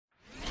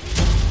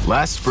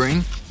Last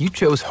spring, you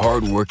chose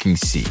hard-working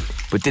seed,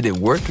 but did it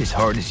work as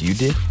hard as you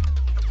did?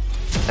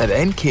 At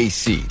NK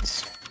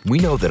Seeds, we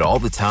know that all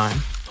the time,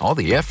 all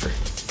the effort,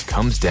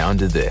 comes down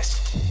to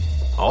this.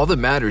 All that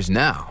matters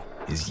now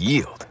is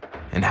yield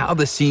and how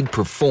the seed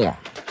performed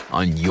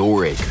on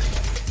your acre.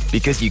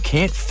 Because you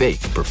can't fake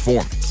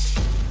performance,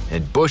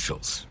 and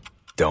bushels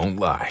don't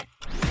lie.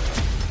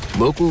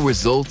 Local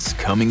results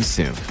coming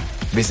soon.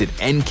 Visit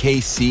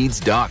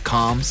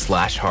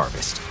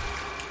nkseeds.com/harvest.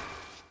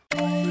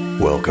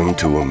 Welcome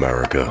to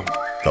America,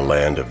 the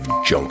land of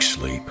junk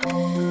sleep,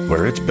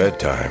 where it's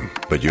bedtime,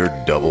 but you're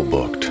double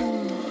booked.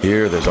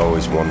 Here, there's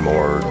always one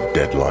more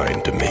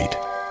deadline to meet,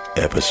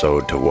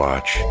 episode to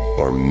watch,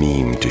 or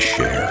meme to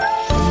share.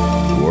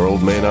 The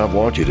world may not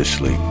want you to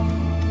sleep,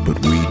 but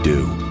we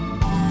do.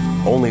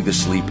 Only the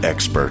sleep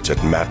experts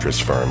at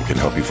Mattress Firm can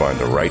help you find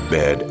the right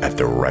bed at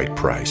the right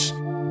price.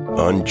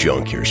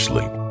 Unjunk your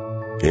sleep.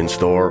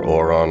 In-store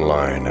or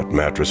online at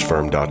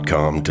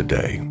mattressfirm.com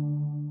today.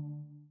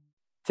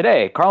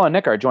 Today, Carl and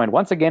Nick are joined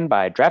once again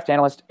by draft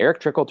analyst Eric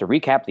Trickle to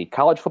recap the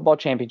college football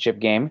championship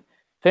game,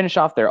 finish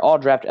off their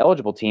all-draft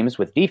eligible teams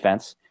with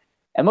defense,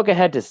 and look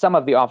ahead to some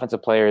of the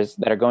offensive players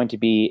that are going to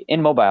be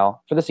in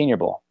Mobile for the Senior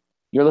Bowl.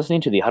 You're listening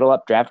to the Huddle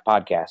Up Draft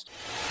Podcast.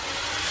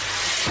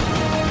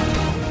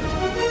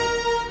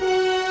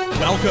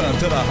 Welcome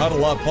to the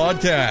Huddle Up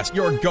Podcast,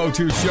 your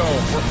go-to show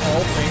for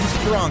all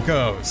things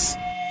Broncos.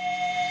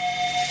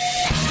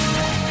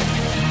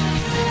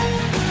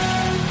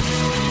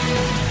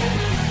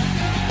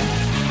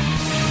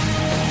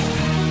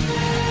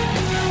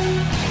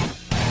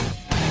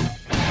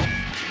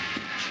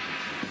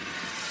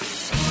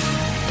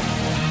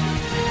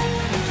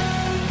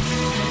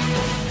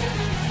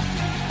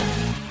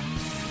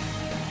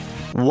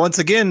 Once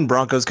again,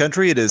 Broncos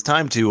country, it is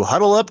time to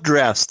huddle up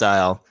draft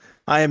style.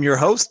 I am your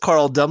host,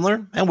 Carl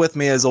Dumler, and with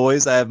me, as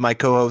always, I have my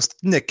co-host,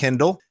 Nick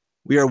Kendall.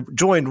 We are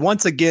joined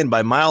once again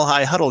by Mile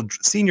High Huddle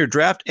senior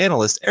draft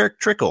analyst Eric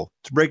Trickle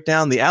to break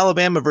down the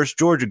Alabama versus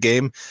Georgia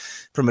game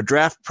from a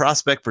draft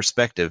prospect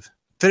perspective.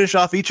 Finish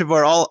off each of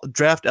our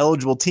all-draft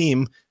eligible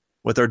team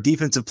with our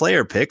defensive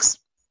player picks.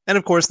 And,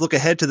 of course, look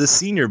ahead to the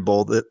Senior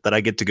Bowl that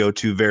I get to go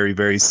to very,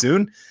 very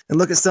soon. And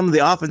look at some of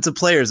the offensive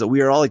players that we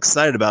are all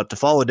excited about to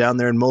follow down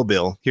there in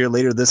Mobile here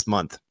later this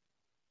month.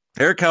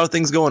 Eric, how are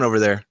things going over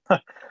there?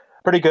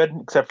 Pretty good,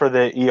 except for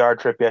the ER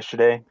trip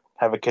yesterday.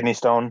 Have a kidney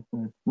stone.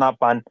 Not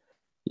fun.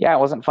 Yeah, it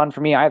wasn't fun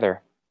for me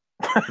either.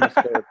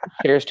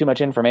 Shares too much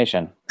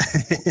information.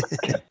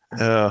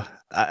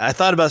 I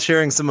thought about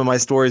sharing some of my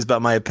stories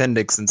about my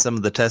appendix and some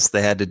of the tests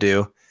they had to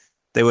do.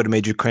 They would have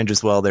made you cringe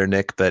as well there,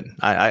 Nick, but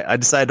I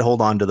decided to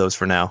hold on to those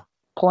for now.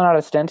 Pulling out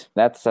a stint,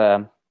 that's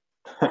a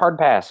hard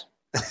pass.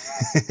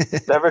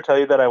 Did I ever tell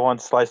you that I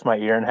once sliced my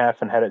ear in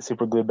half and had it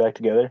super glued back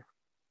together?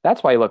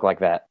 That's why you look like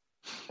that.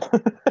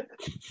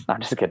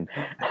 I'm just kidding.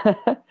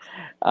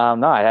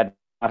 No, I had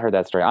not heard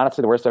that story.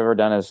 Honestly, the worst I've ever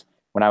done is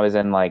when I was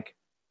in like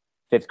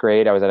 5th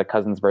grade, I was at a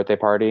cousin's birthday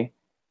party,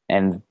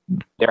 and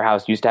their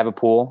house used to have a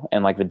pool,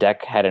 and like the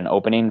deck had an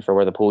opening for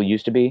where the pool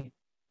used to be.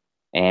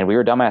 And we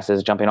were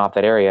dumbasses jumping off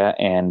that area,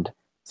 and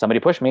somebody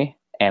pushed me,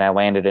 and I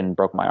landed and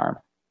broke my arm.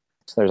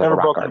 So there's never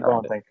like a rock broken a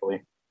bone,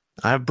 thankfully.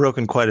 I've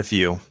broken quite a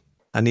few.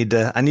 I need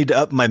to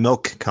up my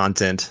milk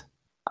content.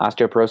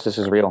 Osteoporosis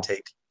is real.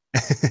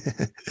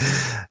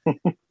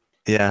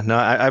 Yeah, no,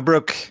 I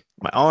broke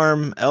my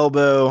arm,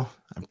 elbow.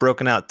 I've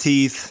broken out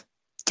teeth,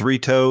 3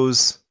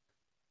 toes.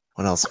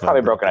 What else? I've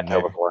probably broken a toe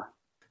before.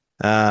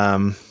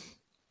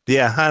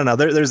 Yeah, I don't know.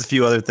 There's a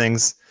few other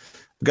things.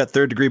 I've got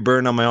 3rd-degree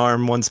burn on my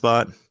arm, one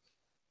spot.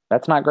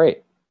 That's not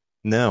great.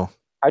 No.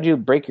 How'd you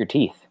break your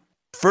teeth?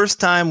 First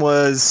time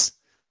was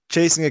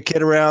chasing a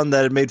kid around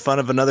that had made fun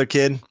of another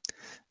kid,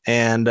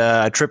 and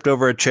I tripped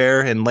over a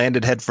chair and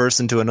landed headfirst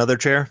into another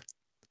chair.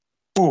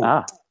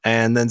 Ooh.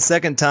 And then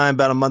second time,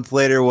 about a month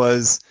later,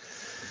 was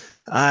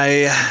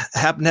I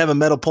happened to have a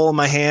metal pole in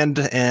my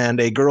hand,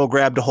 and a girl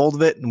grabbed a hold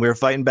of it, and we were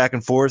fighting back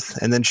and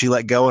forth, and then she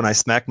let go, and I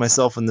smacked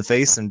myself in the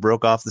face and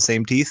broke off the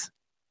same teeth.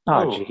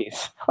 Oh,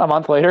 jeez. A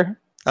month later?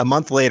 A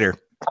month later.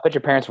 I bet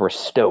your parents were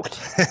stoked.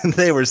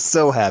 They were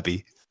so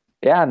happy.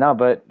 Yeah, no,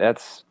 but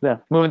that's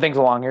moving things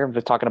along here. I'm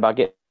just talking about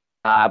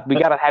we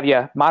got to have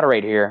you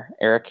moderate here,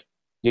 Eric.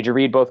 Did you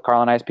read both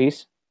Carl and I's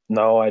piece?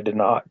 No, I did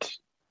not.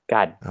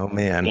 God. Oh,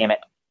 man. Damn it,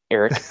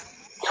 Eric.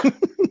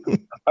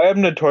 I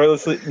am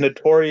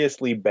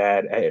notoriously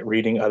bad at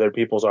reading other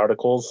people's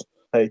articles.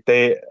 Like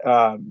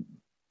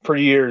for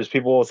years,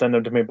 people will send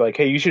them to me like,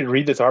 hey, you should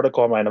read this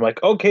article of mine. I'm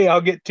like, okay, I'll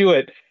get to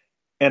it.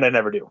 And I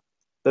never do.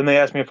 Then they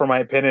ask me for my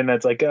opinion, and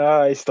it's like,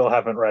 I still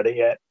haven't read it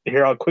yet.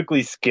 Here, I'll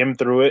quickly skim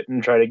through it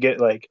and try to get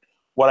like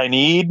what I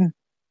need.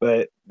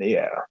 But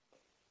yeah,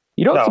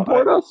 you don't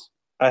support us.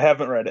 I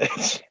haven't read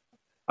it.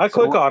 I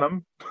click on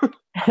them.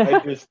 I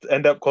just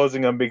end up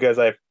closing them because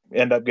I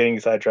end up getting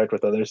sidetracked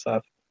with other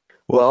stuff.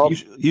 Well,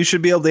 you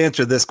should be able to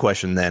answer this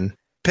question then.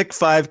 Pick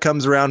 5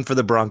 comes around for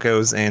the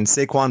Broncos, and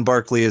Saquon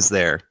Barkley is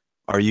there.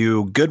 Are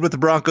you good with the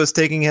Broncos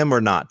taking him or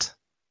not?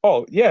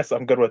 Oh, yes,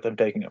 I'm good with them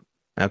taking him.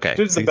 Okay.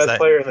 Who's the best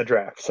player in the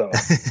draft? So,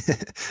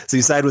 so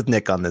you side with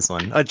Nick on this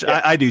one.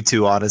 I do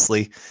too,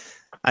 honestly.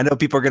 I know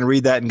people are going to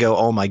read that and go,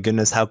 "Oh my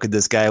goodness, how could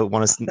this guy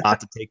want us not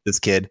to take this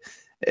kid?"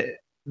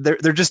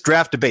 They're just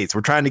draft debates.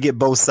 We're trying to get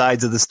both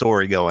sides of the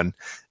story going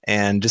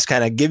and just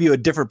kind of give you a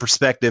different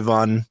perspective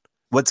on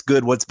what's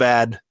good, what's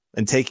bad,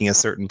 and taking a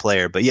certain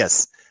player. But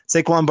yes,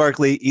 Saquon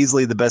Barkley,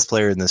 easily the best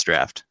player in this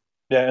draft.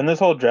 Yeah, and this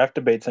whole draft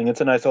debate thing,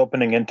 it's a nice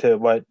opening into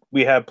what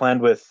we have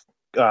planned with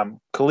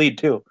Khalid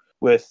too,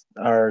 with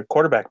our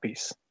quarterback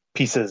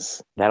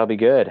pieces. That'll be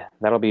good.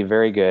 That'll be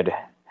very good.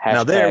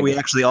 Now there, we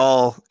actually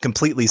all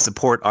completely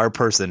support our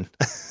person.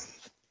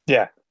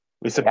 Yeah,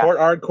 we support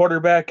our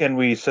quarterback, and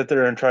we sit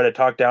there and try to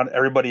talk down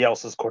everybody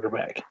else's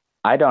quarterback.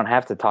 I don't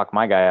have to talk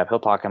my guy up. He'll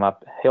talk him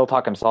up. He'll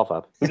talk himself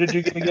up. Who did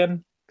you get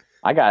again?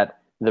 I got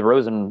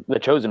the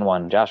chosen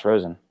one, Josh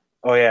Rosen.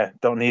 Oh yeah,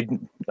 don't need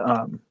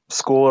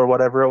school or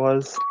whatever it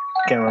was.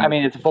 Can't remember. I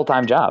mean, it's a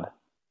full-time job.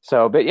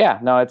 So, but yeah,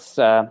 no, it's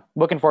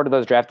looking forward to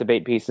those draft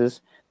debate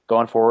pieces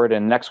going forward.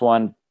 And next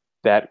one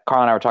that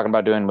Carl and I were talking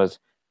about doing was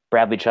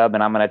Bradley Chubb,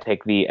 and I'm going to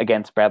take the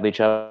against Bradley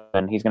Chubb,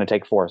 and he's going to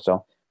take 4.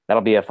 So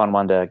that'll be a fun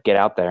one to get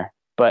out there.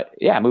 But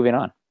yeah, moving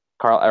on.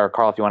 Carl,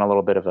 if you want a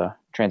little bit of a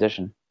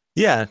transition.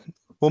 Yeah.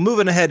 Well,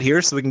 moving ahead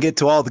here so we can get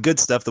to all the good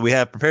stuff that we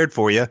have prepared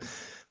for you.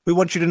 We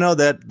want you to know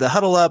that the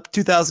Huddle Up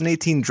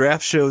 2018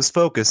 Draft Show's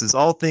focus is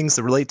all things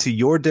that relate to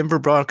your Denver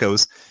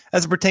Broncos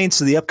as it pertains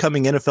to the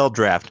upcoming NFL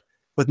Draft.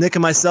 With Nick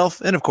and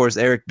myself, and of course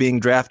Eric being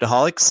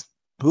draftaholics,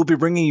 we'll be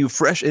bringing you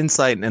fresh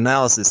insight and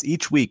analysis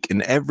each week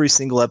in every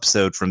single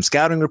episode, from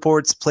scouting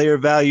reports, player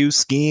value,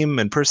 scheme,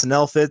 and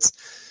personnel fits,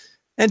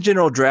 and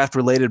general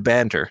draft-related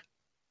banter.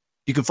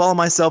 You can follow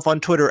myself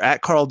on Twitter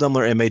at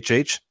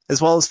CarlDummlerMHH,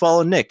 as well as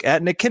follow Nick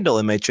at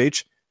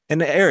NickKindleMHH,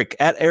 and Eric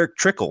at Eric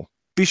Trickle.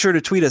 Be sure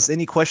to tweet us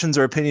any questions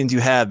or opinions you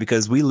have,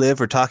 because we live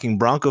for talking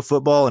Bronco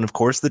football and, of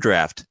course, the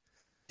draft.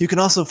 You can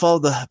also follow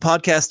the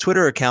podcast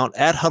Twitter account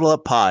at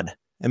HuddleUpPod,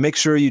 and make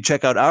sure you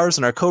check out ours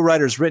and our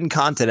co-writers' written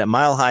content at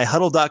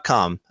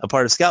MileHighHuddle.com, a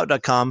part of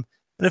Scout.com,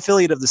 an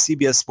affiliate of the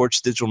CBS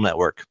Sports Digital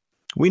Network.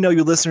 We know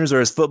you listeners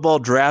are as football,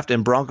 draft,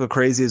 and Bronco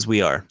crazy as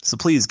we are, so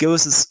please give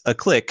us a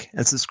click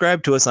and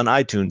subscribe to us on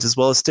iTunes as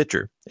well as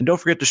Stitcher. And don't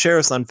forget to share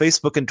us on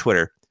Facebook and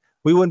Twitter.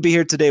 We wouldn't be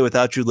here today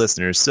without you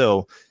listeners,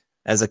 so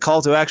as a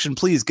call to action,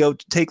 please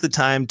take the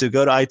time to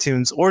go to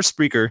iTunes or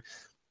Spreaker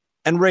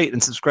and rate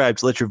and subscribe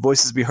to let your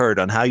voices be heard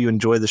on how you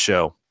enjoy the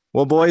show.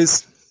 Well,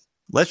 boys,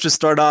 let's just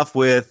start off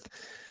with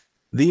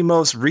the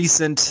most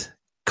recent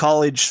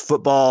college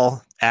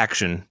football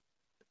action.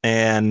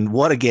 And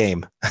what a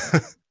game.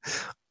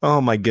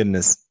 Oh, my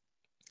goodness.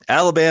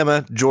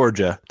 Alabama,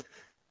 Georgia,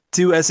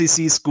 2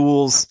 SEC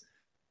schools,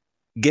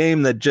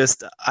 game that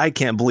just, I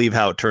can't believe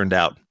how it turned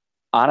out.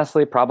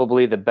 Honestly,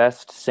 probably the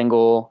best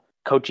single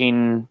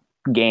coaching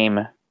game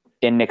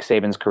in Nick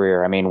Saban's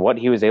career. I mean, what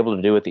he was able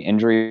to do with the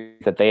injury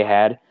that they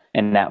had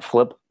and that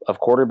flip of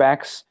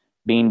quarterbacks,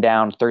 being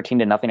down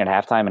 13-0 at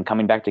halftime and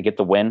coming back to get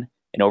the win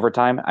in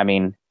overtime. I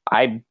mean,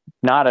 I'm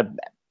not a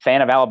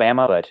fan of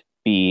Alabama, but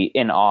be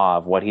in awe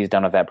of what he's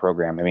done with that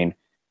program. I mean,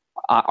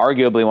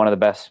 arguably one of the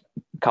best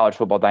college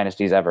football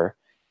dynasties ever.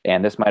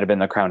 And this might have been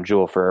the crown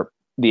jewel for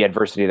the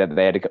adversity that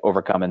they had to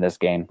overcome in this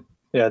game.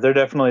 Yeah, they're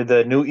definitely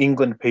the New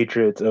England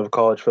Patriots of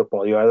college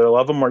football. You either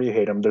love them or you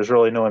hate them. There's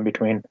really no in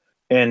between.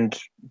 And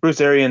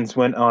Bruce Arians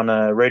went on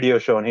a radio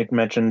show and he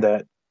mentioned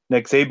that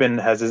Nick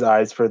Saban has his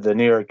eyes for the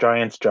New York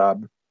Giants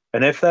job.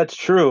 And if that's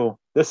true,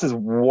 this is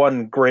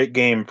one great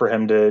game for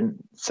him to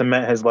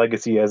cement his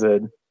legacy as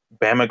a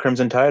Bama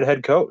Crimson Tide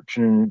head coach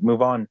and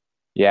move on.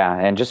 Yeah,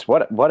 and just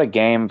what a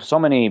game. So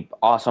many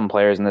awesome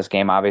players in this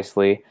game,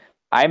 obviously.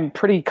 I'm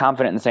pretty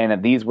confident in saying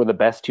that these were the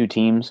best 2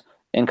 teams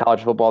in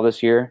college football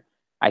this year.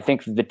 I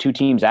think the 2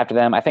 teams after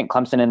them, I think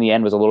Clemson in the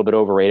end was a little bit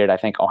overrated. I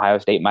think Ohio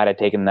State might have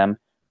taken them.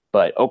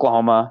 But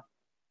Oklahoma,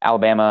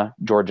 Alabama,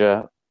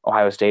 Georgia,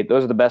 Ohio State,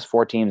 those are the best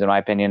 4 teams in my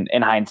opinion,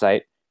 in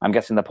hindsight. I'm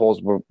guessing the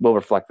polls will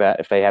reflect that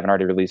if they haven't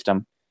already released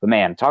them. But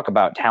man, talk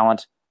about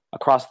talent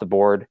across the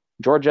board.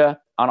 Georgia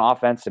on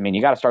offense, I mean,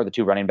 you got to start with the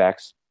 2 running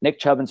backs, Nick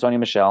Chubb and Sony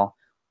Michel.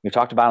 We've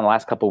talked about in the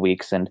last couple of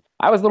weeks, and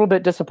I was a little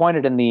bit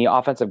disappointed in the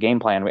offensive game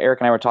plan. Eric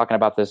and I were talking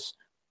about this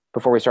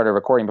before we started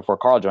recording, before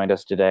Carl joined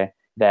us today,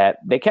 that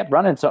they kept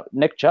running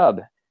Nick Chubb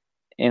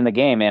in the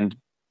game, and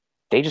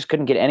they just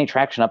couldn't get any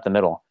traction up the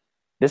middle.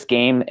 This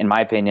game, in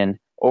my opinion,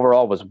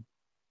 overall was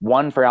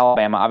one for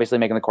Alabama. Obviously,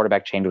 making the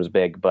quarterback change was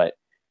big, but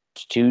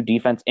 2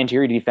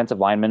 interior defensive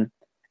linemen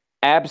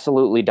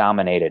absolutely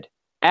dominated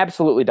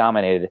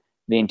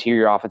the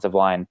interior offensive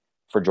line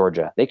for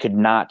Georgia. They could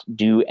not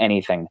do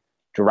anything.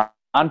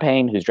 Ron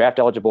Payne, who's draft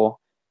eligible,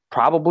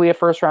 probably a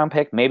first-round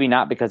pick, maybe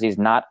not because he's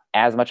not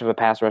as much of a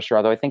pass rusher,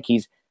 although I think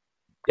he's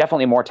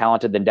definitely more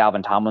talented than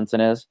Dalvin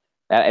Tomlinson is,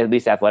 at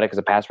least athletic as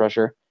a pass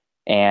rusher.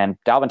 And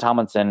Dalvin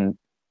Tomlinson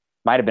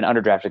might have been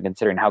underdrafted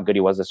considering how good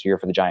he was this year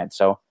for the Giants.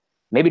 So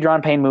maybe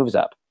Ron Payne moves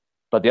up.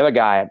 But the other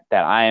guy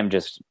that I am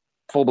just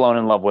full-blown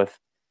in love with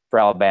for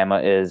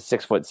Alabama is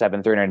 6'7",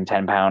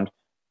 310-pound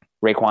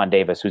Raekwon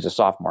Davis, who's a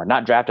sophomore.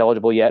 Not draft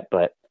eligible yet,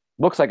 but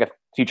looks like a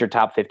future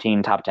top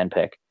 15, top 10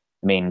 pick.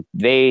 I mean,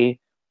 they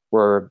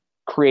were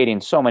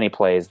creating so many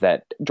plays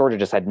that Georgia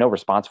just had no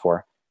response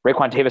for.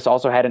 Raekwon Davis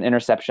also had an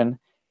interception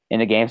in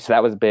the game, so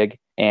that was big.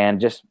 And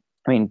just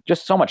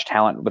so much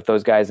talent with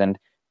those guys. And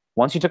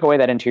once you took away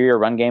that interior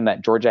run game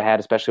that Georgia had,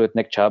 especially with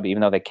Nick Chubb,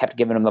 even though they kept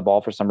giving him the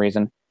ball for some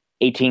reason,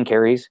 18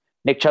 carries.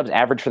 Nick Chubb's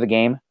average for the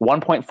game,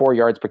 1.4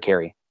 yards per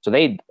carry. So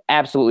they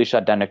absolutely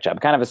shut down Nick Chubb.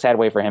 Kind of a sad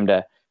way for him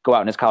to go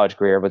out in his college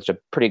career, which is a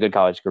pretty good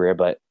college career.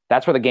 But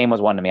that's where the game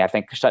was won to me. I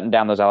think shutting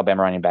down those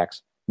Alabama running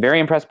backs. Very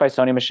impressed by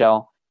Sony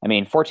Michel.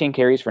 14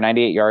 carries for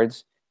 98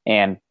 yards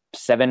and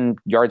 7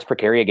 yards per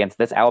carry against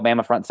this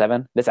Alabama front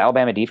seven, this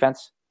Alabama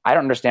defense. I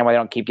don't understand why they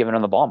don't keep giving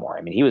him the ball more.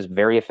 He was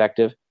very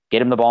effective.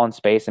 Get him the ball in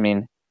space.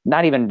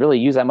 Not even really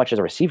use that much as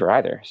a receiver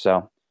either.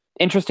 So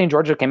interesting.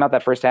 Georgia came out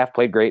that first half,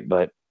 played great,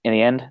 but in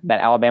the end,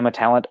 that Alabama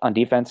talent on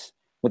defense,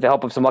 with the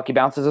help of some lucky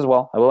bounces as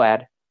well, I will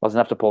add, was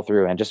enough to pull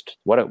through. And just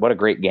what a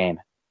great game.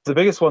 The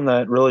biggest one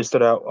that really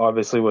stood out,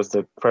 obviously, was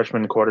the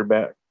freshman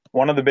quarterback.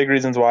 One of the big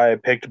reasons why I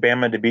picked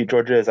Bama to beat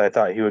Georgia is I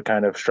thought he would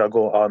kind of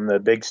struggle on the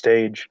big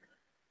stage.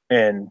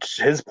 And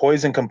his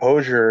poise and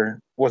composure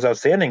was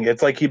outstanding.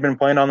 It's like he'd been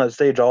playing on that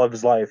stage all of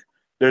his life.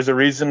 There's a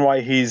reason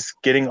why he's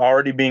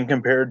already being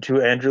compared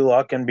to Andrew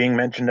Luck and being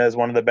mentioned as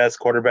the best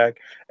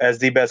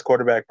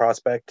quarterback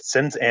prospect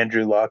since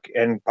Andrew Luck,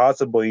 and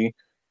possibly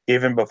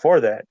even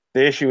before that.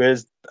 The issue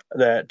is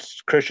that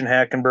Christian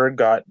Hackenberg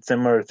got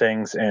similar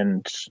things,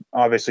 and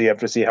obviously you have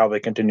to see how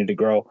they continue to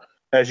grow.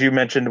 As you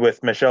mentioned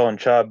with Michel and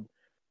Chubb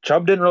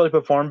didn't really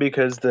perform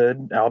because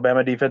the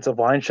Alabama defensive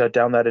line shut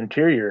down that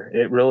interior.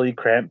 It really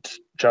cramped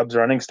Chubb's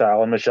running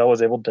style, and Michel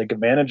was able to take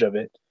advantage of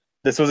it.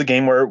 This was a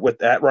game where, with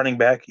that running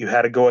back, you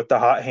had to go with the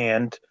hot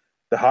hand.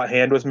 The hot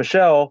hand was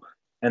Michel,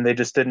 and they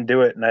just didn't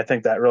do it. And I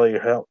think that really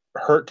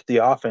hurt the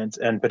offense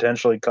and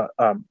potentially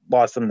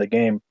lost them the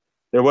game.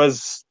 There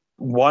was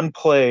one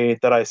play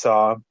that I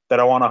saw that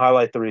I want to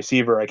highlight the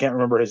receiver. I can't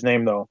remember his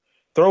name, though.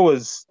 Throw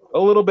was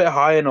a little bit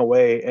high and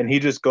away, and he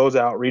just goes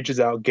out, reaches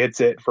out, gets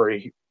it for,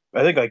 I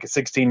think, like a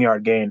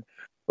 16-yard gain. It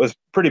was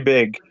pretty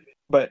big.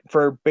 But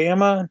for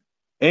Bama,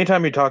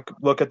 anytime you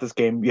look at this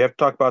game, you have to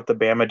talk about the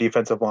Bama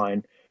defensive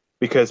line,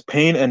 because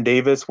Payne and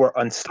Davis were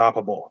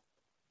unstoppable.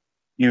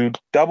 You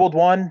doubled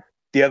one,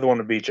 the other one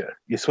would beat you.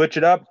 You switch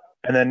it up,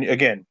 and then,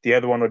 again, the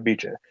other one would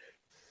beat you.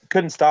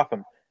 Couldn't stop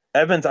him.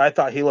 Evans, I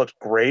thought he looked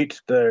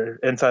great, the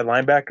inside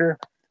linebacker,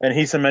 and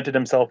he cemented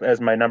himself as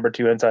my number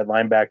 2 inside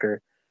linebacker.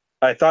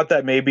 I thought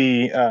that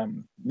maybe,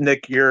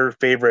 Nick, your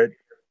favorite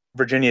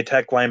Virginia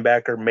Tech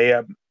linebacker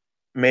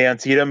may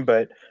unseat him,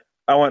 but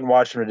I went and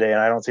watched him today, and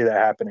I don't see that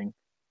happening.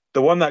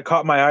 The one that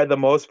caught my eye the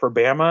most for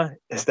Bama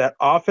is that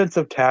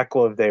offensive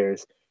tackle of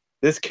theirs.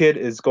 This kid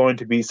is going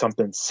to be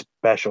something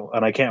special,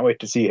 and I can't wait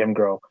to see him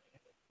grow.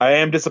 I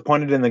am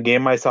disappointed in the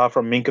game I saw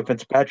from Minkah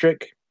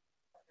Fitzpatrick.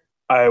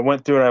 I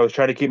went through and I was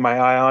trying to keep my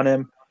eye on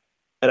him,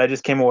 and I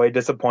just came away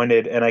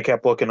disappointed, and I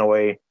kept looking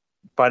away,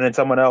 finding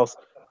someone else,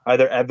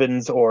 either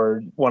Evans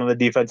or one of the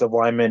defensive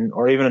linemen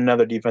or even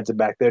another defensive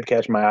back. They would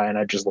catch my eye, and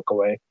I'd just look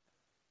away.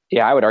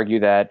 Yeah, I would argue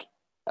that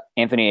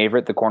Anthony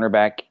Averett, the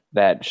cornerback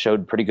that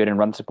showed pretty good in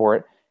run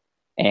support,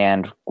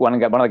 and one of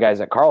the guys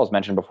that Carl's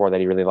mentioned before that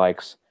he really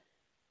likes,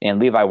 and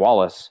Levi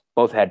Wallace,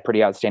 both had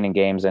pretty outstanding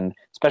games, and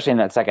especially in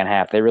that second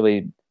half,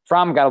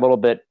 Fromm got a little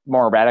bit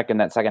more erratic in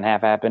that second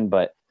half happened,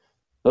 but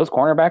those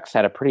cornerbacks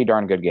had a pretty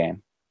darn good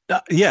game.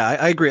 Yeah,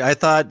 I agree. I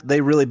thought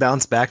they really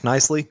bounced back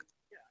nicely.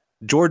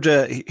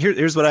 Georgia,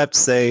 here's what I have to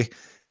say,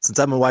 since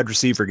I'm a wide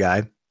receiver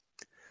guy.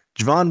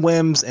 Javon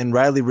Wims and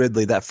Riley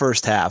Ridley, that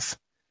first half,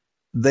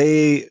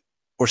 they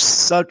were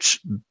such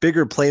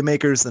bigger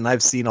playmakers than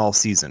I've seen all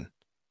season.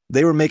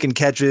 They were making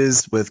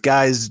catches with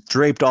guys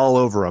draped all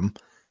over them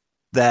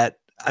that,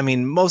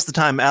 most of the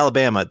time,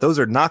 Alabama, those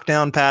are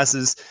knockdown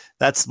passes.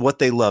 That's what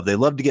they love. They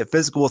love to get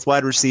physical with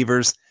wide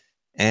receivers,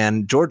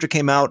 and Georgia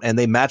came out and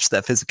they matched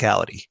that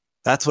physicality.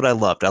 That's what I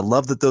loved. I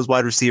loved that those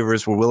wide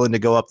receivers were willing to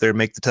go up there and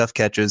make the tough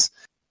catches.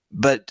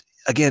 But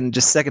again,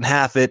 just second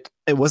half, it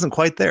wasn't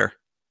quite there.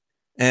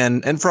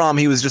 And Fromm,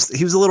 he was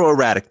a little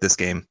erratic this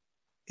game.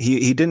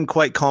 He didn't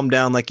quite calm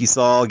down like you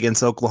saw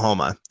against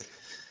Oklahoma.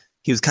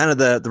 He was kind of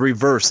the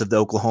reverse of the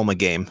Oklahoma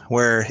game,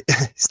 where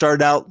he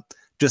started out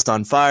just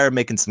on fire,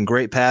 making some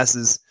great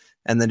passes,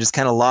 and then just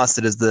kind of lost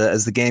it as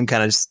the game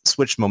kind of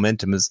switched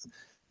momentum as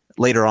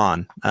later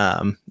on.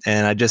 And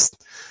I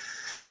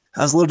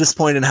was a little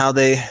disappointed in how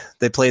they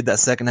played that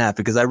second half,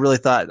 because I really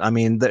thought,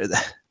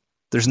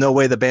 there's no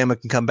way that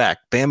Bama can come back.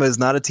 Bama is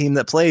not a team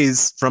that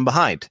plays from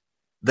behind.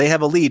 They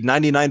have a lead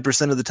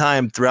 99% of the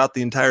time throughout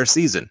the entire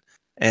season.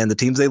 And the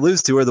teams they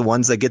lose to are the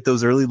ones that get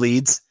those early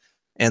leads,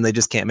 and they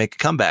just can't make a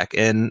comeback.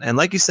 And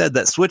like you said,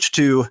 that switch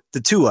to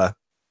Tua,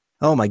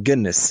 oh my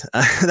goodness,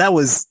 that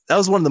was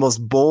one of the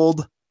most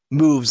bold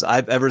moves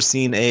I've ever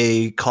seen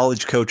a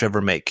college coach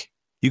ever make.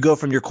 You go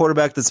from your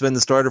quarterback that's been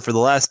the starter for the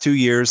last 2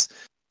 years,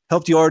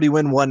 helped you already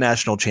win one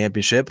national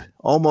championship,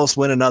 almost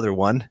win another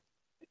one,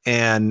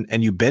 and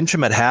you bench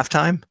him at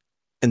halftime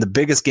in the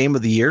biggest game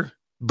of the year.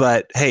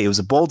 But hey, it was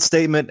a bold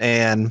statement,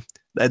 and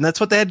that's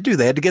what they had to do.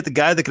 They had to get the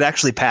guy that could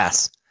actually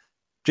pass.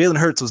 Jalen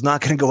Hurts was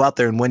not going to go out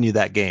there and win you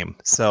that game.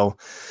 So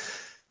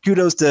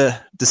kudos to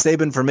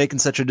Saban for making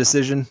such a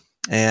decision,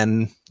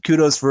 and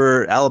kudos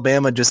for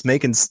Alabama just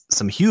making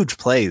some huge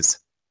plays.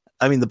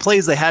 I mean, the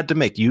plays they had to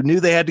make. You knew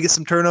they had to get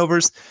some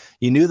turnovers.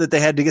 You knew that they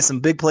had to get some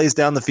big plays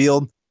down the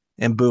field,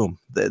 and boom,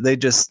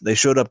 they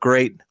showed up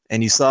great.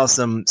 And you saw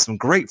some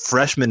great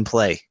freshman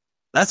play.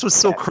 That's what's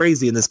so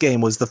crazy in this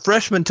game was the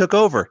freshman took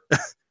over.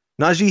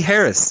 Najee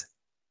Harris,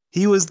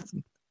 he was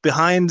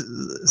behind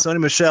Sony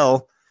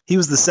Michel. He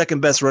was the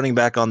second best running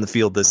back on the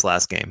field this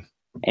last game.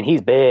 And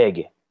he's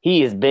big.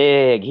 He is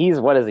big. He's,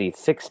 what is he,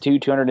 6'2",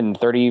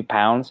 230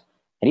 pounds?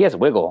 And he has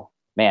wiggle.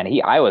 Man,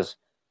 he was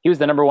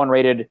the number one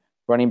rated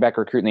running back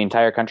recruit in the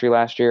entire country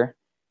last year.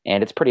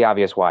 And it's pretty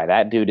obvious why.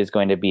 That dude is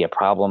going to be a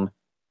problem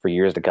for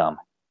years to come.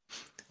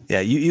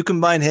 Yeah, you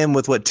combine him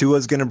with what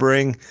Tua's going to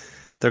bring.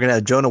 They're going to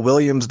have Jonah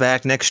Williams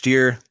back next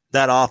year.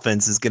 That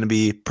offense is going to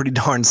be pretty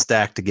darn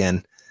stacked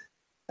again.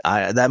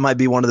 That might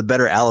be one of the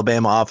better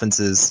Alabama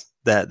offenses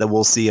that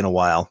we'll see in a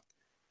while.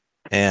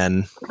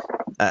 And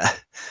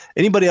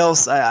anybody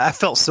else, I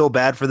felt so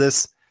bad for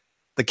this.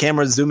 The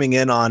camera zooming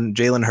in on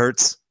Jalen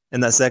Hurts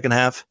in that second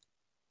half.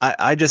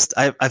 I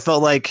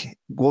felt like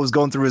what was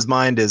going through his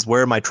mind is,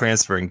 where am I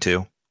transferring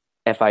to?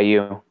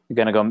 FIU. You're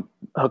going to go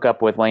hook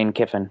up with Lane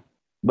Kiffin.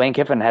 Lane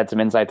Kiffin had some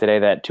insight today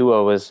that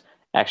Tua was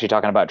actually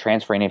talking about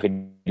transferring if he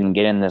didn't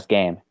get in this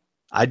game.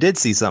 I did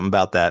see something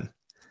about that.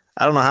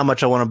 I don't know how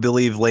much I want to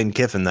believe Lane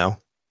Kiffin, though.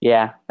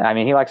 Yeah, I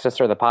mean, he likes to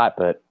stir the pot,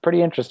 but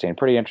pretty interesting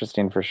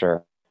for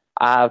sure.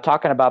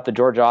 Talking about the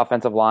Georgia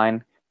offensive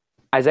line,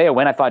 Isaiah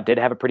Wynn, I thought, did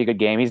have a pretty good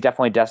game. He's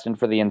definitely destined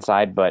for the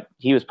inside, but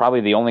he was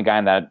probably the only guy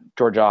in that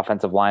Georgia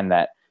offensive line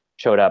that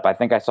showed up. I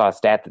think I saw a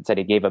stat that said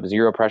he gave up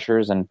 0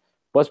 pressures and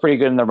was pretty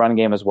good in the run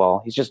game as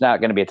well. He's just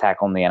not going to be a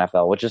tackle in the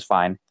NFL, which is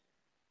fine.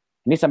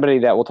 And he's somebody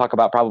that we'll talk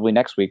about probably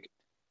next week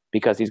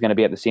because he's going to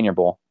be at the Senior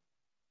Bowl.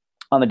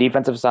 On the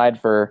defensive side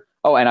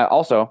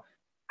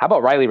how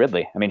about Riley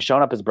Ridley? I mean,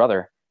 showing up his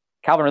brother.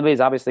 Calvin Ridley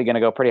is obviously going to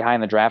go pretty high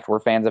in the draft. We're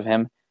fans of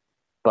him.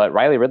 But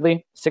Riley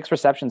Ridley, 6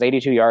 receptions,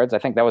 82 yards. I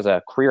think that was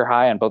a career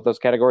high in both those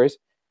categories.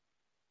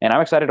 And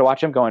I'm excited to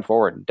watch him going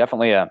forward.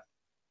 Definitely a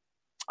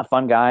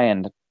fun guy.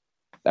 And,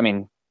 I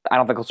mean, I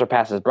don't think he'll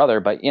surpass his brother,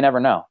 but you never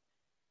know.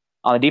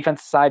 On the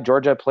defensive side,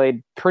 Georgia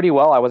played pretty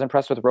well. I was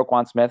impressed with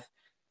Roquan Smith.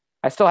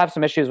 I still have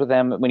some issues with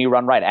him when you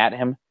run right at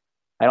him.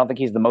 I don't think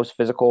he's the most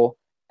physical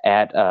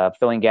at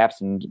filling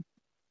gaps and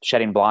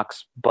shedding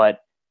blocks, but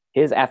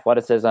his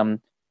athleticism,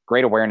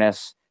 great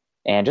awareness,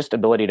 and just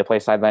ability to play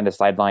sideline to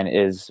sideline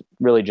is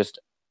really just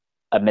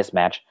a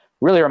mismatch.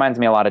 Really reminds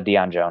me a lot of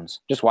Deion Jones.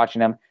 Just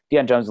watching him,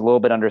 Deion Jones is a little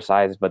bit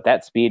undersized, but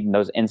that speed and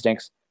those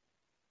instincts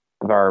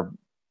are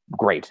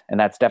great, and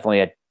that's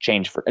definitely a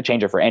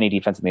changer for any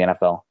defense in the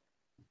NFL.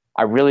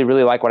 I really,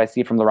 really like what I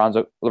see from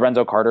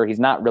Lorenzo Carter. He's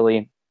not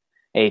really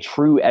a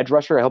true edge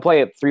rusher. He'll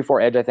play at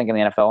 3-4 edge, I think, in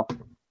the NFL,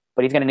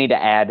 but he's going to need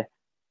to add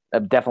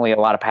definitely a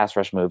lot of pass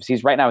rush moves.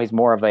 He's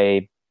more of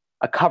a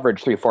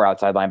coverage 3-4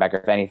 outside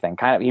linebacker, if anything.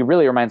 He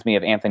really reminds me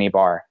of Anthony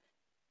Barr.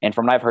 And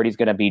from what I've heard, he's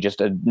going to be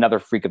just another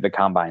freak of the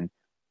combine.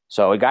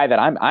 So a guy that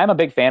I'm a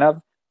big fan of,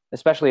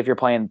 especially if you're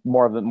playing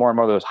more and more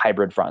of those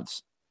hybrid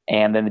fronts.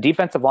 And then the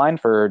defensive line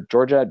for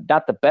Georgia,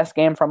 not the best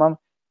game from them,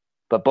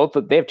 but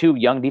they have 2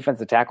 young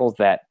defensive tackles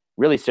that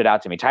really stood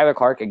out to me. Tyler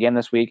Clark, again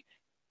this week,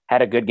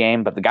 had a good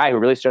game, but the guy who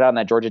really stood out in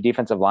that Georgia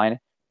defensive line,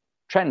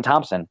 Trenton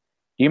Thompson.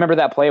 Do you remember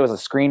that play? It was a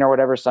screen or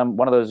whatever.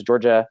 One of those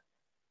Georgia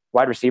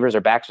wide receivers or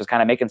backs was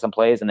kind of making some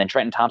plays, and then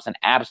Trenton Thompson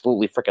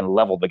absolutely freaking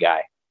leveled the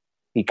guy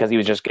because he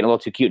was just getting a little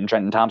too cute, and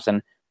Trenton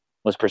Thompson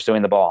was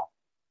pursuing the ball.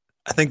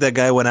 I think that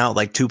guy went out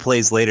like 2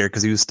 plays later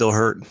because he was still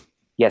hurt.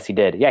 Yes, he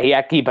did.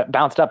 Yeah, he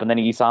bounced up, and then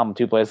you saw him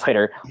 2 plays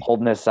later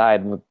holding his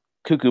side with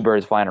cuckoo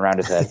birds flying around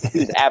his head. He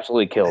was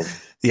absolutely killed.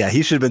 Yeah,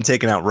 he should have been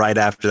taken out right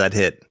after that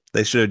hit.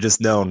 They should have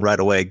just known right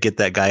away, get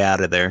that guy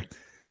out of there.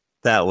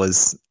 That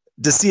was,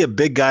 to see a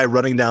big guy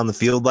running down the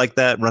field like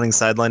that, running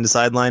sideline to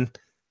sideline,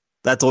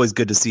 that's always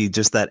good to see,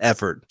 just that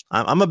effort.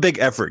 I'm a big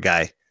effort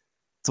guy.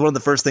 It's one of the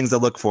first things I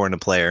look for in a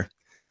player.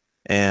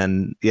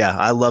 And yeah,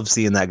 I love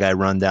seeing that guy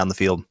run down the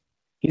field.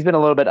 He's been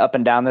a little bit up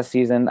and down this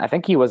season. I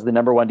think he was the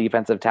number 1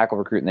 defensive tackle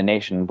recruit in the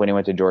nation when he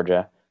went to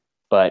Georgia,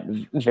 but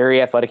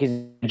very athletic. He's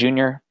a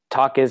junior.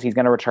 Talk is he's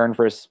going to return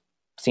for his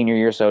senior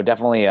year. So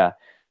definitely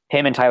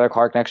him and Tyler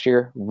Clark next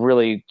year,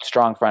 really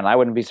strong front. I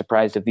wouldn't be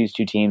surprised if these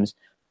 2 teams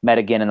met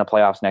again in the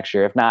playoffs next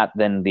year. If not,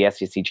 then the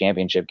SEC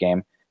championship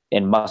game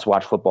in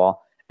must-watch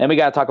football. Then we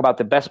got to talk about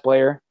the best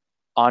player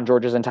on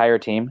Georgia's entire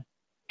team,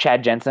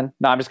 Chad Jensen.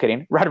 No, I'm just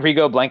kidding.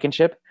 Rodrigo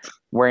Blankenship,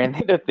 wearing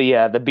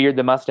the beard,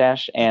 the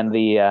mustache, and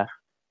the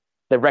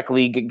rec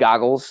league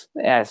goggles,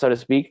 so to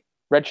speak.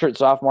 Redshirt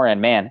sophomore, and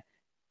man,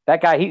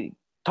 that guy.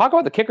 Talk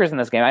about the kickers in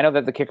this game. I know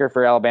that the kicker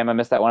for Alabama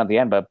missed that one at the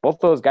end, but both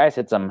those guys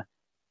hit some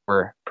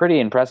were pretty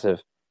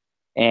impressive.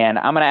 And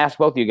I'm going to ask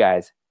both you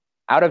guys,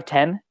 out of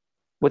 10,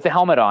 with the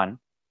helmet on,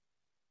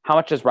 how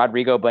much does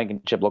Rodrigo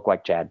Blankenship look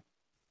like Chad?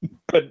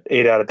 Put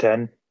 8 out of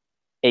 10.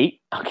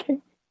 8? Okay.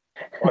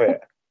 Oh,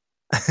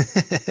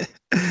 yeah.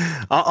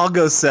 I'll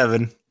go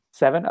 7.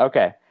 7?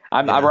 Okay.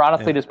 We're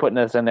honestly just putting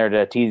this in there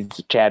to tease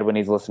Chad when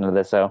he's listening to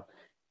this. So,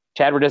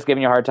 Chad, we're just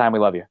giving you a hard time. We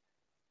love you.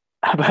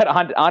 But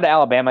on to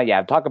Alabama.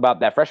 Yeah, talk about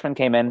that freshman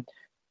came in,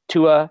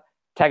 Tua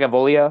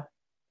Tagovailoa.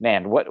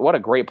 Man, what a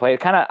great play.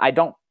 I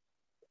don't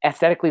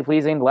aesthetically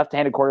pleasing.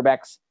 Left-handed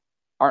quarterbacks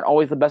aren't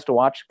always the best to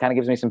watch. Kind of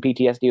gives me some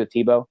PTSD with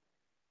Tebow.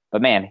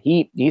 But man,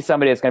 he's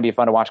somebody that's going to be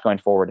fun to watch going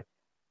forward.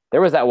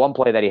 There was that one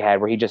play that he had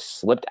where he just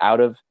slipped out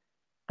of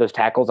those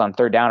tackles on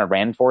third down and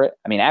ran for it.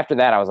 I mean, after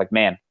that, I was like,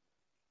 man,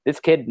 this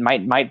kid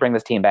might bring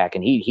this team back,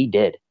 and he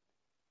did.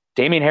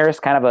 Damian Harris,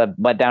 kind of a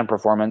letdown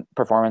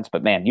performance,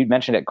 but man, you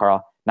mentioned it,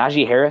 Carl.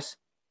 Najee Harris,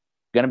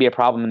 going to be a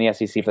problem in the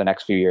SEC for the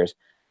next few years.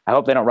 I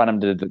hope they don't run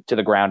him to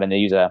the ground and they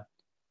use a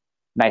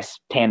nice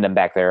tandem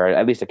back there, or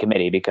at least a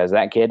committee, because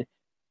that kid,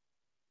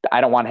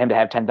 I don't want him to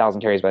have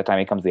 10,000 carries by the time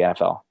he comes to the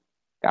NFL.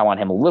 I want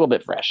him a little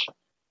bit fresh.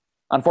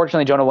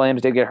 Unfortunately, Jonah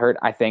Williams did get hurt.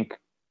 I think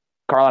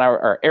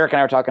Eric and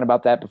I were talking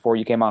about that before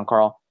you came on,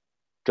 Carl.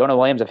 Jonah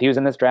Williams, if he was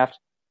in this draft,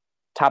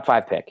 top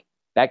 5 pick.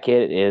 That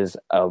kid is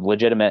a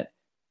legitimate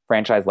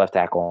franchise left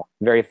tackle.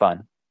 Very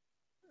fun.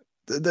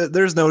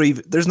 There's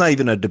not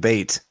even a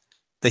debate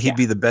that he'd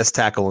be the best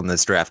tackle in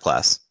this draft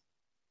class.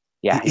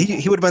 Yeah,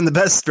 he would have been the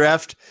best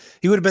draft.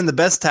 He would have been the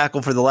best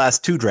tackle for the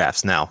last 2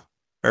 drafts now,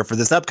 or for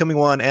this upcoming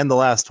one and the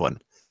last one.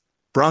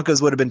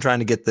 Broncos would have been trying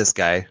to get this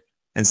guy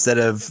instead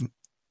of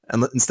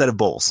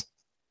Bowles.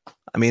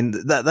 I mean,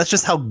 that's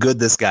just how good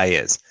this guy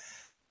is.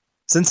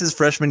 Since his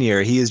freshman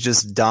year, he has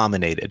just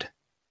dominated.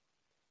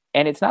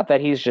 And it's not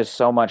that he's just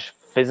so much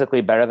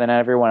physically better than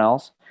everyone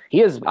else.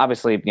 He is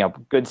obviously,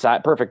 good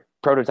size, perfect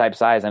prototype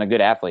size, and a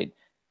good athlete.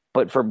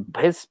 But for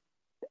his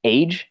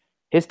age,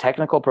 his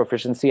technical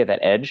proficiency at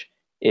that edge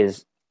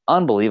is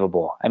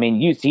unbelievable. I mean,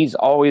 he's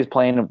always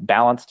playing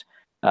balanced.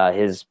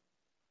 His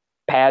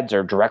pads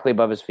are directly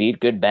above his feet,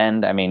 good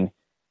bend. I mean,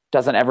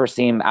 doesn't ever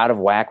seem out of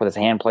whack with his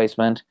hand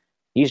placement.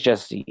 He's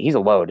a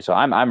load. So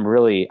I'm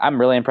really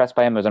impressed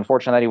by him. It was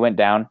unfortunate that he went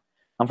down.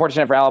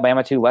 Unfortunate for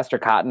Alabama too. Lester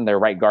Cotton, their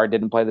right guard,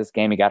 didn't play this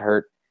game. He got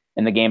hurt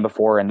in the game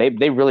before, and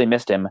they really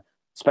missed him,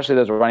 especially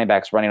those running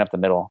backs running up the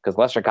middle, because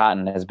Lester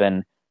Cotton has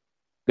been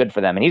good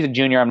for them. And he's a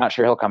junior. I'm not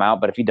sure he'll come out,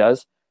 but if he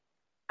does,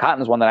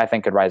 Cotton's one that I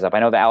think could rise up. I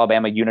know the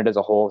Alabama unit as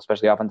a whole,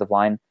 especially the offensive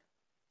line,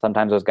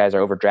 sometimes those guys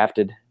are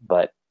overdrafted,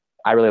 but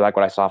I really like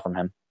what I saw from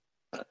him.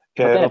 Yeah,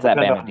 but then it's that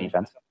Bama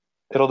defense.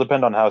 It'll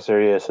depend on how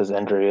serious his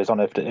injury is, on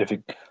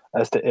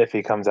if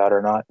he comes out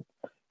or not.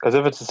 Because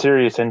if it's a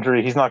serious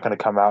injury, he's not going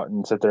to come out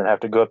and sit there and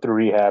have to go through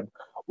rehab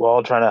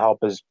while trying to help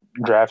his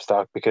draft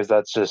stock, because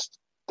that's just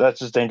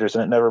dangerous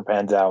and it never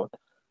pans out.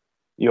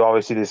 You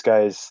always see these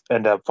guys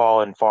end up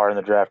falling far in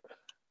the draft.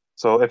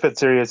 So if it's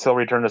serious, he'll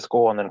return to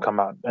school and then come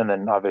out, and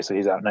then obviously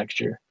he's out next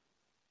year.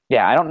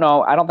 Yeah, I don't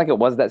know. I don't think it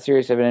was that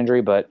serious of an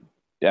injury, but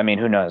I mean,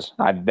 who knows?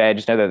 I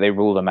just know that they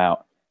ruled him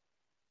out.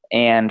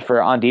 And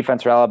on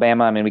defense for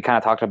Alabama, I mean, we kind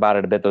of talked about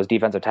it a bit. Those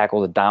defensive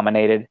tackles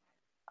dominated.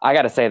 I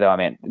got to say, though, I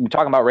mean, we're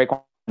talking about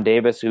Raekwon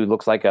Davis, who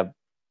looks like a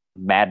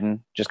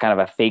Madden, just kind of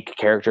a fake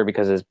character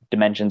because his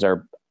dimensions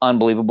are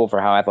unbelievable for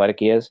how athletic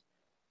he is.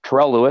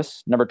 Terrell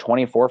Lewis, number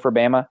 24 for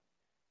Bama,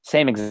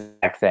 same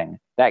exact thing.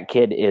 That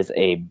kid is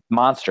a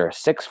monster,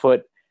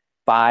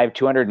 6'5",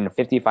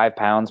 255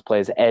 pounds,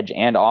 plays edge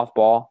and off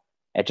ball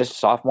at just a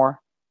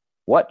sophomore.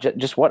 What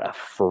a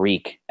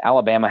freak.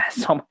 Alabama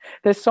has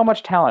there's so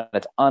much talent.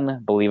 That's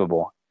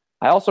unbelievable.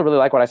 I also really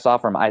like what I saw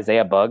from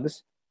Isaiah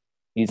Buggs.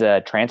 He's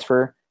a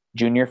transfer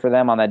junior for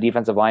them on that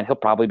defensive line. He'll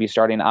probably be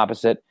starting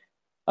opposite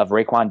of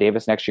Raekwon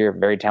Davis next year.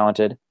 Very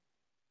talented.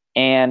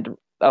 And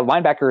a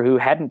linebacker who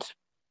hadn't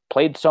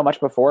played so much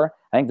before.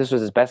 I think this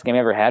was his best game he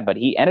ever had, but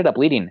he ended up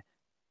leading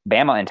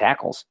Bama in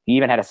tackles. He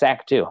even had a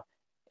sack too.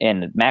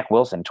 In Mac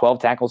Wilson, 12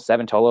 tackles,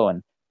 7 total,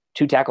 and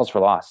 2 tackles for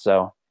loss.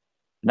 So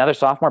another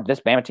sophomore, but this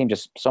Bama team,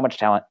 just so much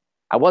talent.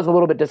 I was a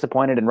little bit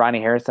disappointed in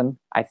Ronnie Harrison.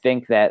 I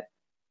think that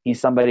he's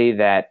somebody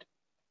that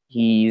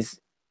he's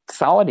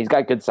solid. He's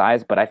got good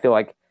size, but I feel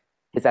like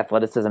his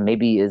athleticism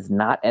maybe is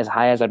not as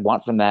high as I'd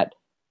want from that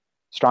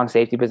strong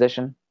safety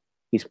position.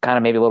 He's kind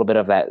of maybe a little bit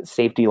of that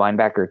safety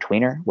linebacker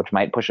tweener, which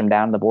might push him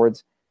down the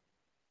boards,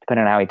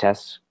 depending on how he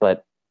tests.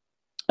 But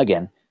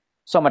again,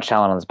 so much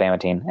talent on this Bama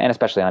team, and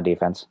especially on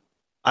defense.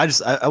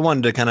 I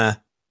wanted to kind of,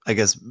 I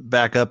guess,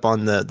 back up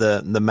on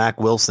the Mac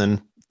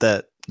Wilson,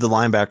 the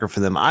linebacker for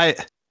them.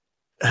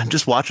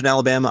 Just watching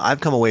Alabama,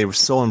 I've come away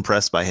so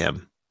impressed by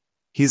him.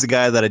 He's a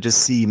guy that I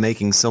just see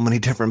making so many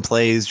different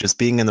plays, just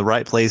being in the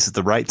right place at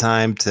the right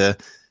time to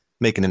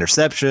make an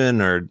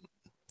interception or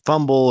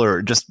fumble,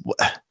 or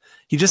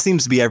he just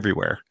seems to be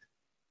everywhere.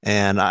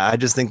 And I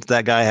just think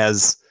that guy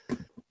has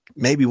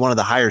maybe one of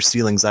the higher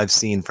ceilings I've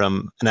seen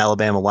from an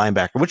Alabama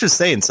linebacker, which is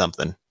saying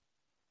something.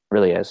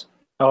 Really is.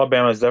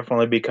 Alabama is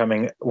definitely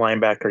becoming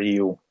linebacker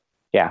U.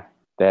 Yeah,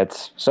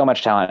 that's so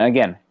much talent. And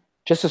again,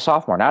 just a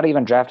sophomore, not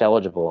even draft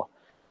eligible.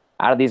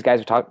 Out of these guys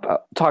we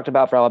talked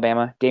about for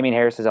Alabama, Damian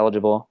Harris is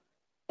eligible.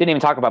 Didn't even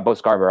talk about Bo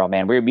Scarborough,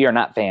 man. We are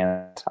not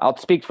fans. I'll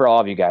speak for all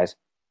of you guys.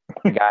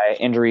 The guy,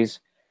 injuries.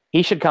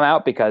 He should come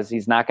out because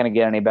he's not going to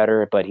get any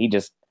better, but he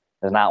just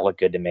does not look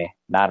good to me.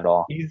 Not at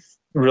all. He's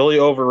really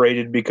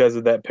overrated because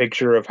of that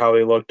picture of how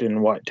he looked in,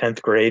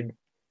 10th grade?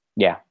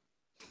 Yeah.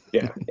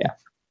 Yeah. Yeah.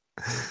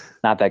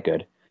 Not that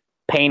good.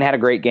 Payne had a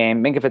great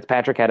game. Minkah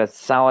Fitzpatrick had a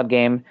solid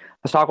game. I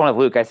was talking with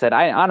Luke. I said,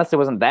 I honestly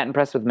wasn't that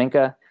impressed with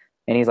Minkah.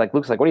 And he's like,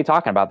 Luke's like, what are you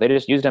talking about? They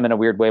just used him in a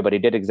weird way, but he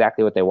did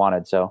exactly what they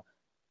wanted. So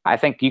I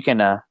think you can,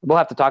 we'll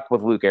have to talk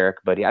with Luke, Eric,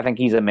 but I think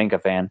he's a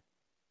Minkah fan.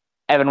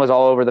 Evan was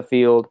all over the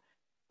field.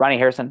 Ronnie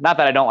Harrison, not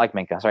that I don't like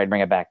Minkah, sorry to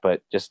bring it back,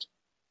 but just,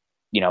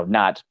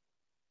 not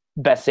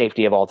best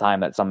safety of all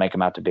time that some make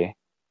him out to be.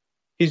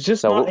 He's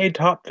just not a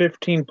top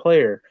 15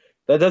 player.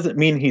 That doesn't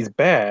mean he's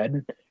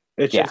bad.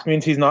 It just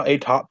means he's not a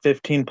top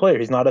 15 player.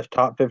 He's not a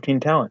top 15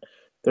 talent.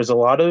 There's a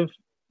lot of,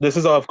 this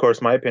is of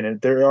course my opinion,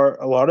 there are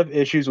a lot of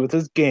issues with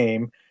his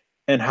game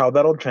and how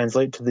that'll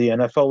translate to the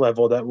NFL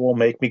level that will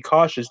make me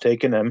cautious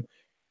taking him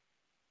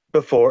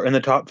before in the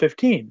top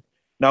 15.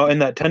 Now in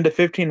that 10 to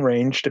 15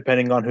 range,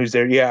 depending on who's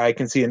there, I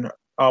can see, and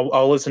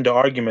I'll listen to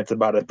arguments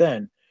about it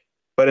then.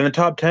 But in the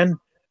top 10,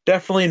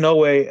 definitely no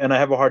way, and I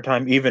have a hard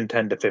time even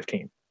 10 to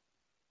 15.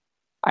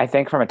 I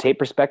think from a tape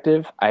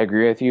perspective, I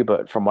agree with you,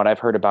 but from what I've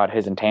heard about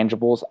his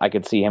intangibles, I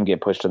could see him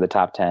get pushed to the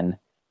top 10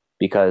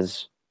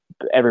 because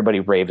everybody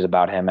raves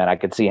about him, and I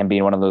could see him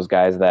being one of those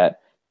guys that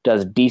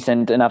does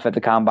decent enough at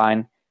the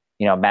combine,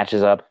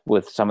 matches up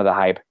with some of the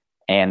hype,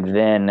 and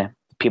then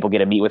people get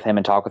to meet with him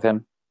and talk with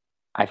him.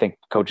 I think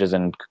coaches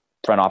and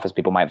front office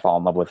people might fall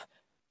in love with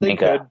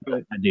Minkah,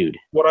 a dude.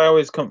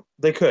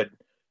 They could,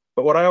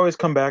 but what I always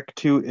come back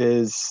to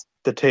is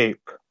the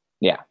tape.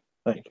 Yeah.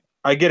 Like,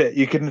 I get it.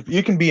 You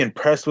can be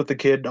impressed with the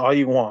kid all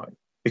you want,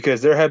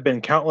 because there have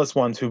been countless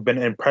ones who've been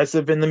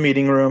impressive in the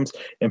meeting rooms,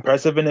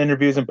 impressive in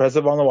interviews,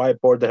 impressive on the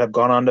whiteboard that have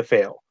gone on to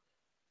fail.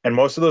 And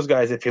most of those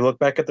guys, if you look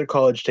back at their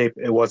college tape,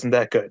 it wasn't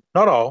that good.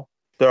 Not all.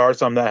 There are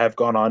some that have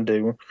gone on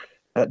to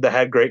that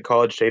had great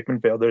college tape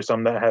and failed. There's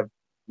some that have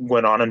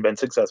went on and been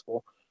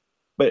successful.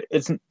 But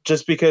it's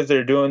just because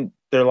they're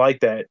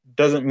like that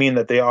doesn't mean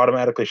that they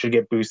automatically should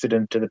get boosted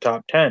into the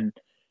top 10.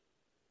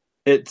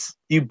 It's,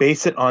 you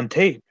base it on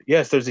tape.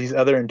 Yes, there's these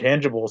other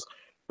intangibles,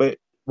 but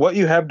what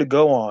you have to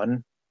go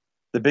on,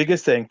 the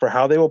biggest thing for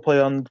how they will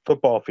play on the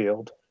football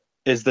field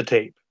is the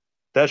tape.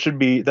 That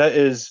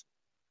is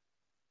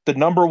the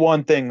number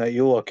one thing that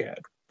you look at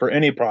for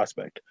any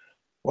prospect,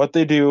 what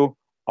they do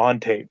on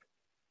tape.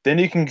 Then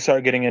you can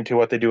start getting into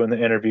what they do in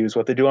the interviews,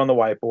 what they do on the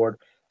whiteboard,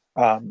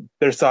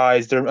 their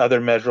size, their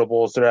other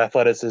measurables, their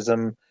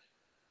athleticism,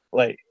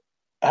 like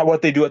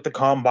what they do at the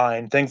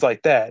combine, things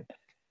like that.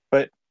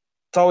 But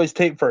it's always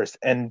tape first.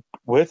 And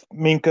with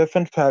Minkah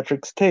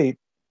Fitzpatrick's tape,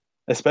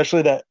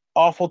 especially that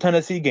awful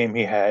Tennessee game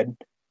he had,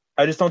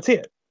 I just don't see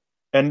it.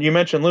 And you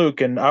mentioned Luke,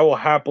 and I will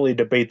happily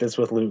debate this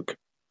with Luke.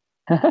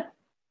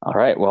 All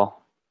right,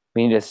 well,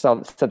 we need to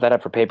set that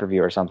up for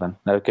pay-per-view or something.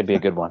 That could be a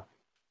good one.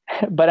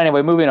 But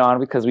anyway, moving on,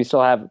 because we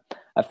still have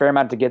a fair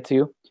amount to get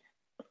to.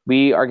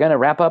 We are going to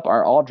wrap up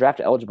our all-draft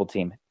eligible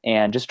team.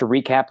 And just to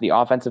recap the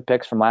offensive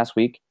picks from last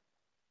week,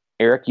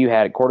 Eric, you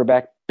had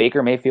quarterback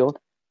Baker Mayfield,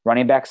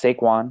 running back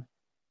Saquon,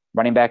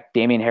 running back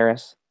Damian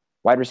Harris,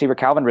 wide receiver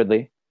Calvin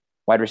Ridley,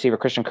 wide receiver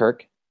Christian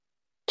Kirk,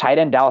 tight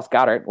end Dallas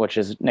Goedert, which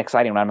is an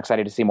exciting one. I'm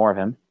excited to see more of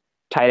him,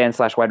 tight end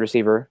 / wide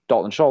receiver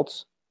Dalton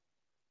Schultz,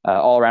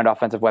 all-around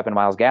offensive weapon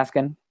Myles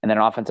Gaskin, and then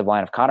an offensive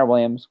line of Connor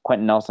Williams,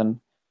 Quentin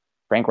Nelson,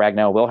 Frank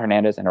Ragnow, Will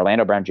Hernandez, and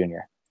Orlando Brown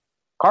Jr.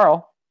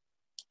 Carl,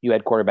 you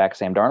had quarterback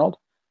Sam Darnold,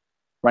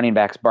 running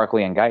backs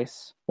Barkley and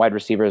Geis, wide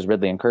receivers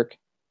Ridley and Kirk,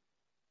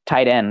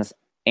 tight ends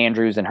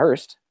Andrews and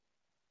Hurst,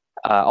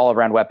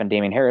 all-around weapon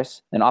Damian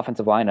Harris, an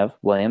offensive line of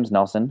Williams,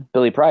 Nelson,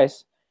 Billy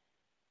Price,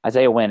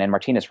 Isaiah Wynn, and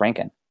Martinez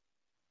Rankin.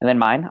 And then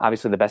mine,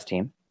 obviously the best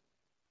team,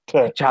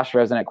 Okay. Josh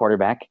Rosen at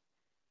quarterback,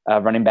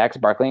 running backs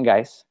Barkley and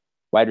Geis,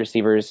 wide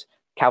receivers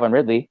Calvin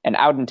Ridley, and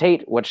Auden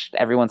Tate, which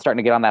everyone's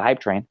starting to get on that hype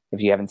train, if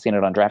you haven't seen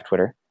it on Draft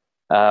Twitter.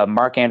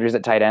 Mark Andrews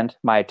at tight end.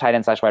 My tight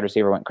end / wide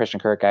receiver went Christian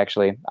Kirk,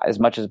 actually. As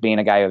much as being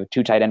a guy of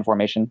 2 tight end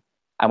formation,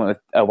 I went with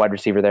a wide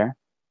receiver there.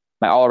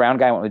 My all-around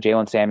guy went with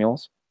Jalen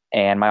Samuels.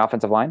 And my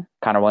offensive line,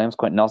 Connor Williams,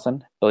 Quentin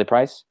Nelson, Billy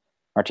Price,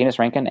 Martinez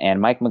Rankin, and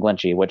Mike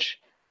McGlinchey, which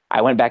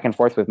I went back and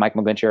forth with Mike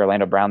McGlinchey or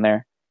Orlando Brown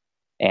there.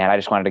 And I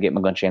just wanted to get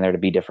McGlinchey in there to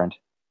be different.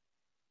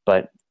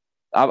 But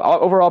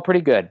overall,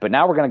 pretty good. But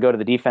now we're going to go to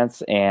the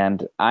defense,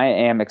 and I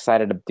am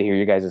excited to hear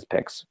you guys'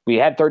 picks. We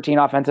had 13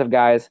 offensive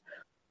guys.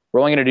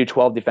 We're only going to do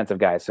 12 defensive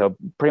guys. So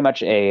pretty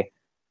much a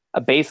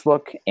base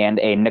look and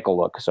a nickel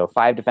look. So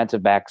 5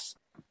 defensive backs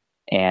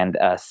and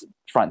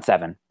front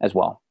 7 as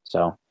well.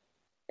 So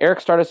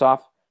Eric, start us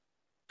off.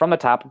 From the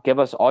top, give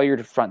us all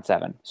your front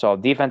 7. So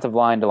defensive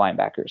line to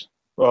linebackers.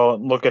 Well,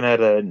 looking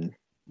at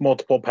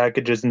multiple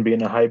packages and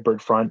being a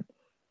hybrid front,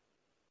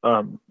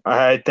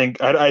 I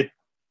think I'd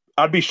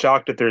be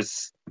shocked if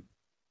there's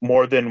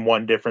more than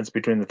one difference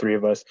between the three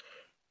of us,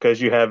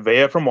 because you have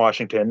Vea from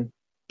Washington,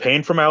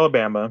 Payne from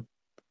Alabama,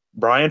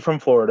 Brian from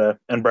Florida,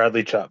 and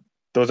Bradley Chubb.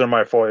 Those are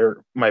my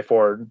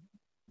four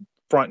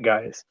front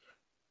guys.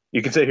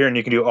 You can sit here and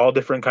you can do all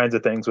different kinds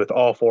of things with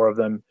all 4 of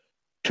them.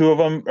 2 of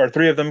them or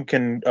 3 of them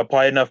can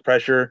apply enough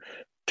pressure.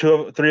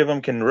 3 of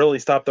them can really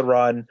stop the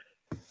run.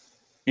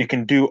 You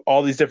can do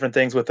all these different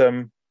things with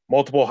them.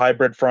 Multiple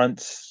hybrid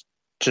fronts,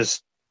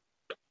 just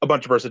a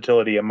bunch of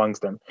versatility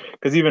amongst them.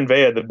 Because even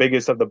Vea, the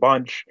biggest of the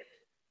bunch,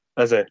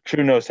 as a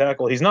true nose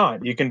tackle. He's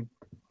not.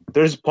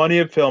 There's plenty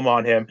of film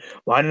on him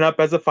lining up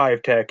as a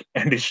 5-tech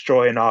and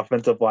destroy an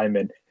offensive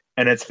lineman,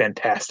 and it's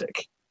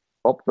fantastic.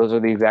 Well, those are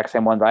the exact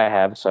same ones I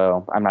have,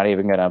 so I'm not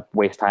even going to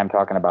waste time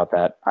talking about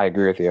that. I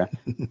agree with you.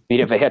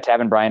 Vita Vea,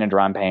 Taven Bryan, and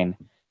Daron Payne.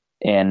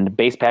 And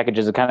base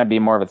packages would kind of be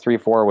more of a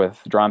 3-4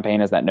 with Daron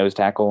Payne as that nose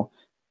tackle,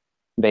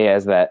 Vea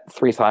as that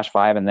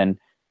 3/5, and then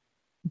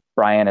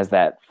Bryan as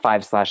that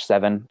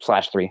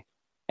 5/7/3.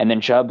 And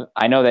then Chubb,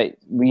 I know that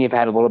we have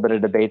had a little bit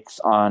of debates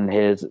on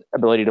his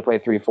ability to play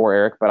 3-4,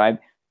 Eric, but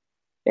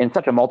in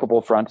such a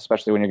multiple front,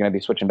 especially when you're going to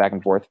be switching back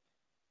and forth,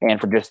 and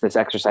for just this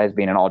exercise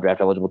being an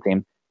all-draft eligible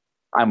team,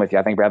 I'm with you.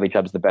 I think Bradley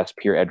Chubb's the best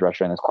pure edge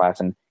rusher in this class,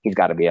 and he's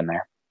got to be in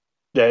there.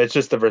 Yeah, it's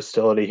just the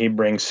versatility he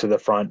brings to the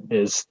front.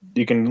 Is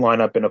you can line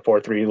up in a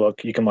 4-3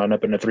 look, you can line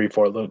up in a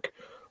 3-4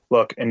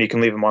 look, and you can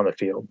leave him on the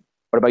field.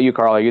 What about you,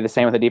 Carl? Are you the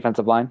same with the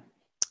defensive line?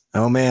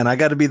 Oh man, I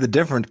got to be the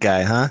different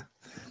guy, huh?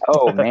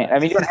 Oh man, I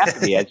mean, you don't have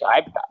to be. I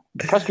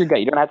trust your gut.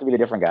 You don't have to be the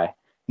different guy.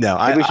 No,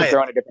 maybe we should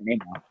throw in a different name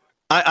now.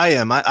 I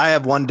am. I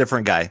have one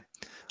different guy.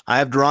 I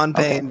have Daron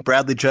Payne,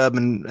 Bradley Chubb,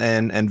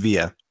 and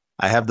Vea.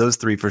 I have those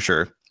three for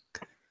sure.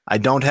 I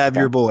don't have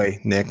your boy,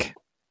 Nick.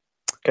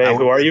 Okay,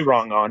 who are you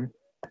wrong on?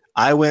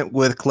 I went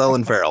with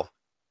Clelin Ferrell.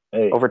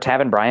 Hey. Over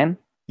Taven Bryan?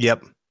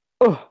 Yep.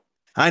 Oh.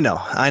 I know.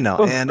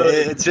 And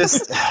it's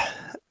just,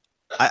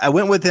 I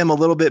went with him a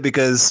little bit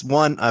because,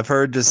 one, I've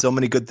heard just so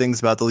many good things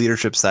about the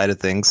leadership side of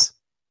things.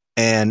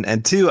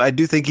 And two, I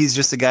do think he's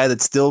just a guy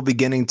that's still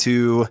beginning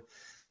to,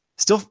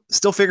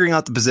 still figuring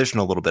out the position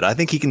a little bit. I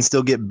think he can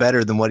still get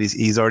better than what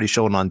he's already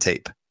shown on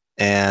tape.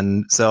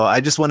 And so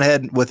I just went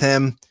ahead with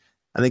him.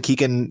 I think he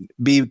can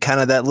be kind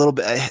of that little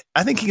bit.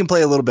 I think he can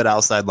play a little bit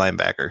outside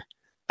linebacker.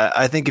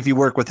 I think if you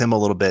work with him a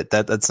little bit,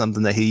 that's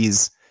something that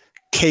he's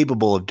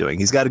capable of doing.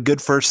 He's got a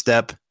good first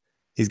step.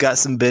 He's got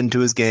some bend to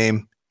his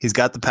game. He's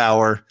got the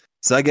power.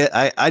 So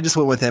I just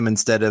went with him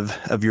instead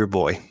of your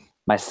boy.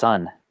 My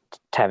son,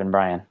 Taven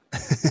Bryan.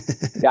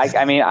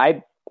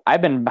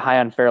 I've been high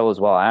on Ferrell as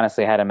well. I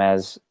honestly had him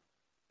as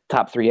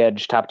top 2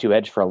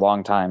 edge for a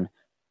long time.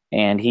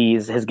 And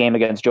his game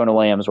against Jonah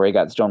Williams, where he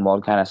got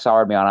stonewalled, kind of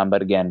soured me on him.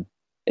 But again,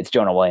 it's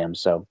Jonah Williams,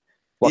 so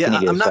what can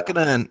you do? I'm not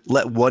going to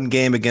let one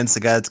game against a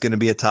guy that's going to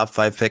be a top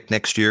 5 pick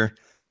next year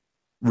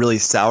really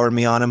sour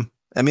me on him.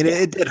 I mean,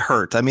 it did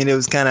hurt. I mean, it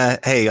was kind of,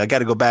 hey, I got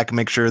to go back and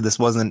make sure this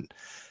wasn't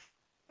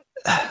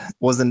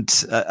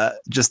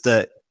just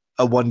a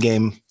one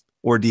game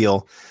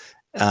ordeal.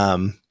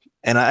 And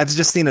I've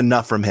just seen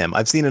enough from him.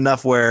 I've seen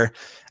enough where,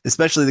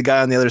 especially the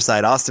guy on the other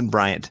side, Austin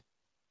Bryant,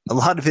 a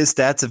lot of his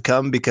stats have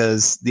come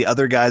because the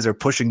other guys are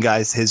pushing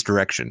guys his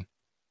direction.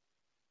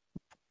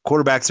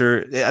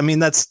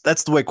 Quarterbacks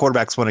that's the way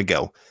quarterbacks want to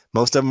go.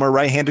 Most of them are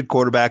right-handed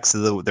quarterbacks,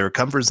 so their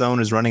comfort zone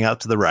is running out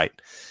to the right.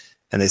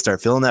 And they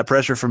start feeling that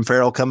pressure from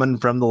Ferrell coming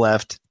from the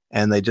left,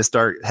 and they just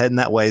start heading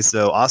that way.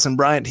 So Austin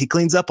Bryant, he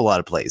cleans up a lot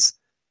of plays.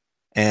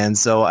 And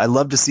so I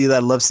love to see that. I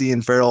love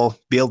seeing Ferrell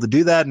be able to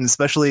do that, and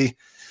especially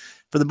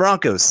for the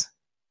Broncos.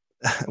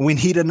 We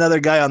need another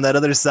guy on that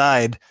other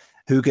side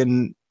who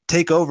can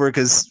take over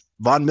because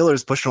Von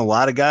Miller's pushing a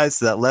lot of guys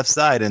to that left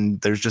side,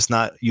 and there's just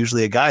not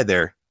usually a guy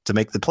there to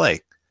make the play.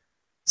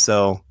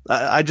 So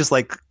I just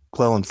like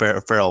Clelin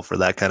Ferrell for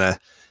that kind of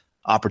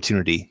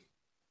opportunity.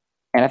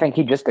 And I think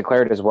he just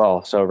declared as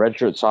well. So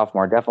redshirt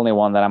sophomore, definitely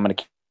one that I'm going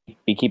to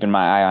be keeping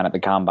my eye on at the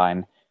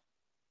combine.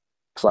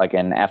 Looks like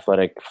an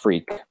athletic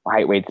freak,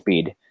 height, weight,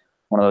 speed.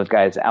 One of those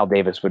guys Al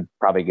Davis would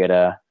probably get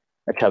a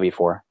chubby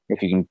for,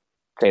 if you can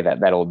say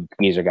that old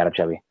geezer got a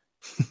chubby.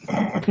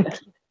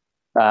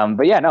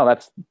 But yeah, no,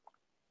 that's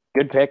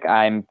good pick.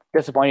 I'm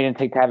disappointed you didn't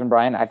take Taven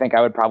Bryan. I think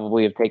I would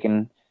probably have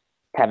taken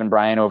Taven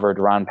Bryan over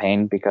Daron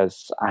Payne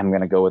because I'm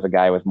going to go with a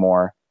guy with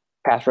more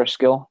pass rush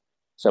skill.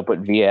 So put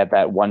Vea at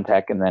that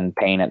 1-tech and then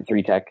Payne at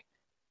 3-tech.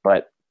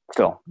 But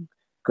still,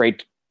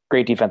 great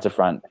defensive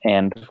front.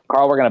 And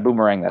Carl, we're going to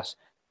boomerang this.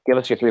 Give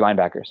us your 3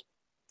 linebackers.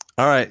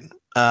 All right.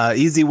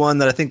 Easy one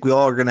that I think we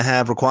all are going to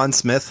have, Roquan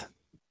Smith.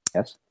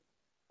 Yes.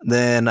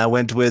 Then I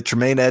went with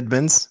Tremaine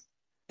Edmonds.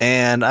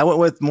 And I went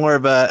with more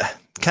of a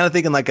kind of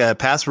thinking like a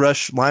pass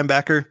rush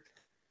linebacker.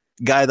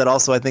 Guy that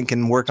also I think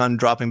can work on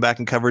dropping back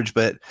in coverage,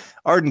 but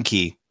Arden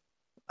Key.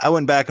 I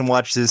went back and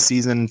watched his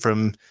season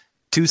from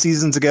 2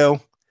 seasons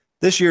ago.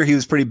 This year he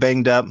was pretty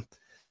banged up,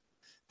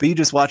 but you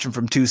just watch him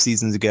from 2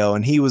 seasons ago,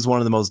 and he was one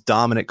of the most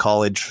dominant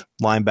college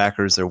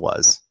linebackers there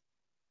was.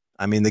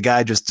 I mean, the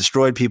guy just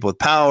destroyed people with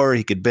power.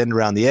 He could bend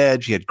around the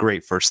edge. He had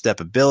great first step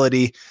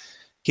ability.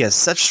 He has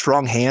such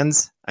strong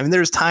hands. I mean,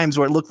 there's times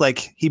where it looked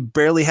like he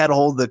barely had a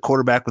hold of the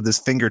quarterback with his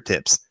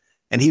fingertips,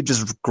 and he'd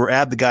just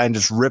grab the guy and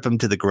just rip him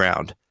to the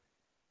ground.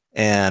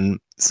 And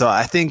so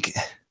I think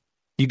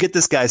you get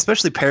this guy,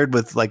 especially paired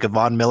with like a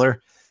Von Miller,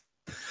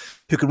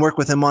 who can work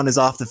with him on his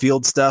off the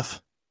field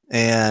stuff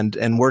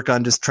and work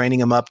on just training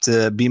him up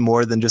to be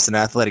more than just an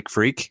athletic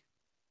freak.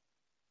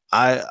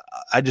 I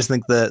just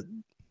think that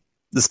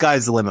the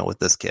sky's the limit with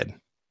this kid.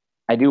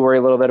 I do worry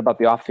a little bit about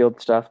the off field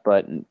stuff,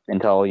 but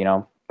until,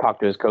 talk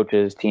to his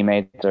coaches,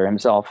 teammates, or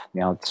himself,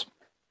 it's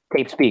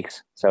tape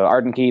speaks. So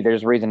Arden Key,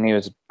 there's a reason he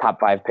was top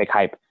 5 pick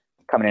hype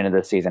coming into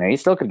this season. And he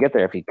still could get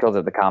there if he kills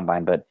at the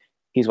combine, but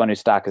he's one whose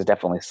stock has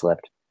definitely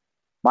slipped.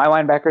 My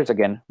linebackers,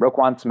 again,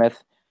 Roquan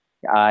Smith.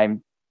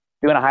 I'm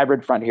doing a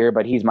hybrid front here,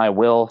 but he's my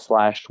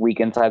will/weak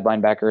inside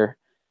linebacker.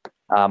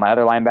 My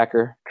other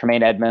linebacker,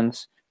 Tremaine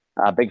Edmonds.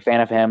 Big fan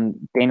of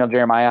him. Daniel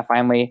Jeremiah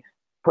finally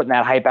putting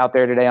that hype out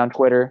there today on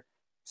Twitter,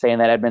 saying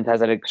that Edmonds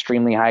has an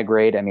extremely high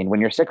grade. I mean,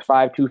 when you're 6'5",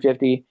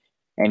 250,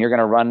 and you're going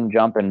to run,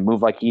 jump, and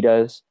move like he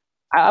does,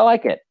 I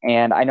like it.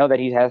 And I know that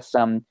he's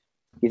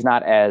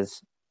not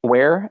as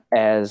aware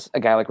as a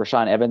guy like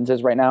Rashaan Evans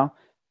is right now,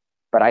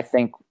 but I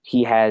think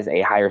he has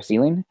a higher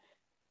ceiling.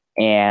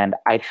 And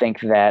I think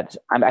that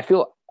I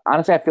feel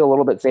a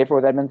little bit safer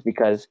with Edmonds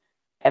because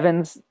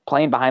Evans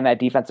playing behind that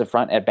defensive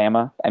front at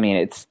Bama, I mean,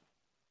 it's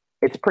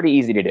pretty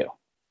easy to do.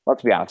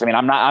 Let's be honest. I mean,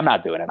 I'm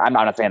not doing it. I'm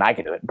not saying I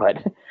can do it, but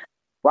a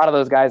lot of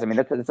those guys, I mean,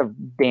 it's a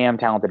damn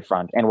talented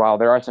front. And while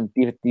there are some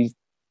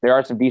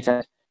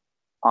decent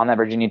on that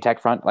Virginia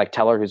Tech front, like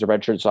Teller, who's a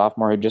redshirt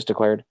sophomore who just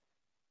declared,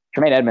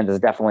 Tremaine Edmonds is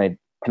definitely,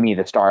 to me,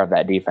 the star of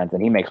that defense,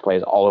 and he makes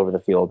plays all over the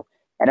field.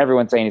 And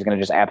everyone's saying he's going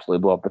to just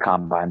absolutely blow up the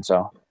combine.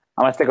 So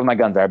I'm going to stick with my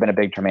guns there. I've been a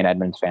big Tremaine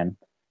Edmonds fan.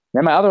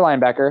 Then my other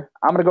linebacker,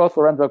 I'm going to go with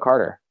Lorenzo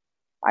Carter.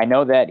 I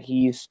know that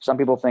some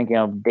people think,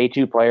 day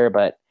 2 player,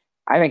 but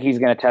I think he's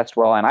going to test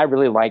well, and I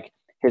really like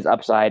his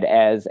upside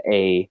as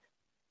a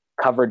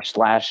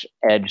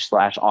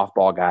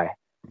coverage/edge/off-ball guy.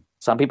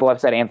 Some people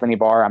have said Anthony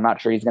Barr. I'm not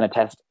sure he's going to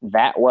test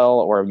that well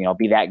or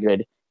be that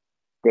good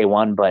day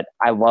 1, but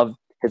I love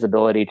his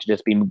ability to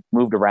just be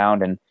moved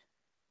around, and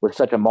with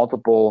such a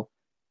multiple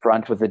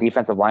front with the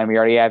defensive line we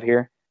already have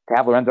here, to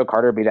have Lorenzo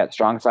Carter be that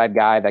strong side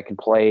guy that can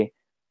play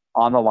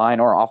on the line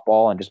or off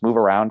ball and just move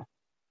around,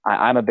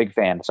 I'm a big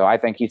fan. So I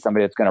think he's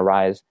somebody that's going to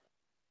rise.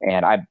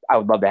 And I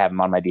would love to have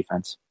him on my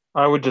defense.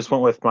 I would just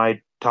went with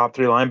my top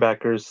 3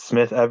 linebackers,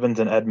 Smith, Evans,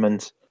 and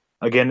Edmonds.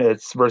 Again,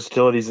 it's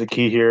versatility is the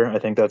key here. I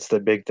think that's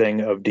the big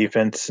thing of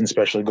defense,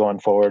 especially going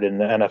forward in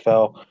the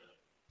NFL.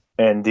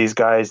 And these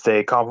guys,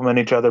 they complement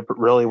each other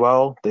really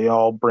well. They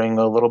all bring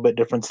a little bit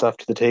different stuff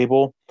to the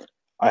table.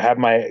 I have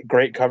my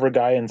great cover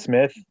guy in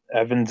Smith.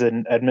 Evans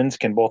and Edmonds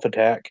can both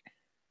attack.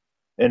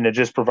 And it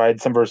just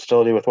provides some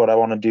versatility with what I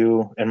want to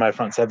do in my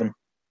front 7.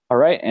 All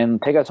right,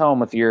 and take us home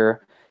with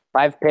your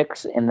 5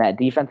 picks in that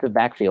defensive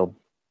backfield.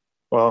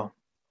 Well,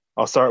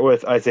 I'll start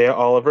with Isaiah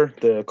Oliver,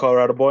 the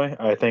Colorado boy.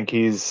 I think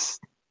he's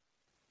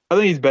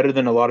better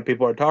than a lot of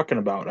people are talking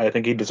about. I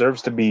think he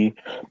deserves to be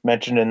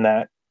mentioned in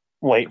that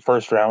late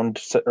first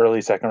round,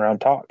 early second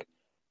round talk.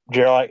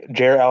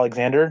 Jaire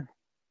Alexander,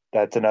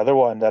 that's another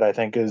one that I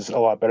think is a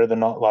lot better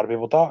than a lot of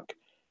people talk.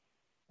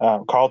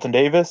 Carlton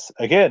Davis,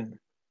 again,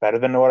 better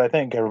than what I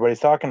think everybody's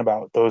talking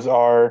about. Those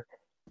are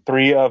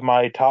 3 of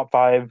my top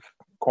 5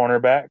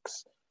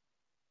 cornerbacks.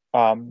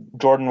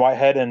 Jordan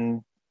Whitehead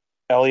and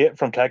Elliott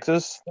from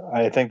Texas.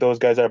 I think those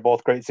guys are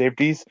both great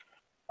safeties.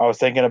 I was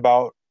thinking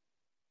about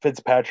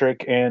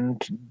Fitzpatrick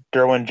and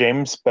Derwin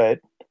James, but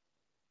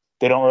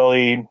they don't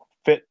really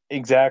fit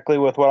exactly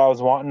with what I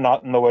was wanting,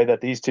 not in the way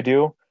that these two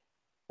do.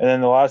 And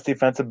then the last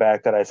defensive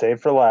back that I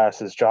saved for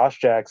last is Josh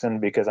Jackson,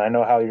 because I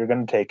know how you're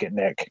going to take it,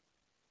 Nick.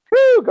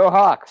 Woo! Go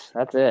Hawks!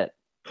 That's it.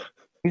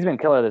 He's been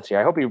killer this year.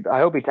 I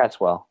hope he tests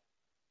well.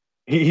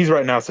 He's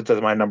right now sits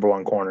as my number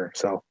 1 corner.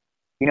 So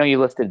you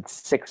listed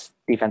 6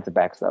 defensive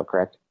backs, though,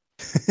 correct?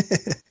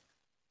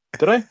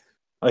 Did I?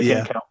 I Yeah.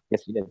 can't count.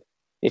 Yes, you did.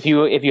 If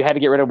you had to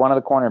get rid of one of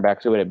the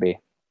cornerbacks, who would it be?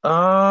 You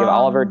have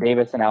Oliver,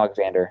 Davis, and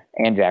Alexander,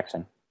 and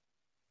Jackson.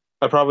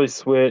 I'd probably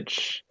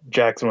switch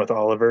Jackson with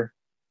Oliver,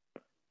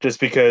 just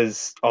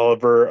because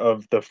Oliver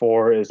of the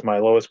 4 is my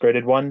lowest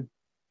graded one.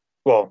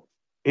 Well,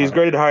 he's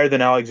graded higher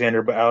than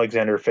Alexander, but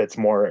Alexander fits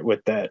more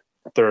with that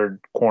 3rd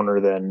corner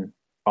than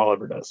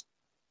Oliver does.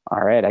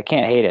 All right, I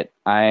can't hate it.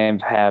 I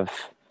have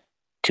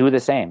 2 of the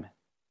same.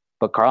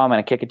 But Carl, I'm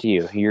going to kick it to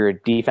you. Your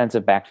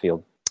defensive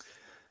backfield.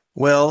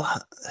 Well,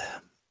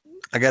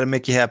 I got to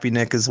make you happy,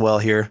 Nick, as well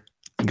here.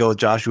 Go with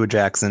Joshua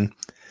Jackson.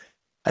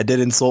 I did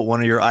insult one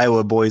of your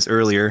Iowa boys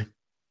earlier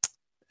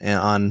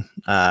on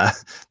the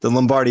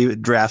Lombardi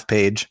draft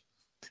page.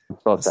 I'm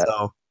still upset.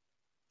 So,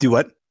 do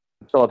what?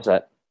 I'm still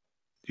upset.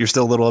 You're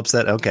still a little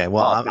upset? Okay.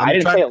 Well, I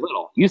didn't say a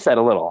little. You said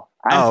a little.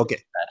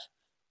 Okay.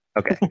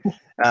 Okay.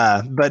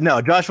 But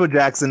no, Joshua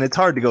Jackson, it's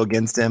hard to go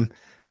against him.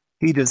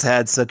 He just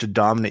had such a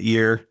dominant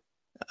year.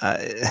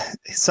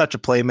 He's such a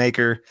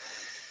playmaker.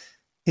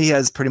 He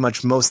has pretty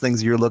much most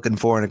things you're looking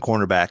for in a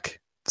cornerback.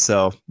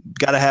 So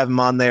got to have him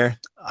on there.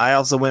 I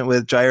also went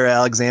with Jaire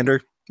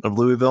Alexander of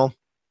Louisville.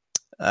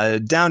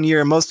 Down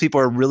year. Most people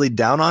are really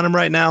down on him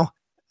right now.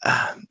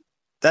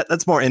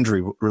 That's more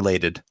injury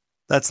related.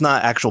 That's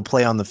not actual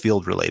play on the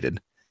field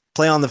related.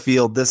 Play on the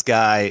field, this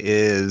guy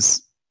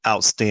is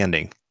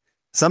outstanding.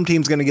 Some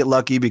team's going to get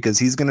lucky because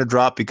he's going to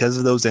drop because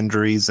of those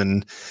injuries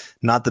and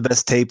not the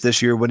best tape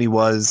this year when he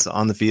was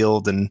on the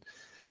field. And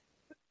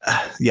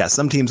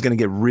some team's going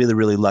to get really,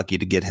 really lucky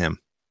to get him.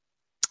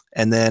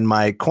 And then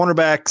my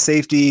cornerback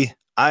safety,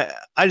 I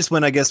just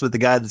went, I guess, with the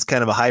guy that's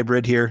kind of a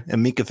hybrid here,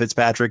 Micah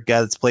Fitzpatrick,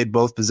 guy that's played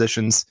both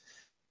positions.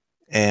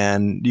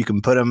 And you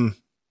can put him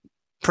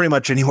pretty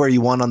much anywhere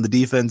you want on the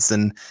defense,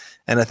 and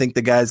I think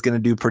the guy's going to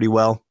do pretty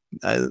well.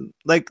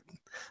 Like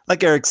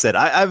Eric said,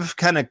 I've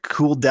kind of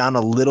cooled down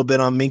a little bit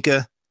on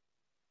Minkah.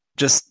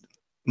 Just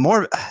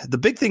more, the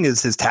big thing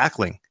is his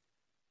tackling.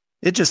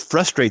 It just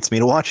frustrates me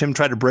to watch him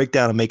try to break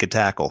down and make a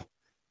tackle.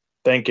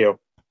 Thank you.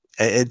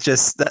 It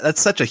just,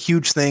 that's such a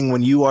huge thing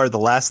when you are the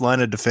last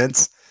line of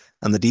defense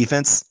on the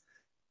defense,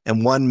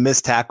 and one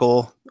missed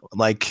tackle,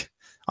 like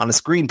on a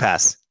screen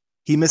pass,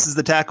 he misses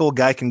the tackle,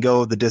 guy can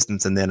go the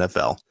distance in the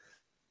NFL.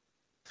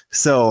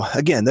 So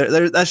again,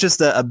 that's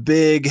just a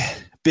big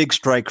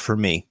strike for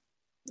me.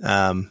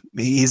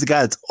 He's a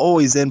guy that's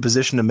always in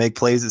position to make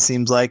plays, it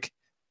seems like,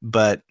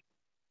 but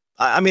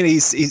I mean,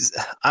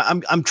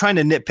 I'm trying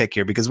to nitpick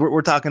here because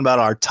we're talking about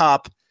our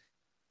top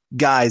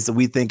guys that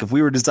we think if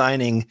we were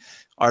designing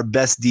our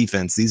best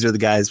defense, these are the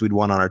guys we'd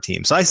want on our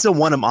team. So I still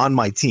want him on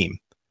my team.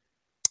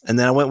 And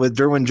then I went with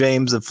Derwin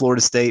James of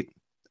Florida State.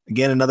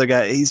 Again, another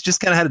guy, he's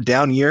just kind of had a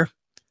down year,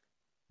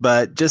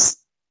 but just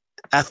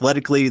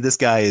athletically, this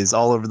guy is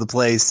all over the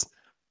place.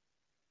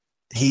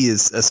 He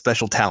is a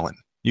special talent.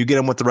 You get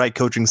him with the right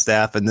coaching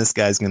staff, and this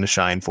guy's going to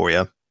shine for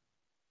you.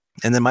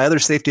 And then my other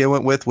safety I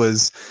went with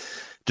was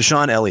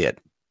Deshaun Elliott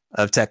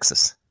of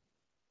Texas.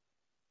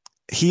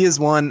 He is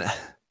one,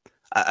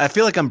 I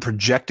feel like I'm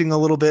projecting a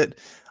little bit.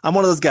 I'm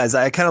one of those guys.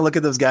 I kind of look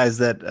at those guys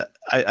that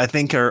I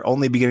think are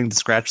only beginning to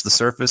scratch the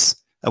surface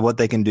of what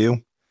they can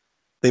do.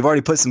 They've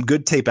already put some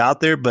good tape out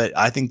there, but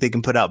I think they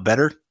can put out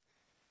better.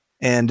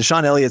 And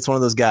Deshaun Elliott's one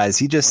of those guys.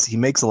 He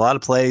makes a lot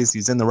of plays.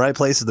 He's in the right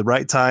place at the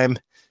right time.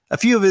 A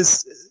few of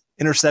his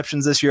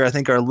interceptions this year, I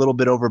think, are a little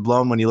bit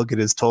overblown when you look at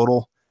his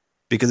total,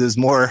 because it was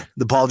more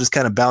the ball just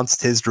kind of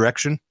bounced his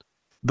direction.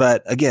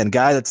 But again,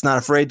 guy that's not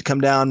afraid to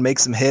come down, make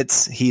some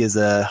hits. He is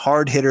a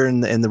hard hitter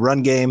in the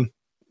run game.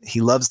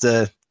 He loves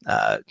to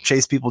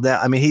chase people down.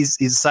 I mean, he's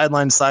a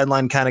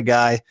sideline kind of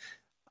guy.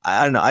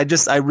 I don't know.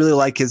 I really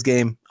like his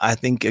game. I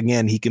think,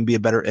 again, he can be a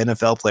better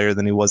NFL player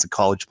than he was a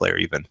college player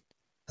even.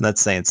 And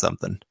that's saying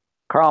something.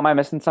 Carl, am I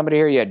missing somebody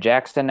here? You had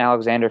Jackson,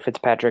 Alexander,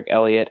 Fitzpatrick,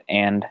 Elliott,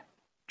 and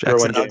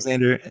Jackson,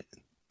 Alexander.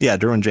 Yeah,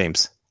 Derwin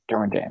James.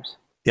 Derwin James.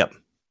 Yep.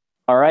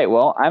 All right.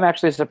 Well, I'm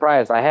actually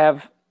surprised. I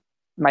have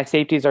my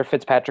safeties are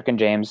Fitzpatrick and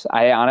James.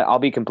 I'll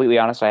be completely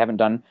honest. I haven't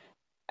done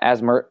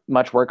as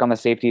much work on the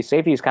safety.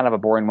 Safety is kind of a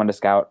boring one to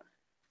scout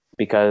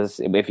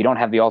because if you don't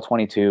have the all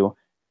 22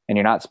 and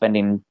you're not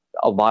spending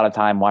a lot of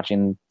time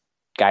watching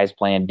guys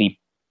playing deep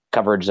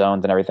coverage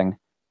zones and everything,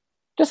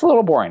 just a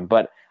little boring.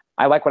 But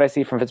I like what I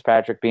see from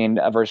Fitzpatrick being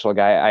a versatile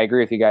guy. I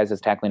agree with you guys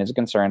as tackling is a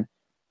concern.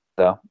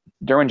 So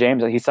Derwin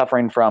James, he's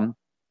suffering from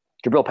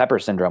Jabril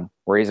Peppers syndrome,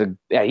 where he's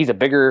a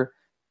bigger,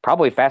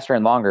 probably faster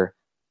and longer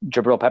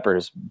Jabril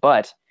Peppers,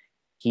 but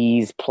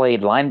he's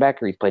played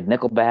linebacker, he's played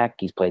nickelback,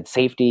 he's played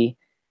safety,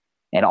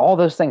 and all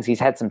those things. He's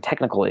had some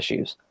technical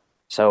issues.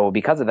 So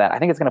because of that, I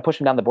think it's going to push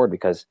him down the board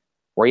because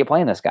where are you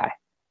playing this guy?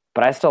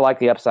 But I still like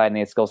the upside and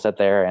the skill set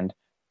there, and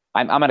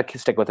I'm going to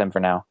stick with him for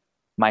now.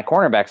 My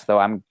cornerbacks, though,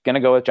 I'm going to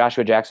go with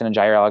Joshua Jackson and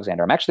Jair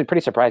Alexander. I'm actually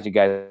pretty surprised you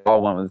guys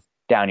all went with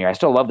down here. I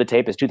still love the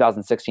tape. His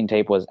 2016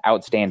 tape was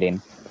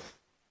outstanding.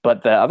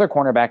 But the other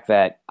cornerback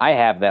that I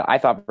have that I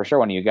thought for sure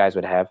one of you guys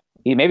would have,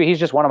 maybe he's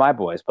just one of my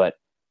boys, but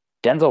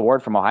Denzel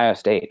Ward from Ohio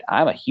State.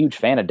 I'm a huge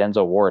fan of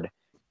Denzel Ward.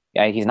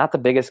 Yeah, he's not the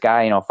biggest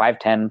guy,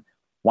 5'10",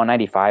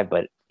 195,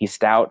 but he's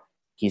stout.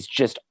 He's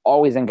just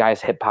always in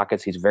guys' hip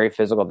pockets. He's very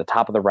physical at the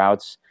top of the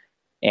routes.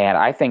 And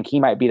I think he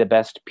might be the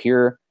best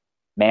pure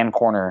man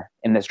corner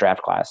in this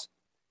draft class.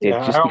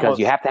 Because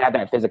you have to have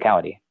that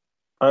physicality.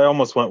 I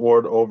almost went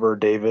Ward over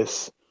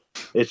Davis.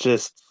 It's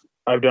just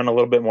I've done a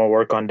little bit more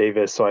work on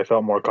Davis, so I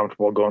felt more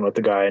comfortable going with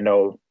the guy I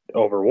know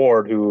over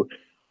Ward, who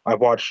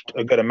I've watched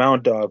a good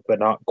amount of, but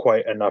not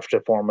quite enough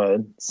to form a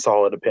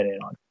solid opinion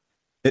on.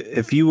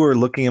 If you were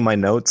looking at my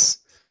notes,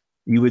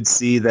 you would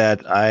see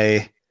that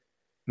I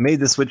made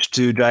the switch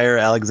to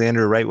Jair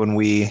Alexander right when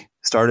we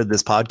started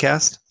this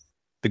podcast,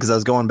 because I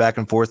was going back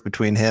and forth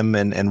between him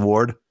and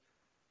Ward.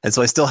 And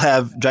so I still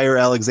have Jair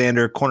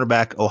Alexander,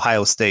 cornerback,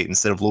 Ohio State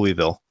instead of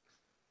Louisville.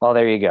 Well,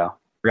 there you go.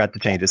 Forgot to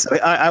change it. So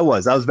I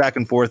was back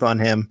and forth on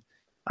him.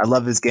 I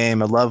love his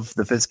game. I love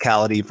the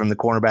physicality from the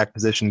cornerback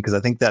position because I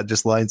think that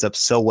just lines up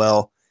so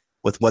well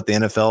with what the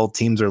NFL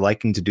teams are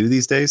liking to do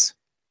these days.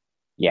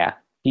 Yeah,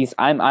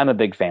 I'm a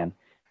big fan.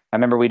 I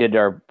remember we did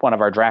one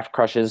of our draft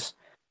crushes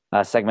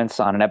segments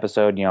on an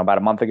episode, about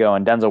a month ago,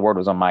 and Denzel Ward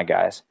was on my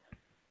guys.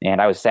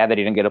 And I was sad that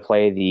he didn't get to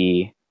play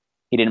he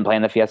didn't play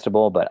in the Fiesta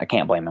Bowl, but I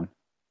can't blame him.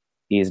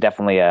 He's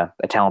definitely a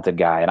talented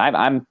guy.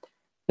 And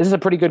this is a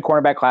pretty good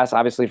cornerback class,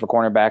 obviously, for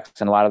cornerbacks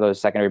and a lot of those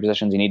secondary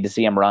positions. You need to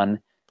see them run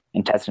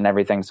and test and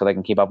everything so they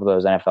can keep up with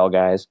those NFL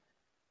guys.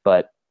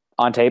 But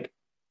on tape,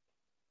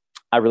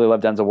 I really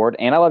love Denzel Ward,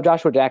 and I love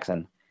Joshua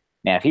Jackson.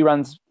 Man, if he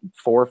runs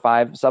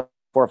 4.5, sub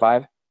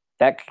 4.5,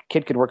 that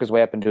kid could work his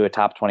way up into a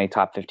top 20,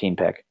 top 15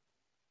 pick.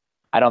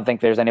 I don't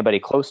think there's anybody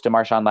close to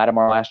Marshawn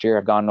Lattimore last year.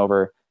 I've gone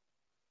over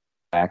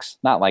backs,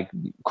 not like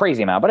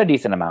crazy amount, but a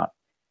decent amount.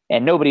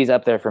 And nobody's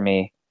up there for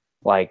me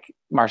like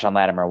Marshawn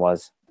Lattimore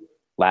was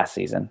last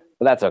season,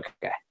 but that's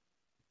okay.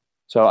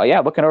 So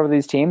looking over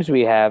these teams,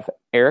 we have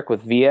Eric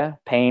with Villa,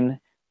 Payne,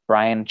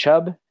 Brian,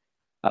 Chubb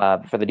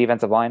for the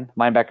defensive line.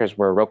 Linebackers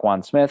were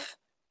Roquan Smith,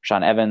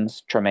 Sean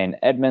Evans, Tremaine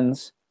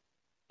Edmonds.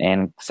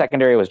 And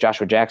secondary was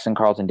Joshua Jackson,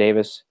 Carlton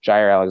Davis,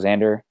 Jair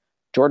Alexander,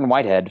 Jordan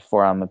Whitehead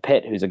from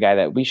Pitt, who's a guy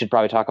that we should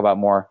probably talk about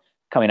more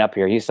coming up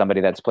here. He's somebody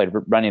that's played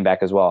running back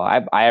as well.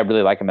 I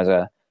really like him as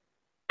a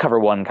cover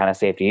one kind of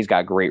safety. He's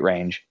got great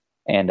range.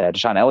 And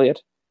Deshaun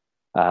Elliott,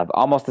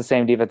 almost the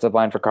same defensive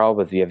line for Carl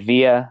with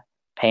Villa,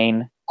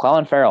 Payne,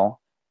 Clellan Farrell,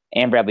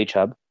 and Bradley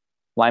Chubb.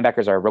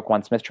 Linebackers are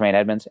Roquan Smith, Tremaine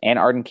Edmonds, and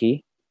Arden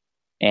Key.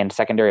 And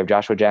secondary of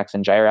Joshua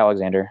Jackson, Jair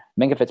Alexander,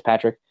 Minkah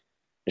Fitzpatrick,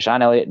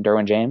 Deshaun Elliott, and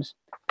Derwin James.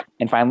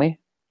 And finally,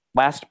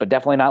 last but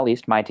definitely not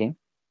least, my team.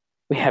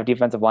 We have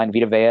defensive line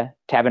Vita Vea,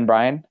 Tavin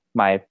Bryan,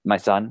 my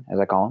son, as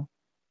I call him,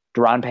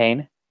 Deron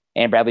Payne,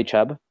 and Bradley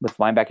Chubb, with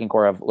linebacking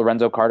core of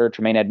Lorenzo Carter,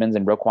 Tremaine Edmonds,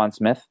 and Roquan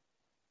Smith.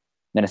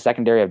 Then a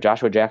secondary of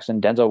Joshua Jackson,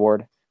 Denzel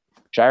Ward,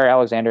 Jair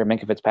Alexander,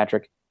 Minkah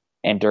Fitzpatrick,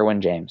 and Derwin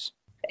James.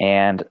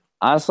 And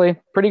honestly,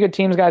 pretty good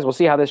teams, guys. We'll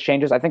see how this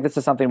changes. I think this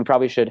is something we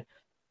probably should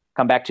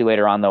come back to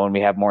later on, though, when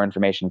we have more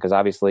information, because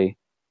obviously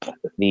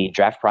the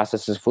draft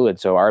process is fluid,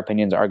 so our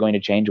opinions are going to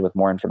change with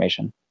more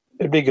information.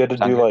 It'd be good to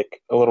do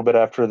like a little bit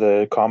after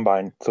the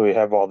combine, so we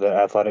have all the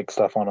athletic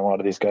stuff on a lot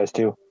of these guys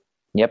too.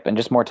 Yep, and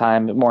just more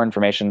time, more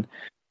information,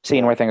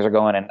 seeing where things are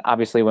going. And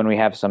obviously when we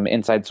have some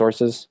inside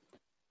sources,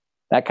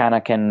 that kind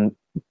of can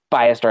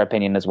bias our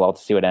opinion as well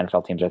to see what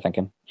NFL teams are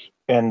thinking.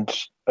 And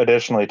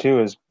additionally too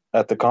is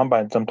at the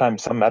combine,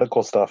 sometimes some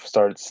medical stuff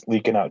starts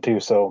leaking out too.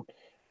 So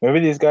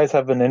maybe these guys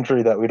have an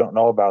injury that we don't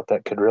know about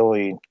that could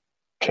really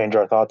change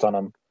our thoughts on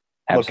them.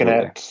 Absolutely.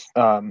 Looking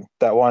at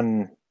that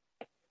one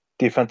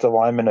defensive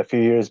lineman a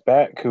few years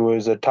back who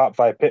was a top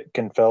 5 pick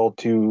and fell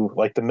to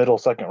like the middle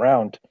second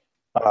round.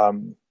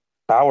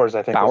 Bowers,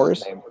 I think. Bowers? Was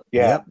his name.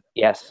 Yeah. Yep.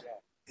 Yes.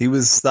 He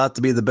was thought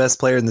to be the best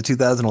player in the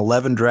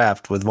 2011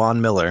 draft with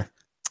Von Miller.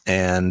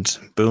 And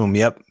boom,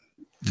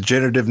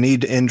 degenerative knee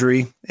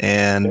injury,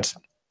 and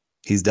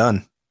he's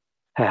done.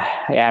 Yeah,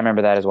 I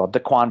remember that as well.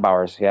 Daquan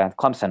Bowers,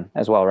 Clemson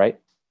as well, right?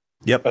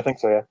 Yep. I think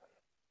so, yeah.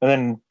 And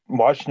then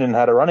Washington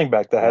had a running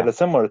back that had a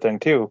similar thing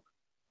too,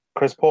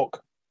 Chris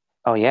Polk.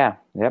 Oh, yeah.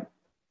 Yep.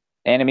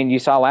 And, I mean, you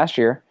saw last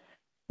year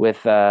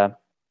with the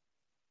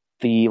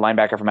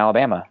linebacker from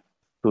Alabama,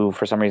 who,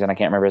 for some reason, I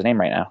can't remember his name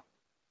right now.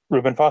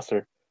 Reuben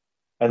Foster.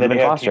 And then Reuben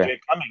you have Foster. TJ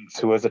Cummings,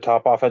 who was a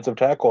top offensive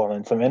tackle, and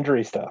then some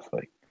injury stuff.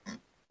 Like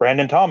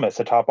Brandon Thomas,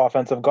 a top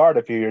offensive guard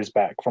a few years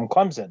back from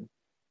Clemson.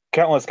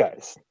 Countless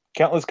guys.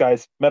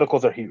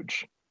 Medicals are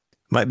huge.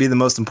 Might be the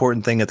most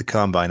important thing at the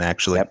combine,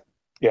 actually. Yep.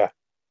 Yeah,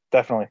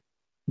 definitely.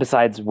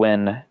 Besides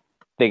when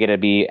they get to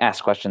be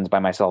asked questions by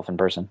myself in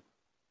person.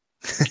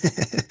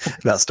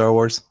 About Star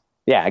Wars?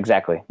 Yeah,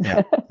 exactly.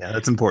 Yeah,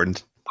 that's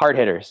important. Hard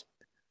hitters.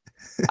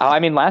 I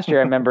mean, last year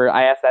I remember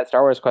I asked that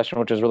Star Wars question,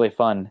 which was really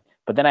fun.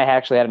 But then I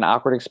actually had an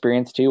awkward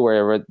experience too,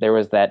 where there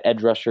was that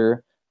edge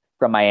rusher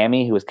from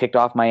Miami who was kicked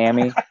off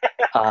Miami.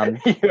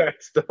 You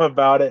asked him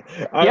about it.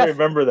 I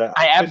remember that.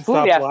 I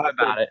absolutely asked him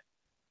about it.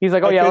 He's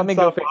like, "Oh yeah, let me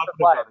go fix the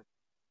flag."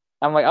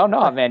 I'm like, "Oh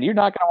no, man, you're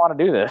not going to want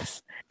to do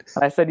this."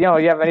 And I said, "You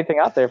have anything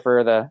out there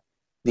for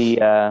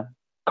the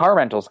car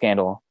rental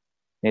scandal?"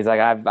 And he's like,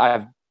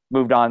 "I've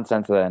moved on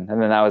since then,"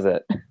 and then that was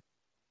it.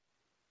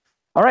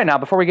 All right, now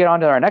before we get on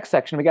to our next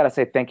section, we got to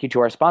say thank you to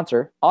our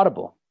sponsor,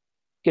 Audible.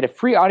 Get a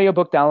free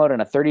audiobook download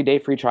and a 30-day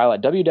free trial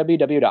at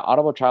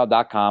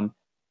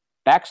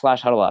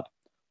www.audibletrial.com/huddleup.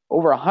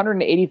 Over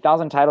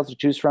 180,000 titles to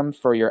choose from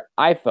for your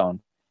iPhone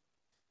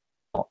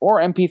or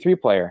MP3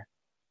 player.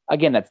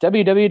 Again, that's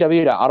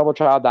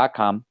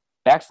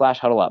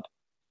www.audibletrial.com/huddleup.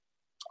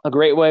 A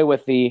great way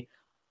with the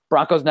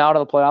Broncos now to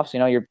the playoffs.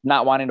 You're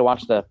not wanting to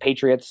watch the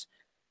Patriots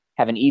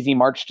have an easy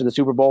march to the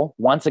Super Bowl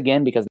once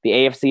again because the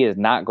AFC is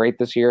not great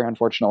this year,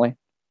 unfortunately.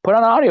 Put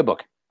on an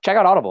audiobook. Check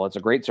out Audible. It's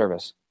a great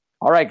service.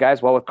 All right,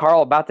 guys. Well, with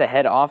Carl about to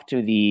head off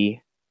to the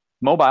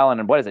mobile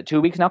in, what is it,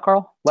 2 weeks now,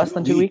 Carl? Less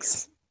than 2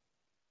 weeks?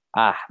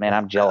 Ah, man,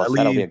 I'm jealous.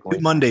 That'll be a great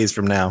 2 Mondays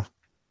from now.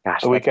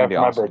 Gosh, a week after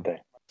my awesome. birthday.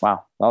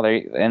 Wow. Well,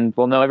 and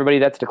we'll know everybody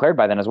that's declared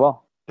by then as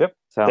well. Yep.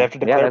 So they have to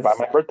declare by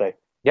my birthday.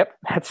 Yep.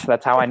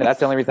 That's how I know. That's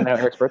the only reason I know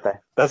Eric's birthday.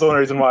 That's the only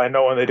reason why I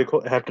know when they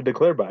have to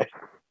declare by.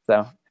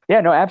 So,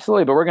 yeah, no,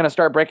 absolutely. But we're going to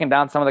start breaking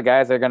down some of the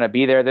guys that are going to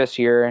be there this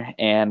year.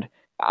 And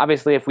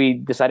obviously, if we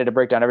decided to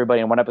break down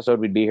everybody in one episode,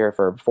 we'd be here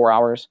for 4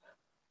 hours.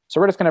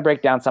 So we're just going to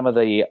break down some of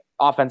the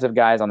offensive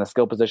guys on the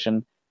skill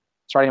position,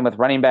 starting with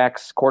running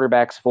backs,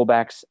 quarterbacks,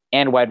 fullbacks,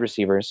 and wide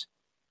receivers.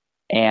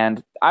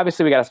 And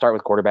obviously, we got to start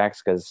with quarterbacks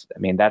because, I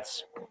mean,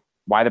 that's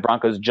why the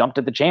Broncos jumped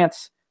at the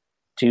chance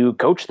to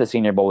coach the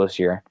Senior Bowl this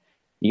year.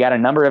 You got a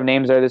number of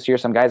names there this year,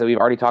 some guys that we've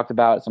already talked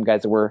about, some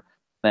guys that were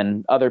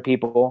then other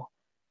people.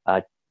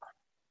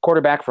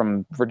 Quarterback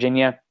from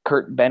Virginia,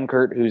 Ben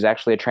Kurt, who's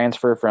actually a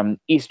transfer from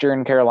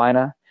Eastern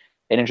Carolina,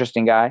 an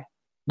interesting guy.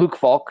 Luke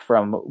Falk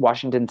from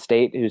Washington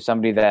State, who's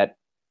somebody that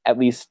at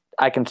least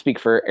I can speak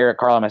for Eric,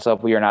 Carl, and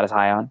myself, we are not as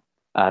high on.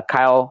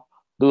 Kyle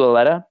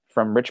Lulaleta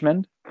from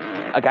Richmond.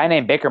 A guy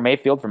named Baker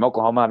Mayfield from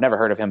Oklahoma. I've never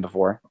heard of him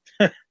before.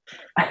 I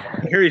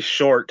hear he's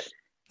short.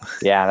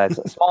 Yeah,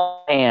 that's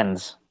small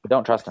hands.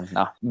 Don't trust him.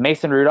 No.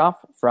 Mason Rudolph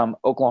from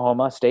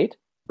Oklahoma State.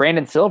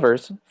 Brandon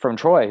Silvers from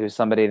Troy, who's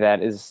somebody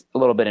that is a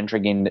little bit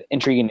intriguing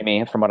to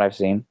me from what I've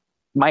seen.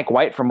 Mike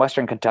White from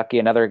Western Kentucky,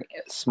 another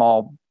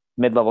small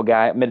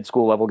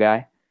mid-school level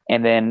guy.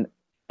 And then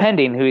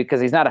pending,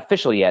 because he's not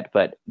official yet,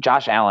 but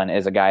Josh Allen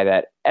is a guy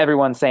that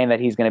everyone's saying that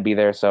he's going to be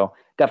there. So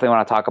definitely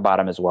want to talk about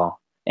him as well.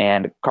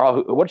 And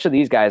Carl, which of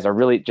these guys are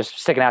really just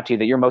sticking out to you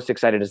that you're most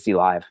excited to see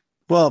live?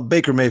 Well,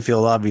 Baker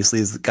Mayfield obviously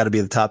has got to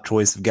be the top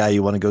choice of guy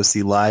you want to go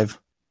see live.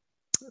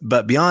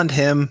 But beyond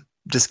him,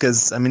 just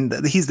because, I mean,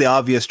 he's the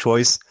obvious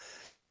choice.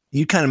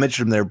 You kind of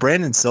mentioned him there.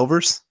 Brandon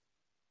Silvers.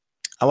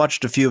 I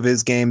watched a few of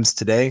his games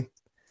today,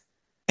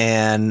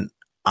 and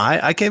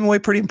I came away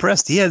pretty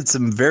impressed. He had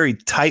some very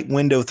tight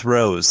window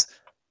throws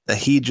that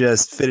he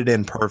just fitted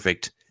in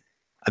perfect.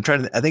 I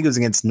think it was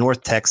against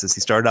North Texas.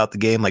 He started out the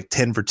game like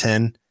 10 for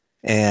 10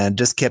 and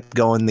just kept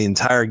going the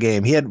entire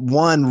game. He had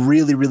one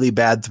really, really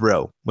bad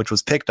throw, which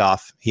was picked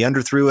off. He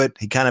underthrew it.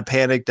 He kind of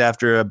panicked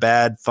after a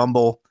bad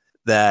fumble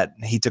that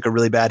he took a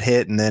really bad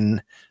hit. And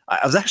then I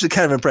was actually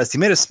kind of impressed. He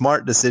made a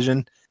smart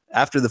decision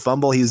after the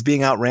fumble. He was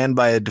being outran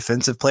by a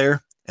defensive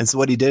player. And so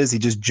what he did is he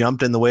just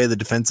jumped in the way of the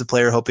defensive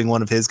player, hoping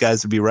one of his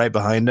guys would be right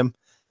behind him.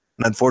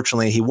 And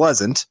unfortunately, he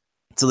wasn't.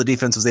 So the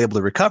defense was able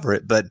to recover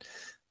it. But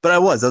I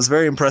was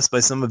very impressed by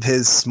some of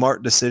his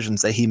smart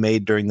decisions that he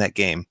made during that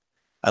game.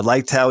 I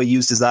liked how he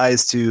used his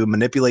eyes to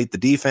manipulate the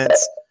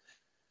defense.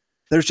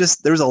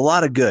 There's a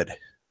lot of good.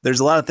 There's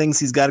a lot of things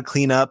he's got to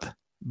clean up,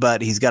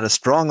 but he's got a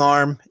strong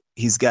arm.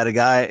 He's got a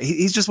guy.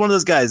 He's just one of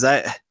those guys.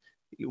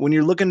 When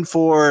you're looking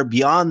for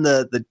beyond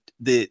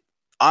the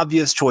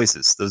obvious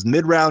choices, those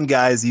mid-round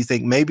guys, you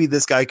think maybe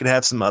this guy could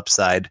have some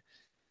upside.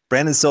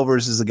 Brandon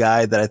Silvers is a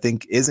guy that I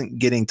think isn't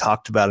getting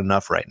talked about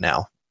enough right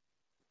now.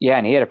 Yeah,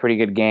 and he had a pretty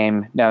good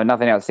game. No,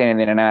 nothing outstanding.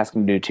 They didn't ask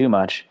him to do too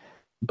much,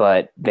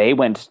 but they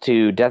went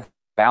to Death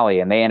Valley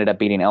and they ended up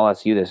beating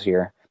LSU this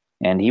year.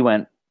 And he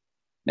went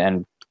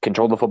and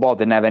controlled the football,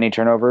 didn't have any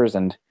turnovers,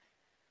 and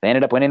they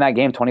ended up winning that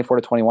game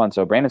 24-21.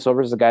 So Brandon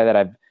Silvers is a guy that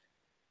I've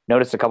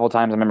noticed a couple of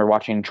times. I remember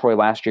watching Troy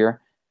last year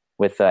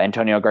with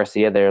Antonio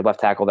Garcia, their left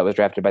tackle that was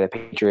drafted by the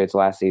Patriots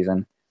last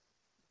season.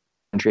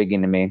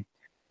 Intriguing to me.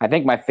 I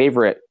think my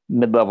favorite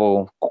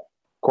mid-level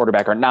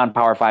quarterback, or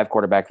non-Power 5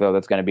 quarterback, though,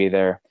 that's going to be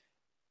there,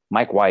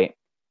 Mike White.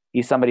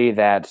 He's somebody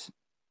that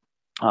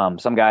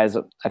some guys,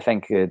 I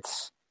think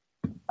it's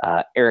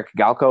Eric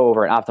Galco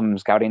over at Optimum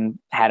Scouting,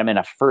 had him in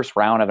a first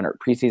round of a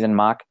preseason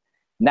mock.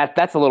 And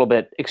that's a little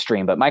bit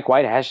extreme, but Mike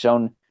White has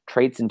shown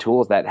traits and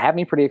tools that have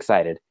me pretty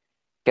excited.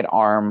 Good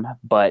arm,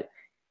 but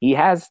he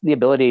has the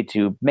ability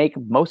to make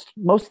most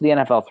of the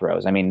NFL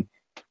throws. I mean,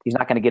 he's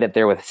not going to get it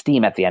there with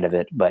steam at the end of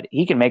it, but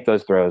he can make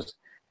those throws.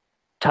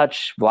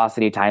 Touch,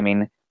 velocity,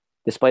 timing,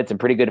 displayed some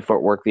pretty good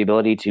footwork, the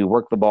ability to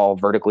work the ball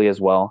vertically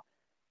as well.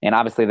 And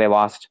obviously they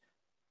lost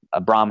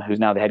Brom, who's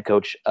now the head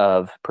coach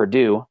of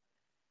Purdue,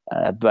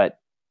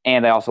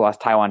 and they also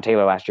lost Tywan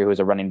Taylor last year, who was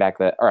a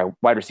a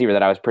wide receiver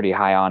that I was pretty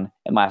high on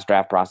in last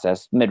draft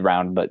process,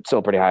 mid-round, but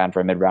still pretty high on for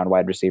a mid-round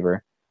wide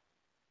receiver.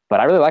 But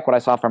I really like what I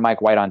saw from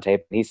Mike White on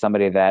tape. He's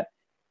somebody that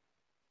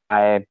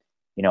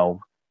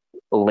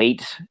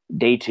late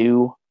day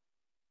 2,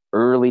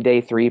 early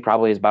day 3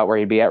 probably is about where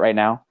he'd be at right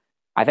now.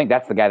 I think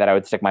that's the guy that I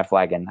would stick my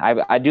flag in.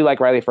 I do like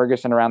Riley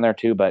Ferguson around there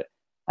too, but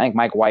I think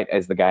Mike White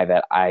is the guy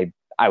that I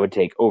would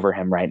take over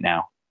him right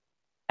now.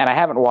 And I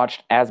haven't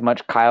watched as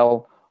much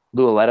Kyle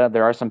Lualetta.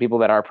 There are some people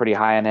that are pretty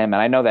high on him,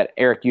 and I know that,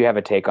 Eric, you have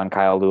a take on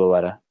Kyle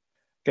Lualetta.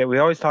 Okay, we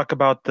always talk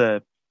about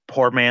the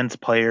poor man's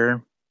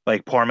player,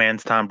 like poor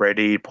man's Tom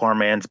Brady, poor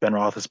man's Ben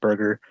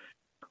Roethlisberger.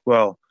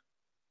 Well,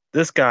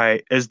 this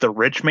guy is the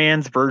rich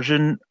man's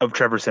version of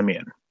Trevor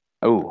Siemian.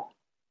 Oh.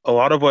 A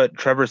lot of what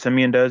Trevor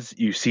Siemian does,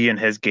 you see in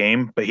his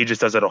game, but he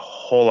just does it a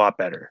whole lot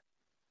better.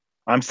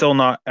 I'm still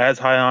not as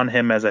high on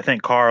him as I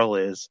think Carl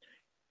is,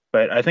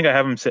 but I think I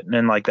have him sitting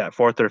in like that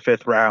 4th or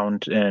 5th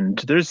round, and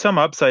there's some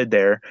upside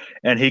there,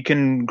 and he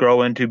can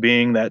grow into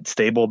being that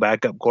stable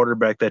backup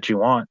quarterback that you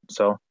want.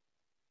 So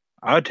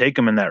I would take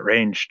him in that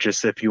range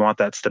just if you want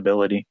that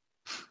stability.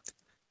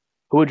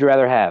 Who would you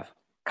rather have,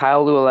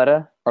 Kyle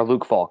Lualetta or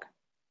Luke Falk?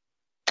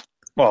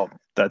 Well,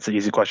 that's an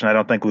easy question. I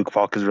don't think Luke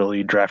Falk is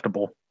really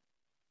draftable.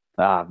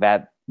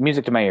 That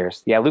music to my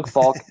ears. Yeah, Luke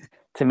Falk,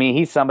 to me,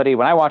 he's somebody,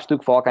 when I watch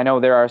Luke Falk, I know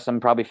there are some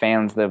probably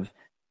fans of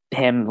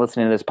him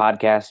listening to this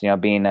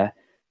podcast, being a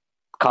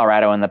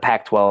Colorado in the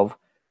Pac-12.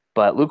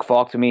 But Luke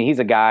Falk, to me, he's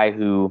a guy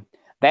who,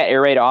 that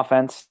air raid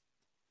offense,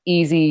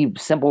 easy,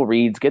 simple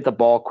reads, get the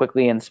ball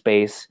quickly in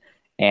space.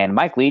 And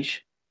Mike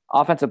Leach,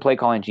 offensive play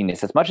calling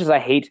genius. As much as I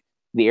hate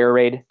the air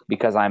raid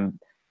because I'm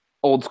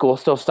old school,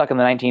 still stuck in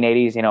the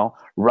 1980s,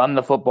 run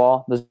the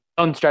football, the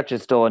zone stretch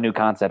is still a new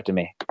concept to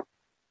me.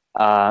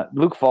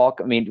 Luke Falk,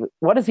 I mean,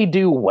 what does he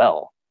do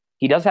well?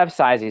 He does have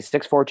size. He's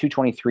 6'4",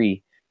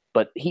 223,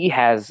 but he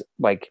has,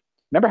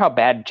 remember how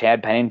bad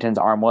Chad Pennington's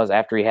arm was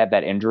after he had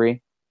that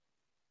injury?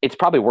 It's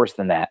probably worse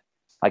than that.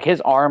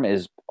 His arm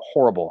is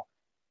horrible.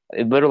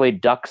 It literally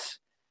ducks.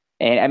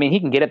 And I mean, he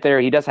can get it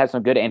there. He does have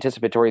some good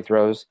anticipatory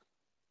throws,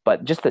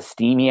 but just the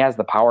steam he has,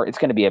 the power, it's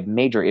going to be a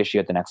major issue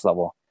at the next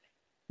level.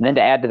 And then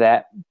to add to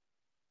that,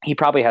 he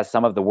probably has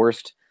some of the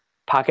worst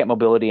pocket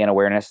mobility and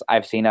awareness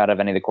I've seen out of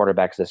any of the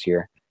quarterbacks this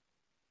year.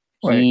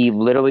 Right. He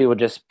literally would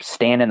just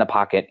stand in the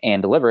pocket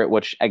and deliver it,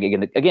 which,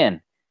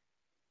 again,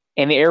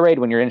 in the air raid,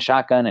 when you're in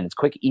shotgun and it's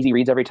quick, easy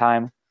reads every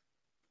time,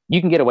 you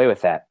can get away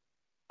with that.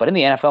 But in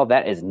the NFL,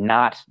 that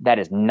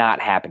is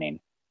not happening,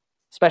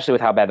 especially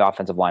with how bad the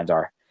offensive lines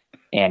are.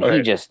 And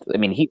Right. I've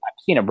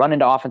seen him run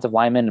into offensive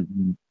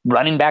linemen,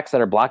 running backs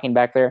that are blocking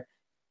back there.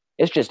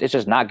 It's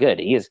just not good.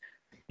 He is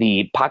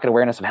the pocket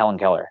awareness of Helen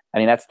Keller. I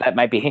mean, that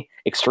might be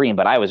extreme,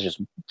 but I was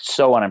just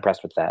so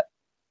unimpressed with that.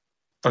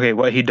 Okay,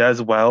 what he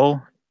does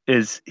well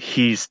is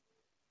he's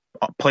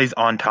plays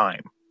on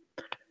time.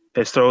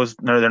 His throws,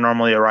 they're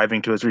normally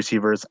arriving to his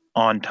receivers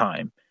on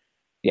time.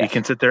 Yes. He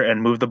can sit there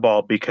and move the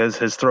ball because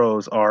his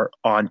throws are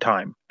on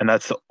time, and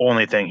that's the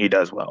only thing he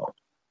does well.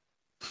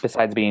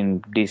 Besides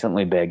being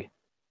decently big.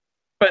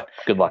 But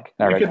good luck.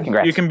 All right,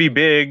 congrats. You can be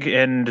big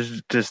and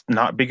just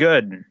not be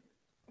good.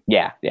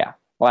 Yeah.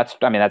 Well,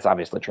 that's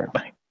obviously true.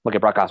 Look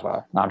at Brock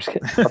Osweiler. No, I'm just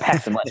kidding. Or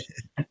Paxton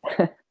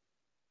Lynch.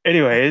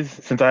 Anyways,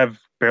 since I've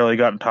barely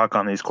gotten to talk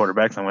on these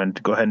quarterbacks, I'm going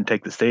to go ahead and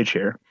take the stage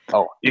here.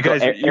 Oh, you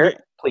guys, Eric,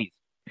 please.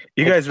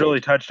 You guys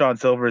really touched on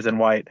Silvers and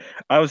White.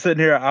 I was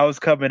sitting here, I was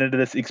coming into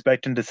this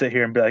expecting to sit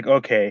here and be like,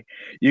 okay,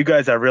 you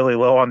guys are really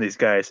low on these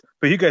guys,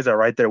 but you guys are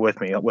right there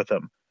with me with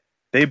them.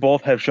 They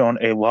both have shown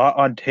a lot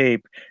on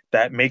tape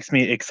that makes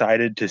me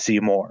excited to see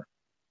more.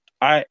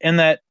 I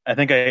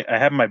think I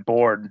have my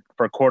board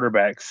for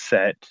quarterbacks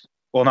set.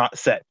 Well, not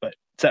set, but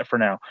set for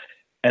now.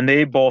 And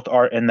they both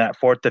are in that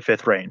 4th to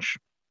 5th range,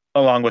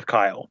 along with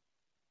Kyle.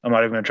 I'm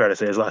not even going to try to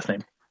say his last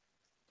name.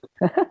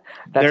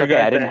 That's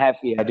okay. I didn't have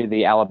you. I do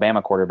the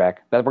Alabama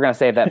quarterback. We're going to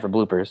save that for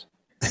bloopers.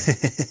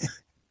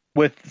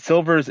 With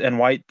Silvers and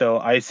White, though,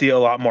 I see a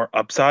lot more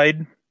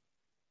upside.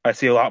 I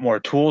see a lot more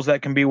tools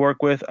that can be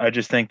worked with. I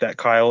just think that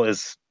Kyle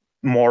is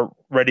more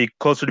ready,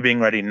 closer to being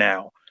ready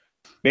now.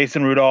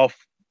 Mason Rudolph,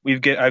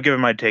 I've given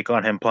my take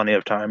on him plenty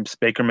of times.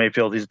 Baker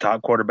Mayfield, he's a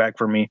top quarterback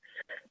for me.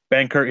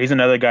 Benkert, he's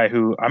another guy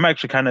who I'm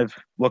actually kind of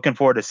looking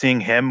forward to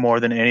seeing him more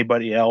than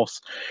anybody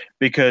else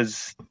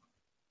because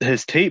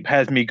his tape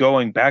has me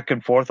going back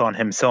and forth on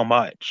him so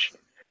much.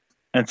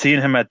 And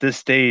seeing him at this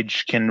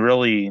stage can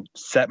really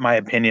set my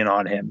opinion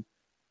on him.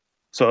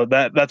 So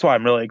that's why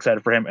I'm really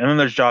excited for him. And then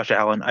there's Josh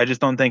Allen. I just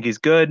don't think he's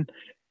good.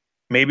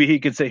 Maybe he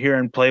could sit here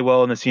and play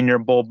well in the Senior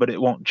Bowl, but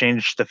it won't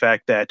change the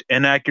fact that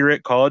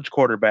inaccurate college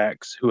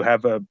quarterbacks who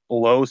have a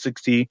below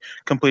 60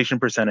 completion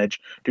percentage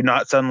do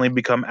not suddenly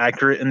become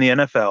accurate in the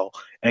NFL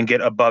and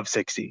get above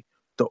 60.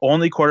 The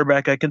only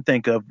quarterback I can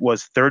think of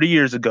was 30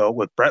 years ago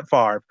with Brett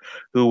Favre,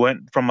 who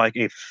went from like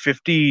a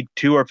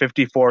 52 or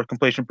 54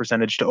 completion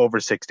percentage to over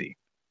 60.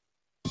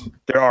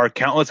 There are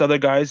countless other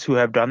guys who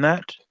have done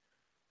that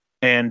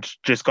and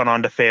just gone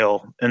on to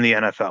fail in the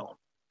NFL.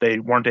 They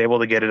weren't able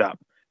to get it up.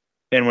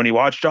 And when you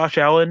watch Josh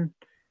Allen,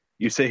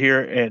 you sit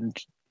here and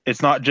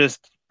it's not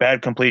just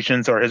bad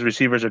completions or his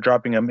receivers are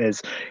dropping him,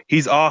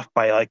 he's off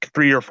by like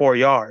 3 or 4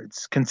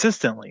 yards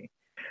consistently.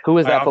 Who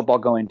is that football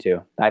going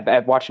to?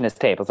 I've watching his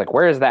tape. I was like,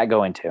 where is that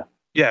going to?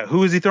 Yeah,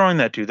 who is he throwing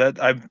that to?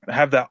 That I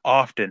have that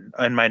often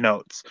in my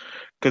notes.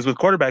 Because with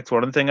quarterbacks,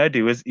 one of the things I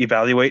do is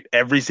evaluate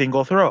every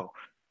single throw.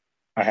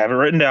 I have it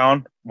written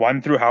down,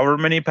 1 through however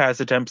many pass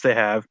attempts they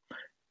have,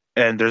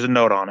 and there's a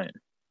note on it.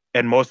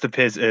 And most of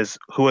his is,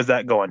 who is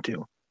that going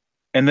to?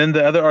 And then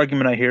the other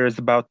argument I hear is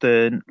about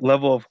the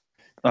level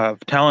of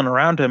talent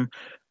around him.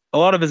 A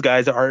lot of his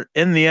guys are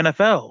in the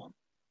NFL.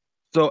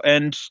 So,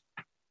 and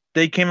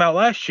they came out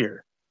last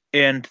year.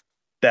 And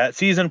that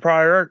season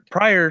prior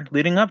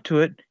leading up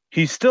to it,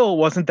 he still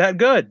wasn't that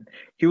good.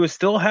 He was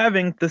still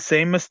having the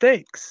same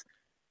mistakes.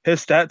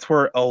 His stats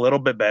were a little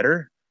bit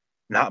better,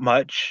 not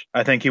much.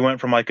 I think he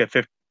went from like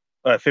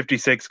a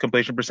 56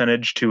 completion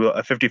percentage to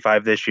a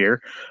 55 this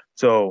year.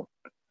 So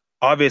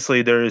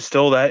obviously there is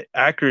still that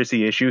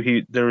accuracy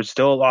issue. There is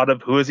still a lot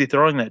of who is he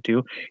throwing that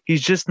to?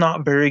 He's just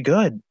not very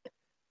good.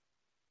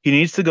 He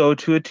needs to go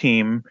to a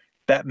team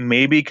that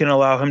maybe can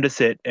allow him to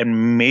sit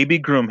and maybe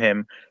groom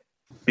him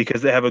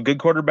because they have a good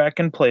quarterback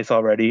in place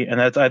already, and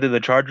that's either the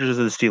Chargers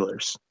or the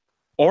Steelers.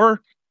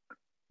 Or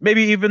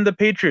maybe even the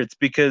Patriots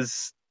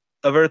because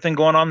of everything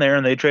going on there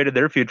and they traded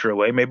their future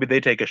away. Maybe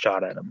they take a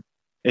shot at him.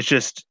 It's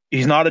just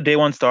he's not a day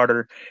one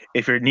starter.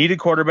 If you need a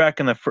quarterback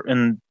in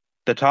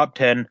the top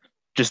 10,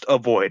 just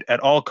avoid at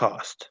all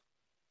cost.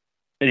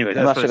 Anyway,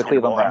 unless you're the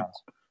Cleveland Browns.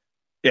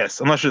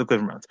 Yes, unless you're the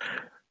Cleveland Browns.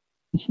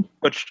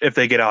 Which, if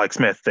they get Alex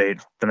Smith, then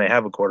they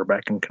have a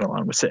quarterback and can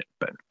allow him to sit.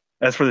 But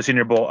as for the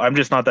Senior Bowl, I'm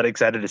just not that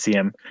excited to see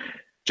him,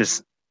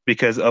 just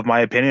because of my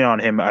opinion on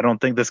him. I don't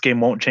think this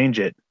game won't change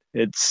it.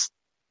 It's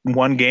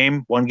one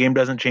game. One game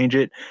doesn't change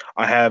it.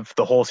 I have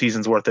the whole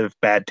season's worth of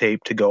bad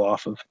tape to go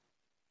off of.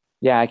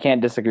 Yeah, I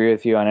can't disagree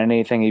with you on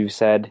anything you've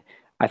said.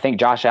 I think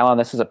Josh Allen,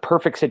 this is a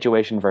perfect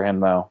situation for him,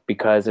 though,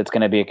 because it's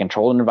going to be a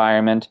controlled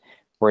environment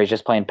where he's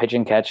just playing pitch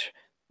and catch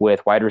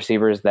with wide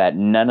receivers that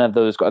none of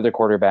those other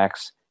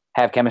quarterbacks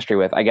have chemistry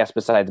with, I guess,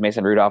 besides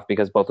Mason Rudolph,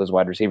 because both those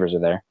wide receivers are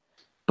there.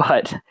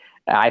 But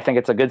I think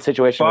it's a good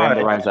situation for him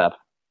to rise up.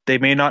 they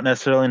may not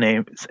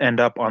necessarily end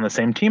up on the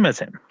same team as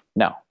him.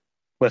 No.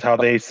 With how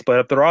they split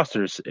up the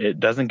rosters, it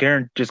doesn't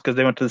guarantee, just because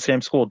they went to the same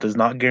school, does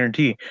not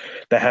guarantee.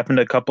 That happened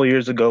a couple of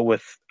years ago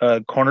with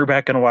a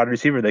cornerback and a wide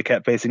receiver. They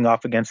kept facing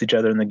off against each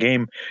other in the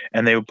game,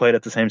 and they played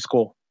at the same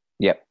school.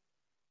 Yep,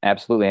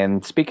 absolutely.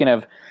 And speaking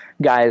of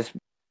guys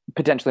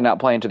potentially not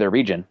playing to their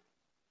region,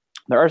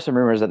 there are some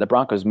rumors that the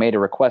Broncos made a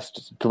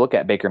request to look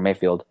at Baker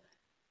Mayfield.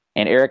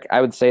 And Eric, I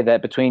would say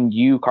that between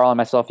you, Carl, and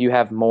myself, you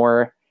have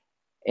more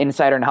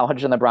insider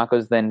knowledge on the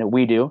Broncos than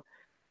we do.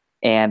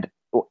 And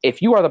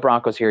if you are the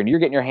Broncos here and you're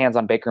getting your hands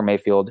on Baker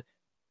Mayfield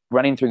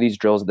running through these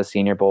drills at the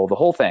Senior Bowl, the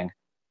whole thing,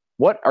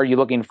 what are you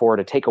looking for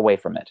to take away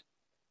from it?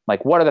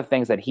 Like, what are the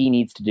things that he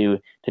needs to do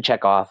to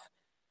check off,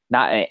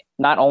 not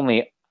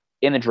only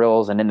in the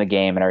drills and in the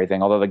game and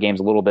everything, although the game's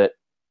a little bit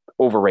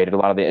overrated, a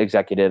lot of the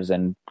executives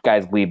and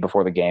guys leave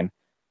before the game,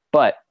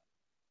 but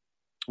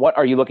what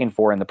are you looking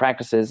for in the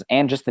practices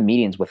and just the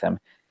meetings with him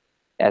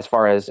as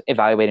far as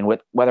evaluating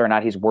whether or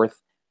not he's worth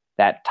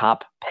that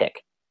top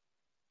pick?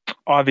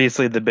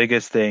 Obviously, the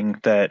biggest thing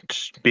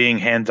that being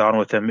hands-on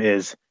with him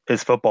is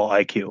his football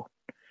IQ.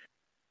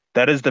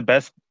 That is the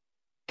best.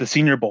 The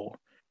Senior Bowl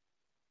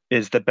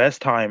is the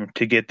best time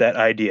to get that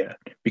idea,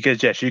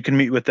 because yes, you can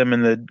meet with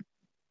them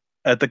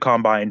at the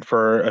combine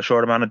for a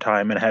short amount of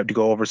time and have to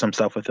go over some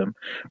stuff with him,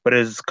 but it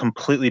is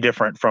completely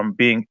different from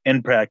being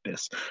in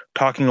practice,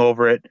 talking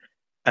over it,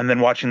 and then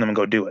watching them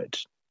go do it.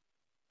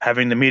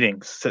 Having the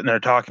meetings, sitting there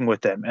talking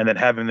with them, and then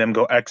having them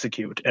go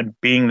execute, and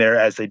being there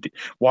as they do,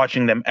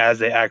 watching them as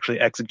they actually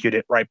execute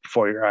it right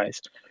before your eyes.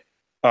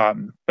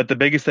 But the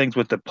biggest things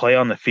with the play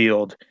on the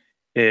field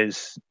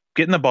is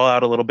getting the ball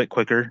out a little bit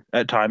quicker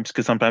at times,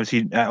 because sometimes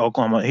at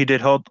Oklahoma he did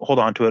hold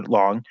on to it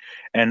long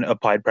and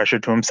applied pressure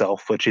to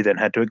himself, which he then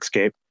had to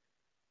escape.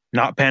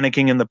 Not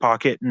panicking in the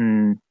pocket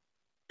and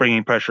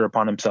bringing pressure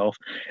upon himself.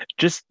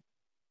 Just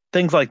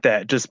things like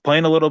that. Just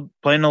playing a little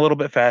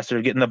bit faster,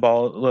 getting the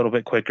ball a little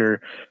bit quicker,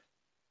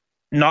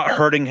 not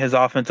hurting his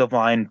offensive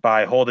line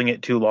by holding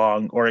it too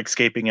long or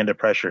escaping into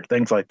pressure,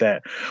 things like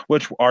that,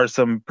 which are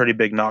some pretty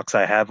big knocks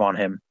I have on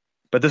him.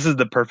 But this is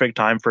the perfect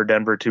time for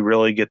Denver to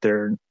really get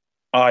their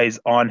eyes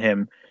on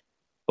him.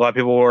 A lot of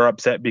people were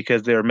upset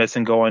because they were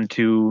missing going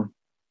to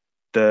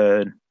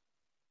the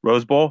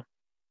Rose Bowl. Is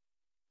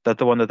that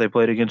the one that they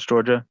played against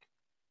Georgia?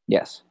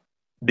 Yes.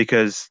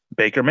 Because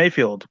Baker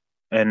Mayfield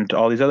and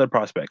all these other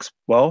prospects.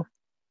 Well,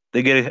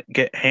 they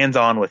get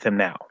hands-on with him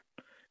now.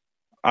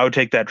 I would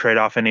take that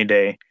trade-off any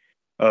day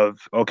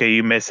of, okay,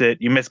 you miss it.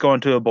 You miss going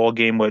to a bowl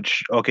game,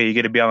 which, okay, you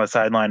get to be on the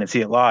sideline and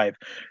see it live.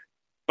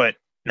 But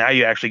now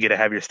you actually get to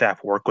have your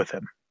staff work with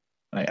him.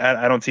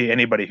 I don't see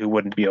anybody who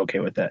wouldn't be okay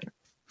with that.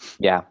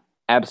 Yeah,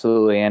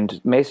 absolutely.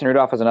 And Mason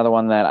Rudolph is another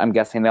one that I'm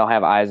guessing they'll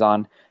have eyes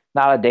on.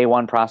 Not a day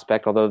one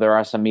prospect, although there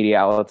are some media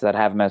outlets that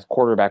have him as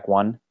quarterback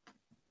one.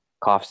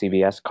 Cough,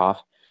 CBS,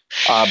 cough.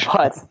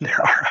 But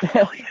there are a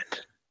million.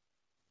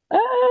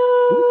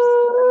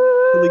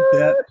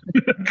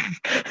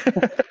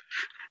 That.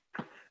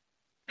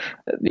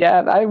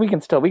 Yeah, we can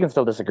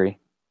still disagree.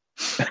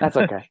 That's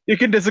okay. You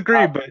can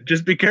disagree, but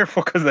just be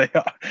careful, because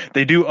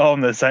they do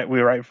own the site we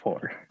write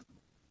for.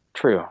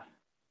 True.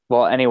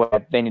 Well, anyway,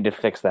 they need to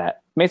fix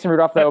that. Mason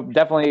Rudolph, though,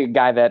 definitely a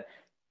guy that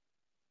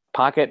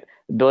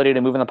ability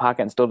to move in the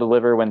pocket and still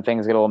deliver when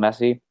things get a little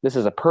messy. This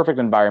is a perfect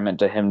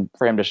environment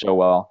for him to show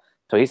well.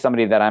 So he's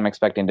somebody that I'm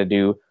expecting to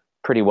do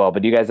pretty well.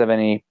 But do you guys have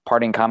any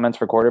parting comments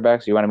for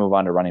quarterbacks? You want to move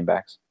on to running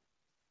backs?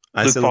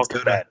 Luke Falk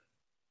is bad.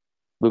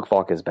 Luke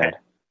Falk is bad.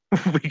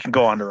 We can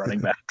go on to running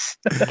backs.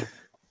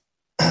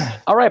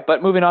 All right,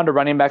 but moving on to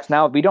running backs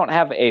now. We don't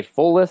have a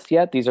full list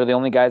yet. These are the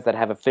only guys that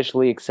have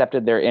officially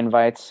accepted their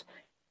invites.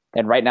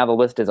 And right now the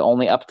list is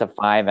only up to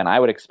 5, and I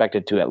would expect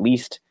it to at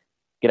least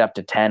get up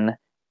to 10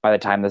 by the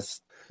time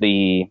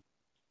the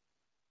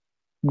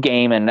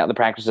game and the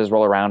practices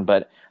roll around.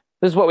 But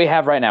this is what we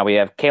have right now. We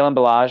have Kalen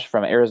Ballage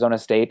from Arizona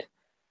State,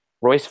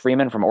 Royce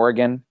Freeman from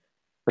Oregon,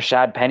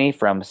 Rashad Penny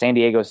from San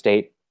Diego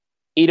State,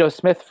 Ito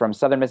Smith from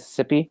Southern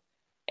Mississippi,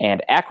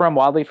 and Akram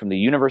Wadley from the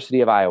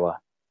University of Iowa.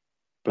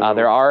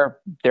 There are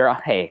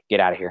hey, get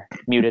out of here.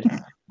 Muted.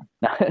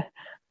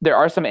 There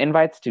are some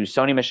invites to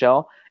Sony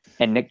Michel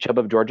and Nick Chubb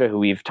of Georgia, who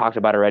we've talked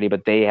about already,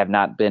 but they have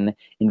not been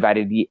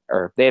invited,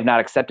 or they have not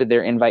accepted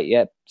their invite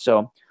yet.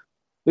 So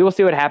we will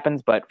see what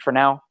happens. But for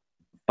now,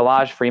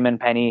 Ballage, Freeman,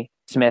 Penny,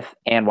 Smith,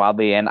 and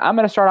Wadley. And I'm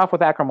going to start off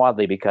with Akram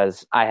Wadley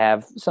because I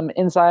have some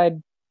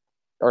inside,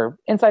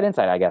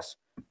 I guess.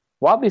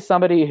 Wadley's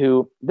somebody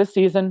who this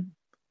season,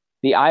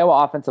 the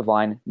Iowa offensive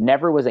line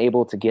never was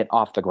able to get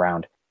off the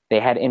ground. They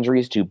had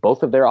injuries to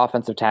both of their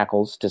offensive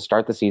tackles to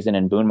start the season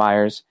in Boone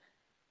Myers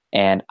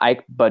and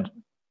Ike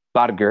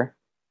Boettiger,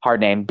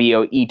 hard name,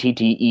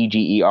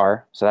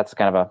 Boettegger. So that's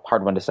kind of a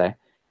hard one to say.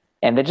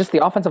 And then just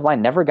the offensive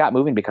line never got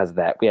moving because of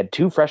that. We had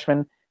 2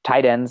 freshman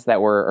tight ends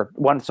or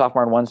one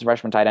sophomore and one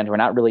freshman tight end who are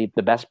not really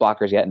the best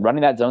blockers yet. And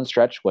running that zone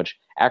stretch, which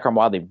Akram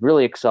Wadley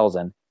really excels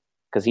in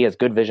because he has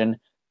good vision,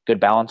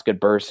 good balance, good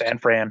burst. San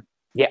Fran.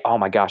 Yeah. Oh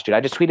my gosh, dude.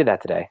 I just tweeted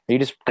that today. Are you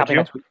just copying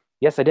my tweet?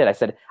 Yes, I did. I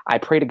said, I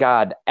pray to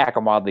God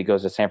Akram Wadley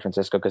goes to San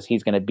Francisco because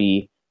he's going to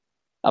be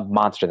a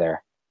monster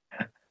there.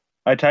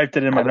 I typed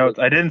it in my notes.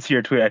 I didn't see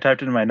your tweet. I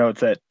typed it in my notes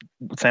that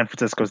San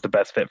Francisco is the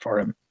best fit for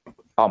him.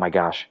 Oh my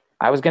gosh.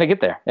 I was going to get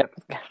there. Yep.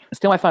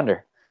 Steal my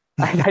thunder.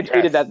 I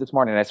tweeted that this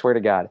morning, I swear to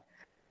God.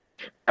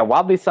 And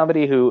Wadley's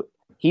somebody who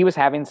he was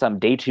having some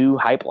day 2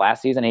 hype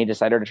last season. And he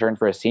decided to turn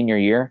for his senior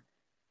year.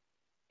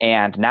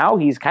 And now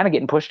he's kind of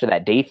getting pushed to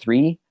that day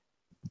 3,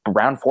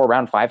 round 4,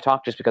 round 5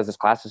 talk just because this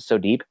class is so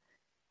deep.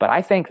 But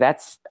I think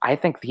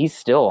he's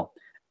still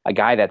a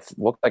guy that's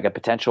looked like a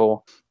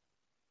potential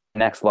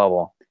next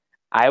level.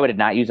 Iowa did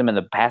not use him in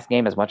the pass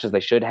game as much as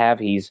they should have.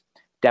 He's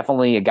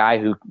definitely a guy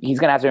who he's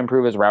going to have to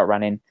improve his route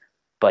running,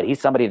 but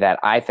he's somebody that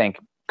I think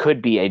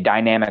could be a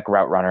dynamic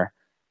route runner.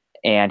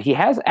 And he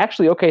has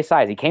actually okay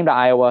size. He came to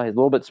Iowa. He's a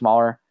little bit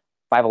smaller,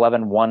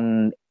 5'11",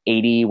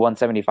 180,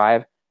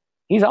 175.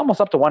 He's almost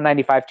up to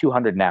 195,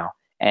 200 now,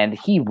 and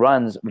he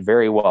runs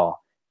very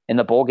well. In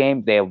the bowl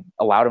game, they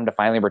allowed him to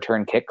finally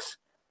return kicks,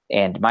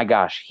 and my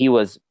gosh, he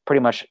was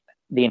pretty much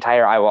the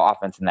entire Iowa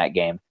offense in that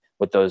game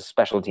with those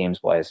special teams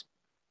plays.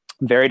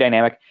 Very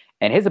dynamic,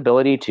 and his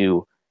ability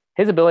to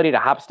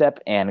hop step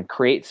and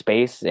create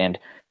space and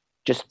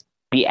just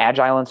be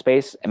agile in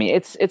space. I mean,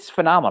 it's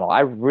phenomenal. I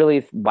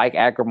really like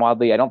Akram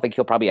Wadley. I don't think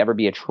he'll probably ever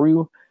be a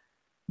true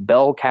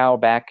bell cow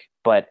back,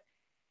 but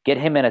get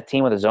him in a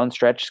team with a zone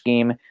stretch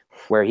scheme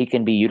where he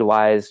can be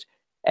utilized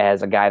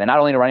as a guy that not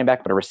only a running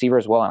back, but a receiver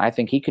as well. And I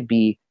think he could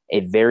be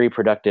a very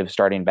productive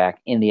starting back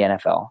in the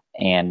NFL.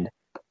 And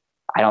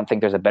I don't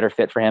think there's a better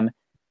fit for him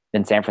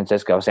than San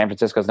Francisco. San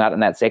Francisco's not in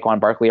that Saquon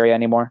Barkley area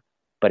anymore.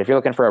 But if you're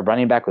looking for a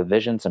running back with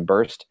vision, some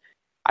burst,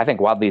 I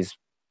think Wadley's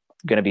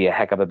going to be a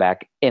heck of a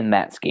back in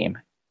that scheme.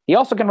 He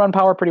also can run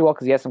power pretty well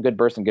because he has some good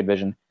burst and good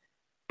vision,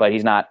 but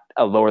he's not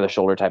a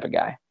lower-the-shoulder type of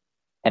guy.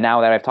 And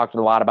now that I've talked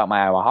a lot about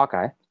my Iowa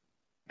Hawkeye,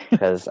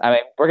 because I mean,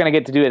 we're going to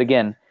get to do it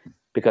again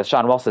because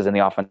Sean Walsh is in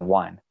the offensive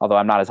line, although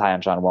I'm not as high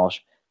on Sean Walsh.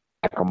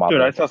 Akram Wadley.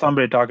 Dude, I saw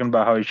somebody talking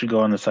about how he should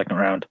go in the second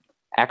round.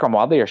 Akram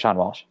Wadley or Sean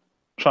Walsh?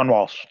 Sean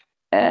Walsh.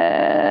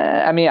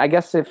 I mean, I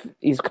guess if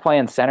he's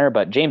playing center,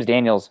 but James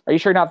Daniels. Are you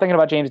sure you're not thinking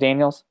about James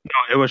Daniels?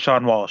 No, it was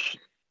Sean Walsh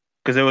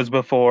because it was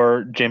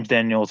before James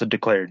Daniels had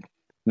declared.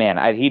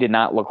 Man, he did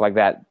not look like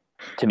that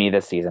to me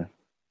this season.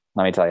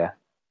 Let me tell you.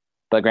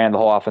 But granted, the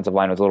whole offensive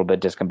line was a little bit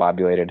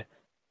discombobulated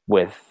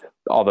with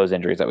all those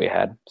injuries that we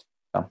had.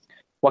 So,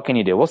 what can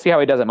you do? We'll see how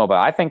he does at Mobile.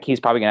 I think he's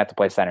probably going to have to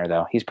play center,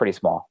 though. He's pretty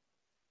small,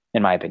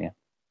 in my opinion.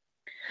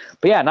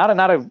 But yeah, not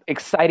an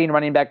exciting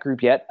running back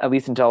group yet, at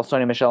least until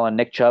Sony Michel and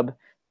Nick Chubb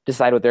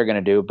decide what they're going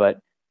to do. But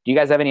do you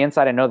guys have any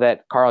insight? I know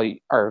that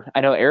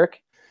I know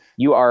Eric,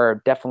 you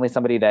are definitely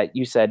somebody that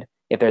you said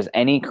if there's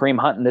any Kareem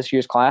Hunt in this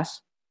year's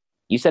class,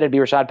 you said it'd be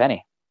Rashad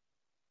Penny.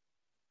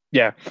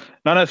 Yeah,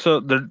 not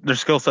necessarily. Their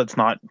skill set's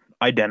not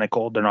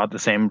identical. They're not the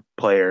same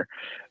player.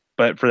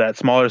 But for that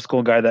smaller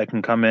school guy that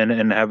can come in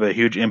and have a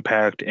huge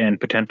impact and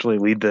potentially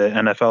lead the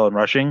NFL in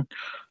rushing,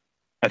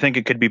 I think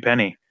it could be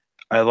Penny.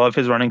 I love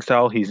his running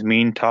style. He's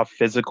mean, tough,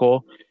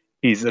 physical.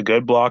 He's a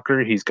good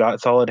blocker. He's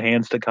got solid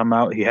hands to come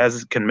out. He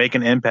can make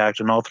an impact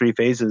in all 3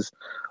 phases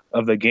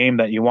of the game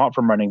that you want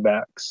from running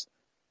backs.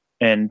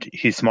 And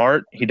he's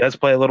smart. He does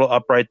play a little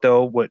upright,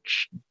 though,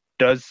 which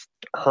does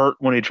hurt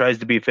when he tries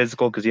to be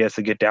physical because he has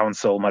to get down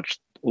so much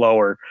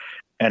lower,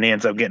 and he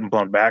ends up getting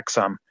blown back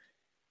some.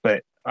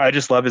 But I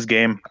just love his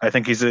game. I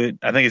think he's going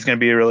to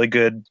be a really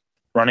good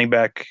running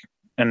back,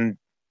 and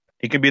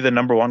he could be the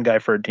number 1 guy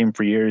for a team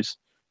for years.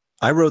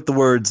 I wrote the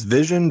words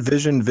vision,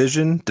 vision,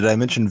 vision. Did I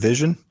mention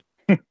vision?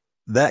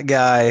 That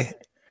guy,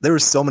 there were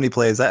so many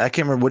plays. I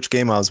can't remember which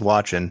game I was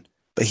watching,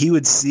 but he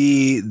would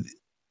see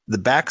the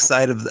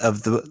backside of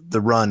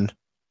the run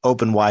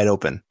wide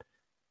open.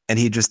 And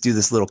he'd just do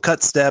this little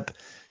cut step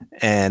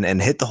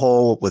and hit the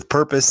hole with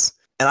purpose.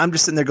 And I'm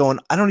just sitting there going,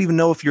 I don't even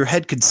know if your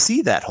head could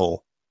see that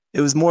hole.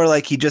 It was more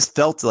like he just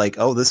felt like,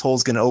 oh, this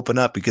hole's going to open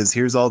up because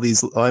here's all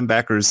these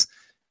linebackers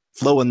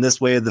flowing this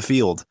way of the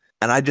field.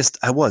 And I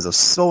was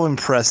so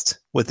impressed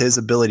with his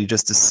ability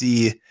just to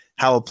see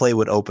how a play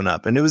would open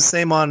up. And it was the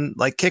same on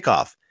like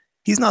kickoff.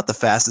 He's not the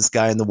fastest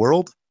guy in the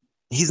world.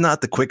 He's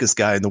not the quickest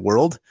guy in the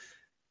world,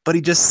 but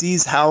he just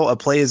sees how a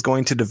play is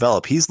going to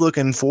develop. He's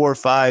looking 4,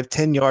 5,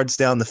 10 yards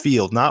down the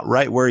field, not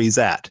right where he's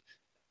at,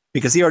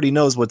 because he already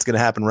knows what's going to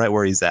happen right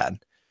where he's at.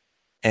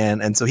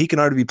 And so he can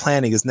already be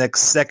planning his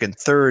next second,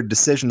 third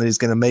decision that he's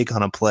going to make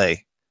on a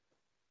play.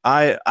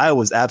 I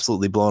was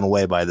absolutely blown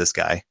away by this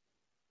guy.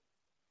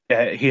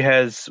 Yeah, he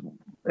has,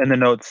 in the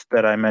notes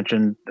that I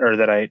mentioned or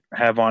that I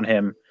have on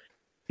him,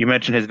 you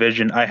mentioned his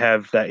vision. I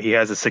have that he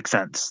has a sixth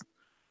sense.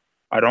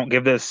 I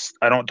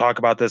don't talk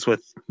about this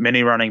with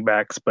many running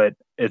backs, but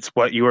it's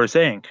what you were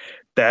saying.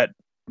 That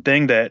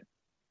thing, that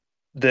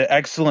the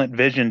excellent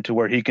vision to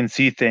where he can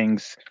see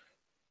things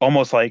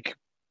almost like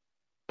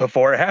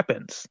before it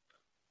happens.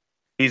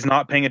 He's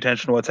not paying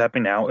attention to what's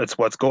happening now. It's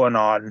what's going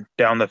on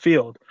down the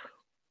field.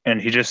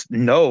 And he just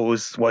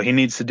knows what he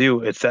needs to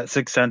do. It's that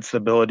sixth sense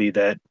ability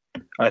that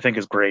I think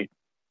is great.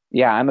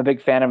 Yeah, I'm a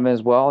big fan of him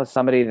as well. As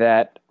somebody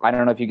that, I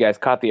don't know if you guys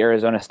caught the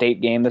Arizona State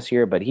game this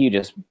year, but he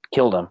just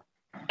killed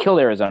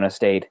Arizona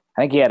State.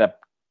 I think he had a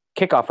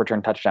kickoff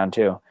return touchdown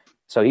too.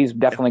 So he's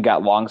definitely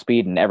got long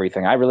speed and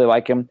everything. I really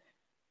like him.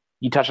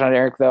 You touched on it,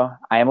 Eric, though.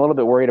 I am a little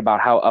bit worried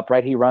about how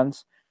upright he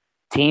runs.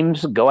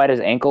 Teams go at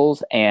his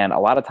ankles, and a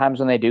lot of times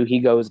when they do, he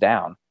goes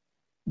down.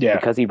 Yeah.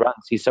 Because he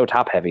runs. He's so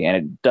top heavy, and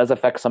it does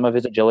affect some of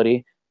his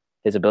agility,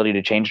 his ability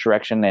to change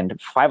direction. And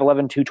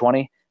 5'11",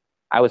 220,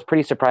 I was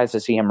pretty surprised to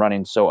see him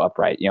running so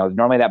upright.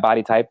 Normally that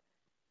body type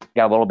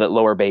got a little bit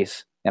lower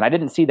base, and I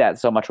didn't see that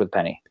so much with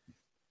Penny.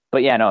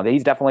 But yeah, no,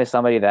 he's definitely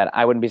somebody that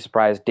I wouldn't be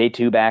surprised. Day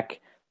 2 back,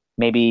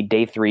 maybe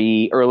day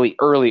 3,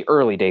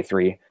 early day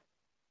 3.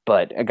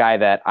 But a guy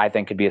that I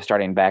think could be a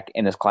starting back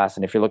in this class.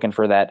 And if you're looking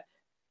for that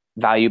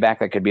value back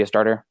that could be a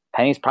starter,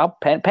 Penny's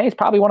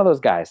probably one of those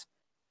guys.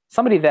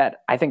 Somebody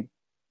that I think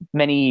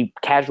many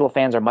casual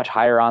fans are much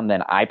higher on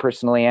than I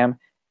personally am.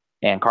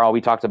 And Carl,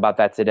 we talked about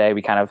that today.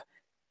 We kind of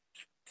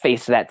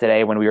faced that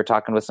today when we were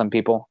talking with some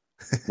people.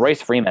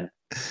 Royce Freeman.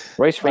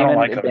 I don't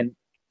like him.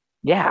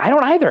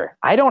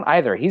 I don't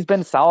either. He's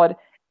been solid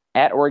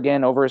at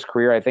Oregon over his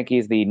career. I think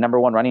he's the number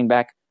 1 running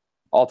back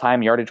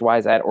all-time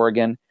yardage-wise at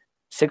Oregon.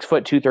 6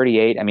 foot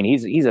 238. I mean,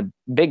 he's a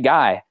big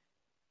guy,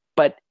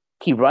 but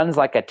he runs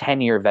like a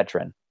 10-year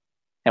veteran.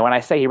 And when I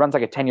say he runs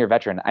like a 10-year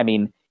veteran, I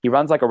mean he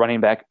runs like a running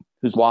back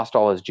who's lost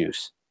all his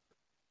juice.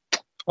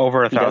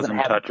 Over 1,000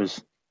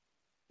 touches.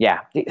 Yeah,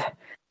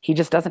 he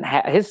just doesn't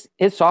have his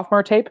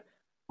sophomore tape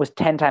was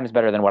 10 times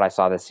better than what I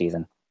saw this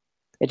season.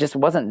 It just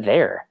wasn't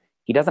there.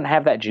 He doesn't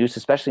have that juice,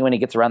 especially when he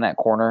gets around that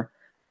corner.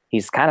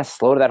 He's kind of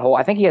slow to that hole.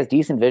 I think he has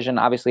decent vision.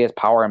 Obviously, he has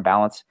power and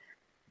balance,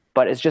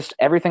 but it's just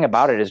everything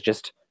about it is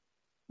just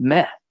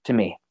meh to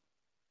me.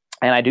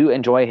 And I do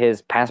enjoy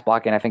his pass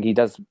blocking. I think he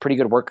does pretty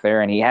good work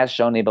there, and he has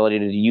shown the ability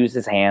to use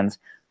his hands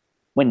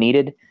when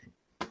needed.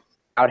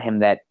 About him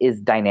that is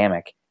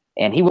dynamic,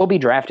 and he will be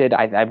drafted.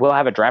 I will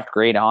have a draft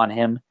grade on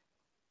him,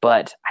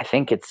 but I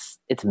think it's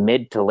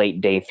mid to late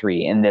day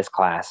 3 in this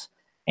class,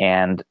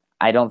 and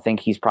I don't think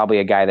he's probably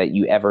a guy that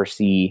you ever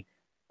see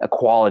a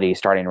quality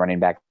starting running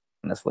back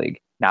in this league.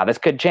 Now, this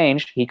could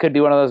change. He could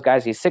be one of those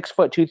guys. He's 6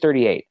 foot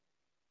 238.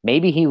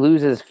 Maybe he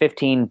loses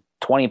 15,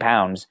 20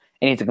 pounds,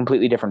 and he's a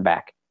completely different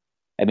back.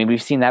 I mean,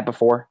 we've seen that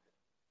before.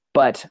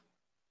 But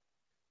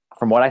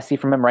from what I see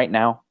from him right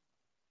now,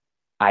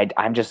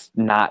 I'm just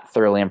not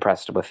thoroughly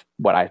impressed with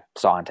what I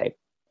saw on tape.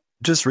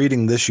 Just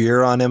reading this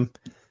year on him,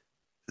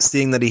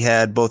 seeing that he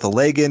had both a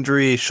leg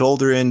injury,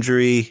 shoulder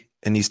injury,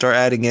 and you start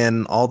adding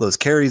in all those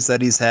carries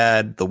that he's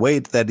had, the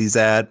weight that he's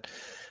at,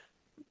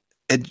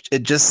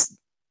 it just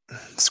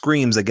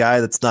screams a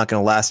guy that's not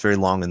going to last very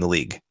long in the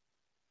league.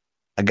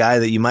 A guy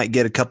that you might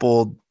get a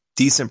couple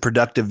decent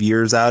productive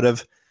years out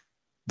of,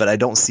 but I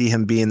don't see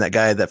him being that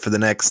guy that for the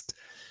next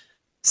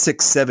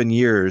 6-7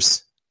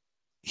 years,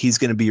 he's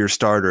going to be your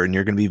starter and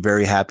you're going to be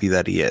very happy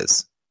that he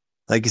is.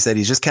 Like you said,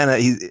 he's just kind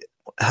of,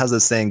 how's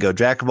this saying go?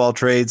 Jack of all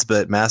trades,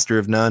 but master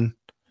of none.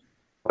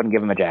 Wouldn't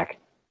give him a jack.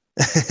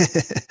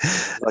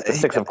 Like the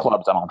 6 of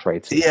clubs on all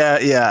trades.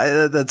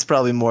 Yeah, that's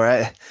probably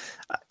more.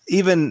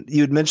 Even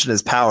you'd mentioned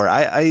his power.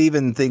 I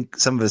even think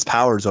some of his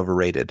power is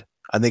overrated.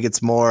 I think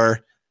it's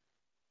more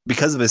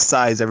because of his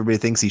size, everybody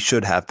thinks he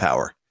should have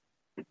power.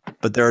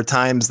 But there are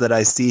times that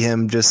I see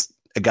him just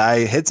a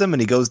guy hits him and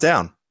he goes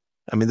down.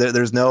 I mean,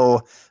 there's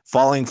no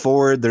falling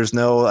forward. There's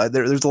no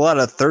there's a lot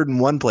of 3rd and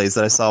 1 plays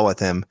that I saw with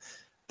him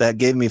that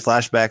gave me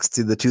flashbacks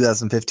to the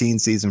 2015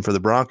 season for the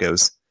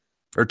Broncos,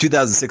 or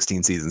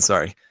 2016 season,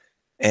 sorry.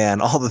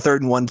 And all the 3rd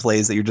and 1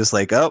 plays that you're just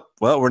like, oh,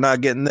 well, we're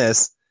not getting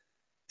this.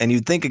 And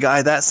you'd think a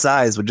guy that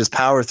size would just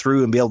power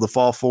through and be able to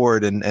fall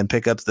forward and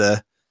pick up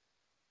the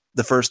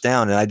first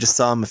down. And I just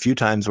saw him a few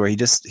times where he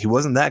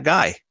wasn't that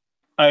guy.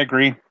 I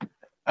agree.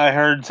 I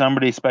heard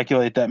somebody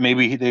speculate that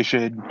maybe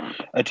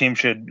a team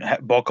should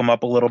bulk him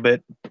up a little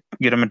bit,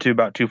 get him into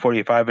about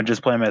 245 and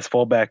just play him as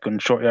fullback in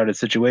short yardage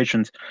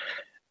situations.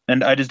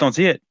 And I just don't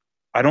see it.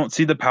 I don't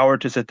see the power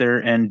to sit there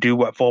and do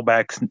what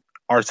fullbacks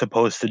are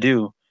supposed to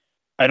do.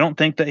 I don't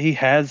think that he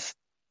has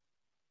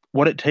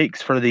what it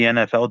takes for the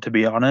NFL, to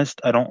be honest.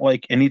 I don't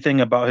like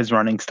anything about his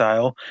running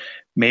style.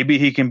 Maybe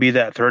he can be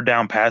that 3rd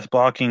down pass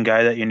blocking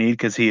guy that you need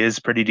because he is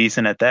pretty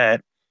decent at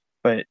that.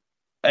 But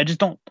I just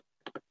don't.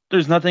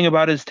 There's nothing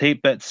about his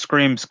tape that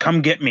screams,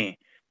 come get me.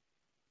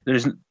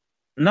 There's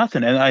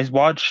nothing. And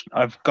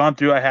I've gone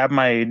through, I have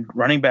my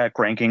running back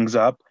rankings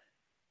up.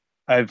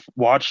 I've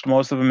watched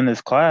most of them in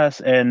this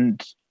class,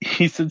 and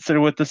he sits there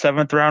with the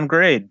 7th round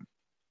grade.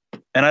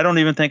 And I don't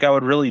even think I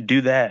would really do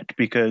that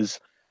because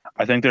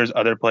I think there's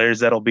other players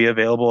that'll be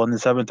available in the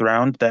 7th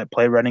round that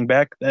play running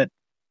back that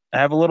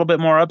have a little bit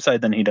more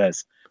upside than he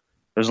does.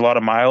 There's a lot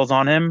of miles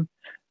on him.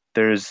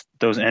 There's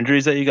those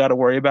injuries that you got to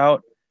worry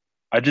about.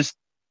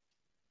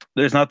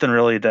 There's nothing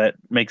really that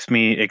makes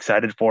me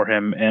excited for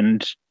him.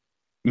 And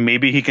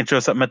maybe he can show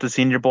something at the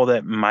Senior Bowl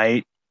that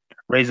might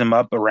raise him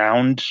up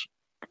around,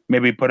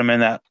 maybe put him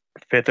in that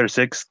 5th or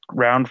 6th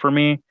round for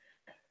me.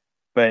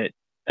 But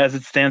as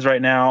it stands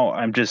right now,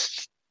 I'm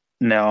just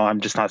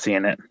not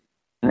seeing it.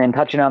 And then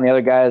touching on the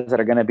other guys that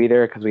are going to be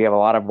there, because we have a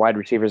lot of wide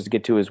receivers to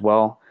get to as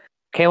well.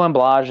 Kalen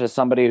Ballage is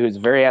somebody who's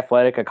very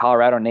athletic, a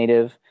Colorado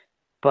native,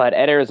 but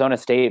at Arizona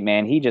State,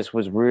 man, he just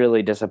was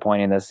really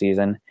disappointing this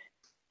season.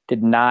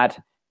 did not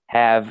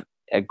have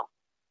a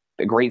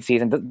great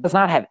season. Does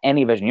not have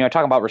any vision.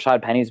 Talking about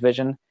Rashad Penny's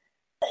vision,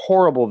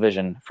 horrible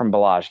vision from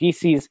Ballage. He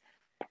sees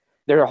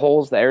there are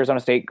holes. The Arizona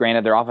State,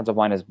 granted, their offensive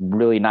line is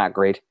really not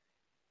great,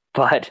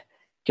 but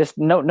just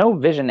no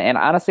vision. And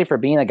honestly, for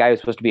being a guy who's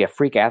supposed to be a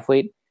freak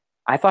athlete,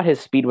 I thought his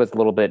speed was a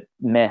little bit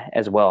meh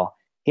as well.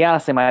 He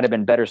honestly might have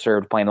been better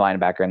served playing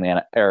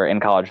linebacker in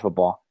college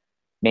football.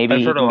 Maybe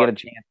he can get a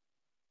chance.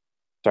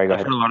 Sorry, go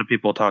ahead. I've heard a lot of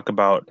people talk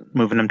about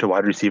moving him to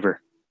wide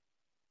receiver.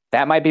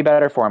 That might be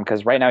better for him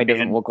because right now he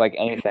doesn't look like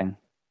anything.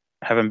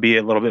 Have him be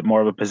a little bit more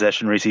of a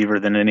possession receiver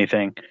than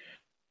anything.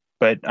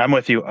 But I'm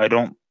with you.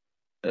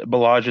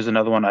 Ballage is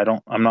another one.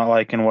 I'm not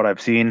liking what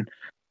I've seen.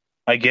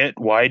 I get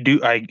why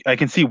I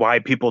can see why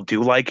people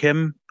do like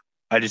him.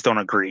 I just don't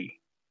agree.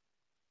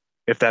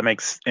 If that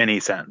makes any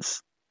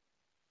sense.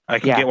 I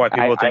can get why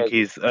people think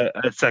he's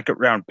a second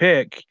round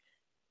pick,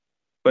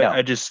 but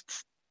no.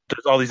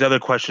 There's all these other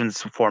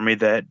questions for me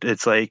that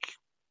it's like,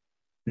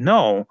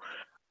 no,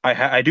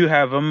 I do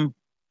have him.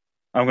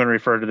 I'm going to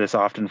refer to this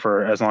often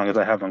for as long as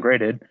I have him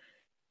graded.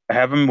 I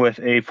have him with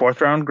a 4th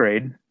round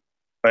grade,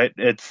 but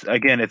it's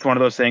one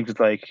of those things. It's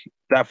like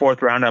that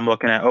 4th round, I'm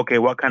looking at, okay,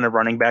 what kind of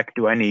running back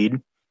do I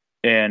need?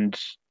 And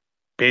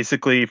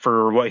basically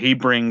for what he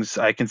brings,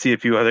 I can see a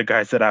few other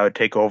guys that I would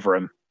take over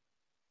him.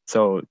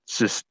 So it's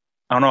just,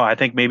 I don't know. I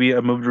think maybe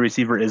a move to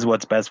receiver is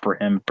what's best for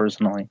him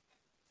personally.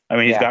 I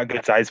mean, he's got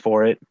good size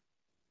for it.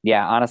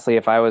 Yeah, honestly,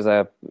 if I was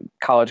a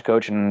college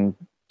coach and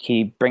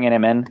bringing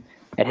him in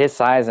at his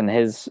size and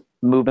his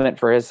movement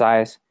for his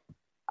size,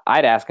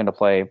 I'd ask him to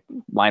play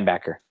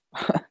linebacker.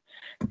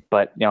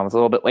 But, it's a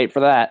little bit late for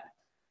that.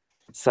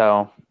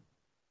 So,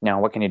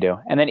 what can you do?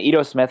 And then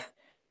Ito Smith,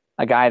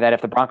 a guy that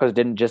if the Broncos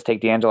didn't just take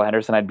D'Angelo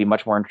Henderson, I'd be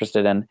much more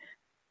interested in.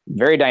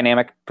 Very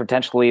dynamic,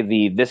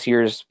 potentially this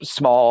year's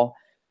small,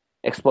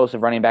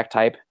 explosive running back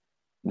type.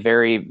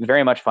 Very,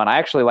 very much fun. I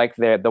actually like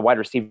the wide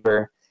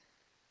receiver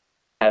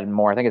had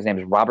more. I think his name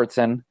is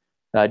Robertson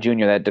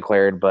Jr. that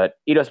declared, but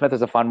Ito Smith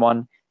is a fun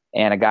one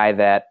and a guy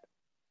that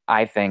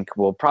I think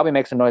will probably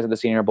make some noise at the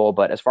Senior Bowl.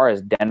 But as far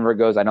as Denver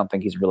goes, I don't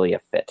think he's really a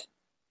fit.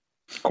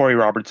 Corey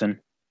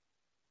Robertson.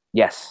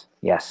 Yes,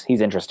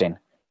 he's interesting.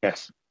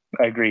 Yes,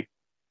 I agree.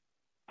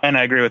 And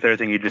I agree with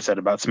everything you just said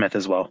about Smith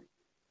as well.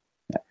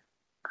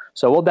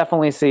 So we'll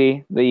definitely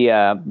see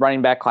the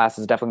running back class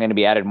is definitely going to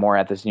be added more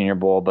at the Senior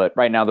Bowl. But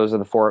right now, those are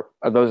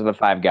the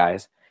 5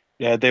 guys.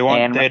 Yeah, they'd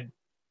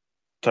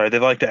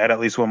like to add at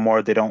least one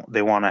more. They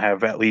want to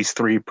have at least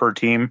 3 per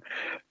team.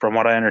 From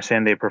what I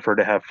understand, they prefer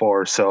to have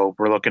 4. So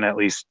we're looking at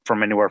least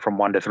from anywhere from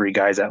 1 to 3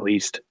 guys at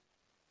least.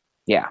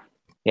 Yeah.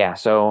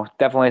 So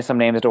definitely some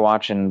names to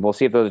watch, and we'll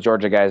see if those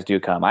Georgia guys do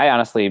come. I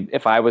honestly,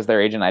 if I was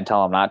their agent, I'd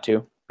tell them not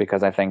to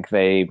because I think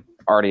they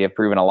already have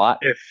proven a lot.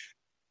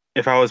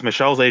 If I was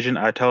Michelle's agent,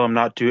 I'd tell him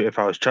not to. If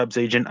I was Chubb's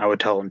agent, I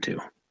would tell him to.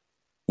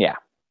 Yeah,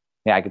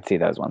 I could see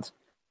those ones.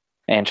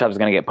 And Chubb's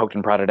going to get poked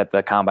and prodded at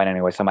the combine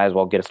anyway, so might as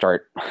well get a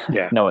start.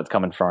 Yeah. Know what's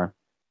coming for him.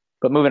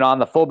 But moving on,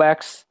 the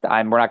fullbacks,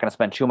 we're not going to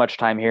spend too much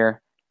time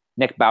here.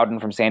 Nick Bowden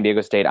from San Diego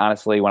State.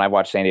 Honestly, when I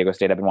watched San Diego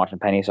State, I've been watching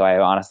Penny, so I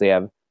honestly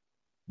have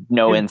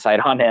no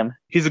insight on him.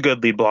 He's a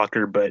good lead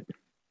blocker, but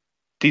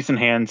decent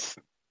hands.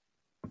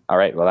 All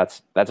right, well,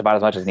 that's about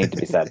as much as needs to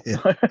be said.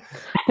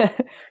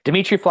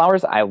 Dimitri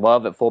Flowers, I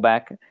love at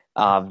fullback.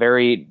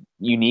 Very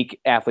unique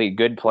athlete,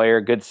 good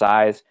player, good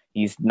size.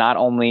 He's not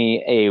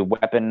only a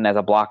weapon as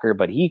a blocker,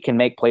 but he can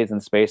make plays in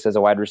space as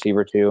a wide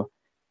receiver too.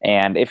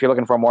 And if you're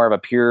looking for more of a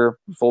pure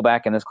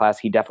fullback in this class,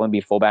 he'd definitely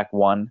be fullback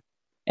 1.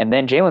 And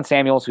then Jalen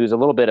Samuels, who's a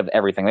little bit of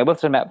everything. They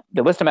list him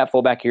at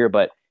fullback here,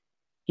 but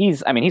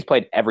he's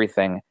played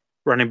everything.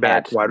 Running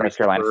back, wide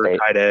receiver,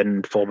 tight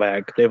end,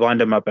 fullback. They've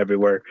lined him up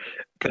everywhere.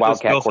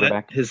 Wildcat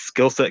quarterback. His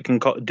skill set can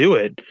do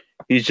it.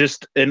 He's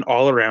just an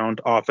all-around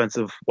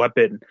offensive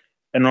weapon.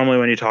 And normally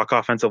when you talk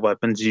offensive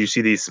weapons, you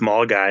see these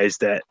small guys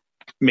that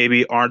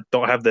maybe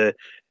don't have the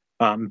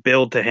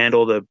build to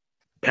handle the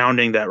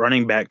pounding that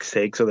running backs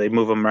take, so they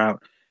move him around.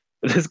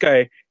 But this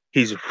guy,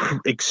 he's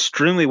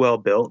extremely well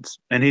built,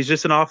 and he's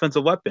just an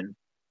offensive weapon.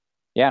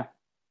 Yeah.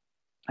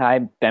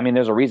 I mean,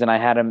 there's a reason I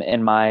had him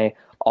in my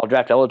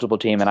all-draft eligible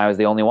team, and I was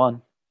the only one.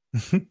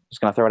 Just going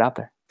to throw it out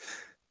there.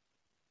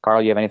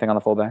 Carl, you have anything on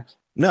the fullbacks?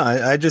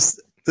 No,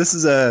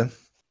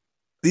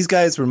 these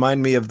guys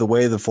remind me of the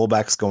way the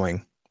fullback's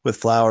going with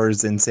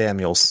Flowers and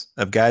Samuels,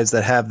 of guys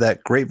that have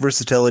that great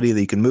versatility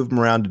that you can move them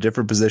around to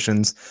different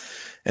positions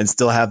and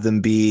still have them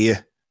be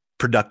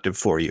productive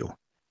for you.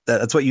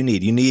 That's what you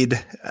need. You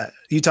need,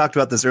 you talked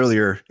about this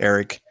earlier,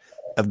 Eric,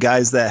 of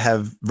guys that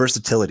have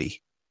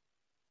versatility.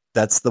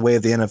 That's the way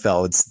of the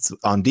NFL. It's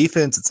on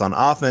defense, it's on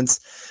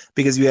offense,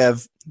 because you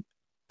have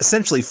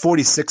essentially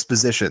 46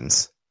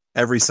 positions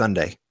every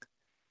Sunday.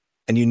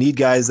 And you need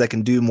guys that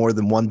can do more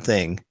than one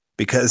thing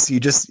because you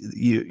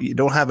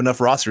don't have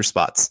enough roster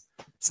spots.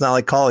 It's not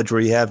like college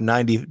where you have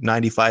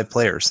 95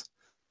 players.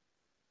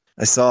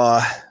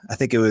 I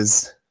think it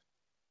was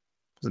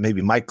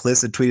maybe Mike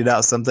Kliss had tweeted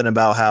out something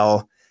about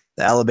how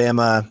the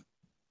Alabama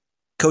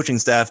coaching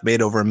staff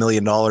made over $1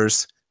 million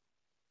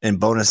in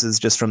bonuses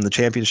just from the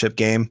championship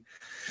game.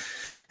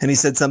 And he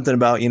said something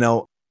about,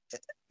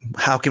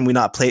 how can we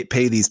not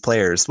pay these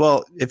players?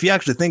 Well, if you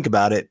actually think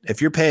about it,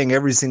 if you're paying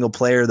every single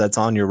player that's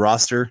on your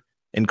roster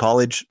in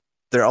college,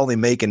 they're only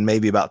making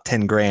maybe about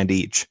 10 grand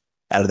each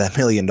out of that $1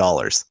 million,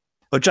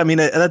 which, I mean,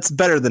 that's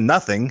better than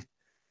nothing,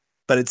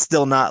 but it's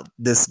still not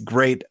this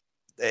great.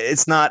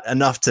 It's not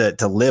enough to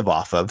live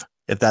off of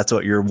if that's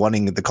what you're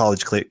wanting the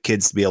college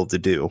kids to be able to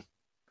do.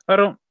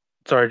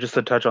 Sorry, just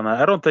to touch on that.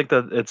 I don't think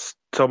that it's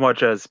so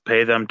much as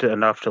pay them to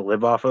enough to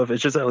live off of.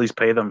 It's just at least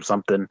pay them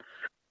something.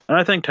 And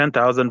I think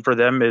 $10,000 for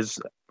them is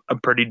a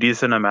pretty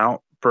decent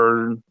amount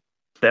for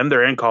them.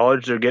 They're in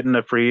college. They're getting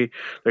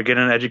they're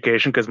getting an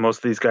education because most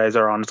of these guys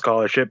are on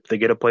scholarship. They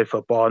get to play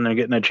football and they're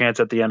getting a chance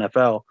at the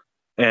NFL.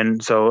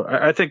 And so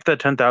I think that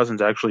 $10,000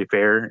 is actually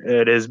fair.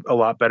 It is a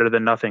lot better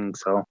than nothing.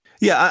 So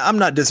yeah, I'm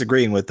not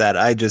disagreeing with that.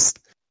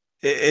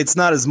 It's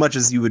not as much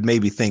as you would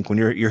maybe think when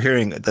you're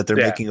hearing that they're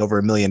making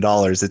over $1 million.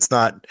 It's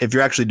not, if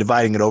you're actually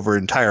dividing it over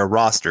an entire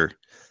roster,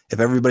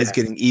 if everybody's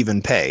getting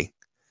even pay,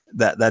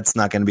 that's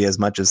not going to be as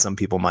much as some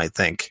people might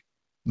think.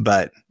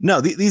 But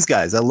no, these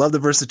guys, I love the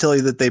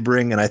versatility that they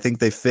bring, and I think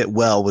they fit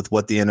well with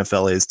what the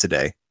NFL is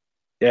today.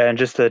 Yeah, and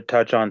just to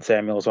touch on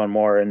Samuels one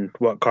more and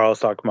what Carl's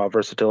talking about,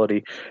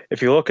 versatility.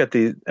 If you look at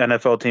the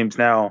NFL teams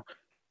now,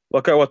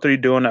 look at what they're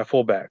doing at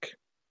fullback.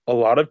 A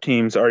lot of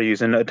teams are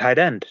using a tight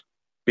end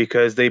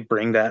because they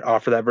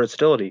offer that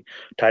versatility.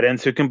 Tight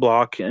ends who can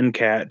block and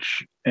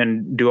catch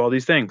and do all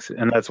these things.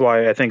 And that's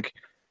why I think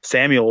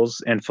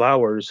Samuels and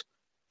Flowers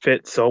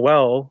fit so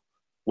well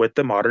with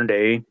the modern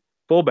day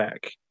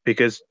fullback,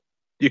 because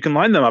you can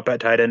line them up at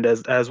tight end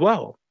as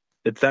well.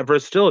 It's that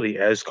versatility,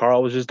 as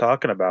Carl was just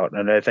talking about.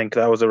 And I think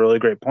that was a really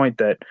great point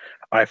that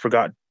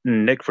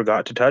Nick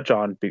forgot to touch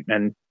on.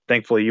 And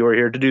thankfully you were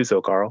here to do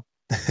so, Carl.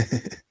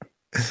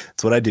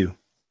 That's what I do.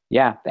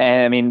 Yeah.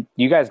 And I mean,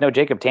 you guys know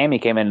Jacob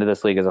Tamme came into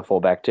this league as a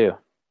fullback too.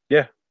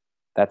 Yeah.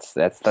 That's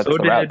the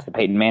route. It's the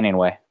Peyton Manning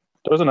way.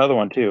 There was another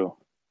one too.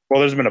 Well,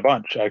 there's been a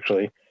bunch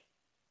actually.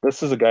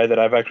 This is a guy that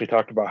I've actually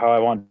talked about how I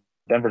want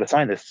Denver to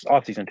sign this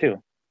offseason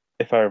too,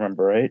 if I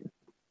remember right.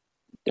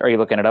 Are you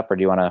looking it up or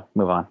do you want to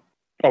move on?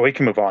 Oh, we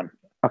can move on.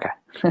 Okay.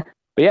 But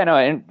yeah, no,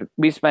 and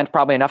we spent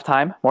probably more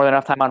than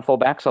enough time on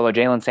fullbacks, although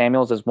Jalen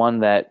Samuels is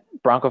one that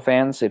Bronco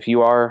fans, if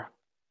you are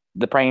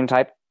the praying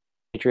type,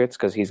 Patriots,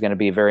 because he's going to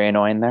be very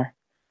annoying there.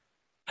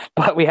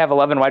 But we have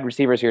 11 wide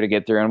receivers here to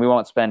get through, and we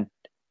won't spend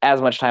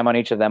as much time on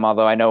each of them,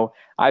 although I know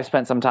I've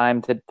spent some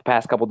time the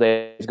past couple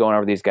days going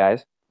over these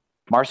guys.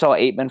 Marcel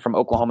Aitman from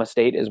Oklahoma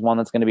State is one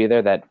that's going to be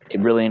there that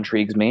it really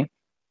intrigues me.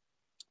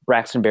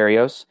 Braxton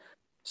Berrios,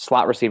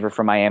 slot receiver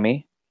from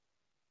Miami.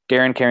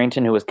 Darren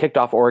Carrington, who was kicked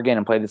off Oregon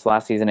and played this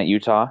last season at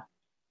Utah.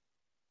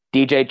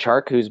 DJ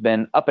Chark, who's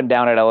been up and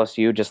down at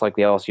LSU, just like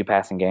the LSU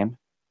passing game.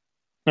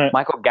 Right.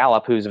 Michael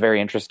Gallup, who's a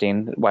very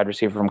interesting wide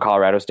receiver from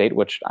Colorado State,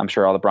 which I'm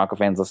sure all the Bronco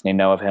fans listening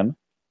know of him.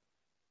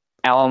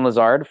 Alan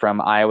Lazard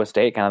from Iowa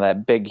State, kind of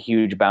that big,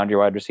 huge boundary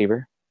wide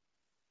receiver.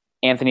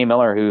 Anthony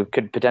Miller, who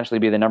could potentially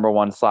be the number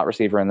one slot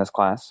receiver in this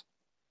class.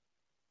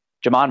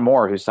 Jamon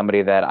Moore, who's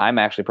somebody that I'm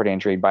actually pretty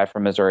intrigued by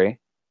from Missouri.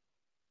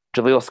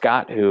 Jaleel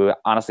Scott, who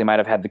honestly might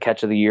have had the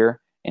catch of the year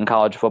in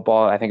college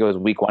football. I think it was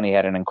week 1. He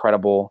had an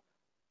incredible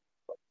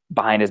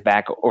behind his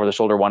back, over the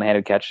shoulder,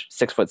 one-handed catch,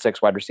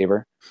 6'6" wide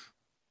receiver.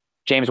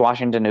 James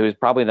Washington, who's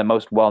probably the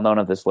most well-known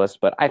of this list,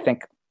 but I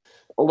think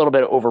a little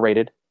bit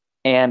overrated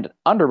and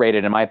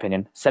underrated, in my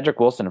opinion, Cedric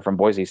Wilson from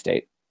Boise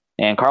State.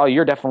 And Carl,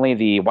 you're definitely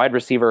the wide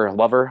receiver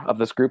lover of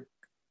this group.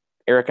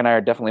 Eric and I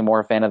are definitely more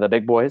a fan of the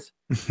big boys.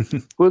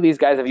 Who of these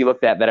guys have you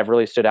looked at that have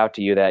really stood out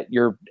to you that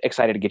you're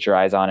excited to get your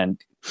eyes on,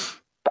 and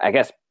I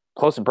guess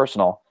close and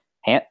personal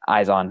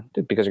eyes on,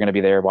 because you're going to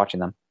be there watching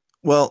them?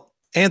 Well,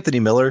 Anthony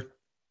Miller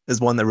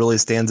is one that really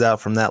stands out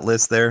from that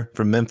list there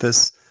from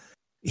Memphis.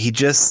 He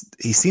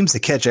seems to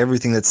catch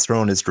everything that's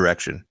thrown his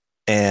direction,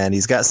 and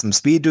he's got some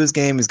speed to his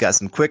game. He's got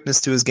some quickness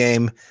to his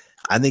game.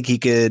 I think he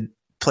could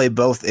play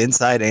both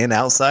inside and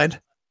outside,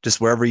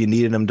 just wherever you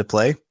needed him to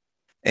play.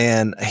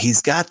 And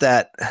he's got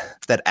that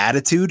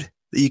attitude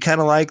that you kind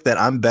of like, that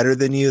I'm better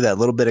than you, that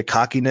little bit of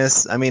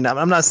cockiness. I mean,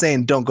 I'm not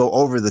saying don't go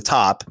over the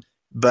top,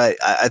 but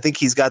I think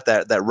he's got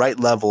that right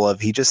level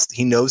of he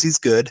knows he's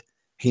good.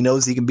 He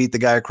knows he can beat the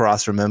guy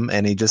across from him,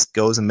 and he just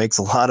goes and makes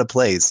a lot of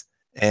plays.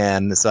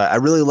 And so I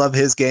really love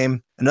his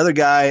game. Another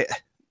guy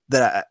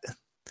that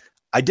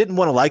I didn't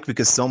want to like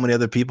because so many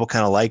other people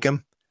kind of like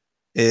him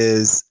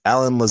is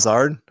Alan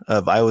Lazard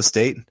of Iowa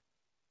State.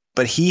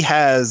 But he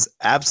has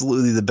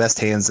absolutely the best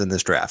hands in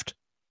this draft.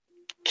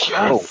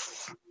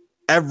 Yes.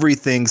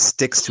 Everything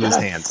sticks to his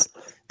hands.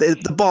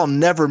 The ball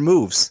never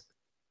moves.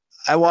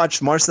 I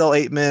watch Marcel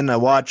Aitman, I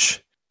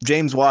watch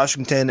James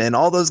Washington, and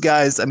all those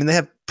guys. I mean, they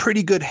have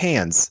pretty good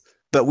hands,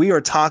 but we are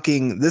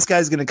talking, this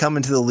guy's going to come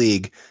into the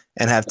league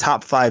and have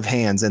top 5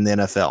 hands in the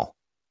NFL.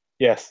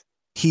 Yes.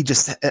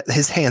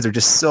 His hands are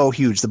just so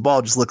huge. The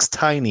ball just looks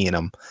tiny in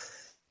him.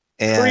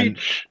 And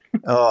Preach.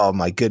 Oh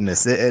my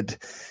goodness.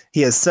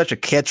 He has such a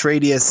catch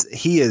radius.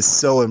 He is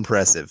so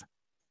impressive.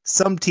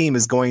 Some team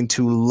is going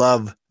to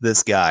love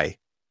this guy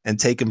and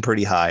take him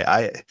pretty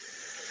high.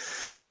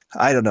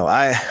 I don't know.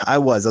 I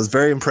was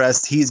very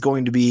impressed. He's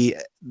going to be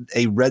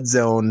a red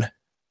zone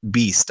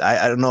beast.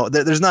 I don't know.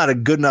 There's not a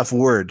good enough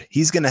word.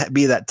 He's going to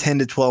be that 10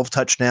 to 12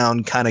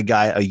 touchdown kind of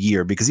guy a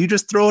year because you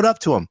just throw it up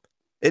to him.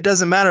 It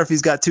doesn't matter if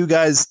he's got two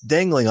guys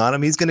dangling on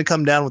him. He's going to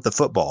come down with the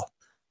football.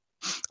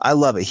 I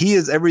love it. He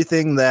is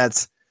everything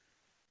that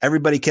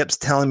everybody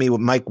kept telling me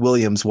what Mike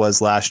Williams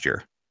was last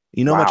year.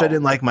 You know how much I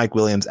didn't like Mike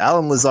Williams.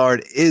 Allen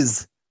Lazard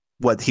is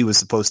what he was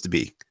supposed to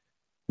be.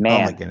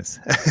 Man. Oh my goodness.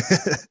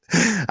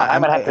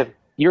 I'm gonna have to.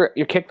 You're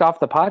kicked off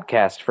the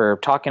podcast for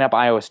talking up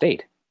Iowa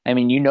State. I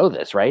mean, you know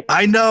this, right?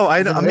 I know.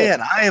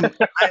 Man, I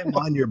am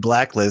on your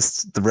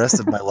blacklist the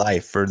rest of my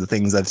life for the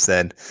things I've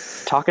said.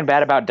 Talking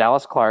bad about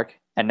Dallas Clark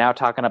and now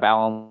talking up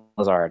Allen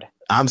Lazard.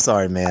 I'm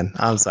sorry, man.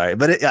 I'm sorry,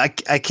 but I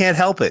can't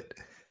help it.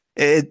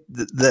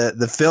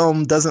 The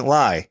film doesn't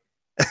lie.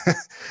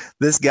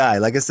 This guy,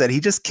 like I said, he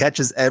just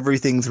catches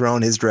everything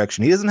thrown his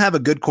direction. He doesn't have a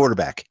good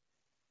quarterback.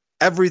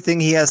 Everything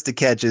he has to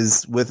catch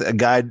is with a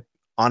guy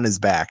on his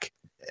back.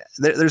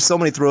 There's so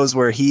many throws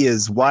where he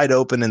is wide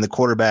open and the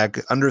quarterback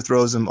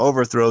underthrows him,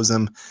 overthrows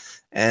him,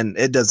 and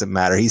it doesn't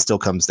matter. He still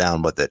comes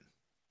down with it.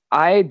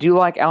 I do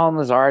like Allen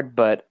Lazard,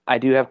 but I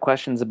do have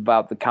questions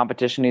about the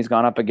competition he's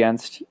gone up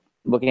against.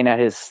 Looking at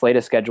his slate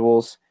of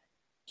schedules,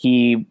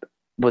 he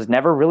was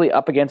never really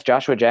up against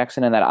Joshua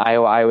Jackson in that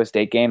Iowa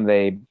State game.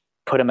 They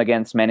put him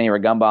against Manny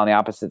Ragumba on the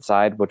opposite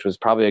side, which was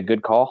probably a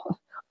good call.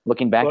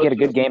 Looking back, he had a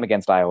good game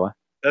against Iowa.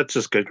 That's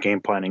just good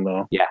game planning,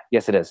 though. Yeah,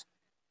 yes, it is.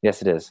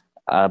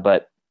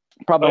 But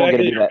probably won't get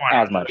to do that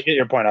as much. I get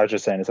your point. I was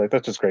just saying, it's like,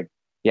 that's just great.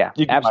 Yeah,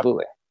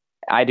 absolutely.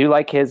 I do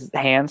like his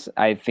hands.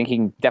 I think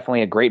he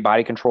definitely a great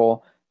body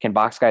control, can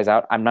box guys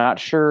out. I'm not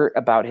sure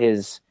about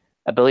his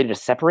ability to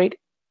separate.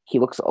 He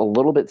looks a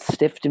little bit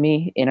stiff to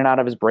me in and out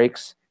of his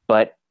breaks.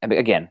 But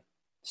again,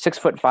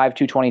 6'5",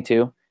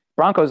 222.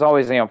 Broncos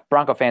always,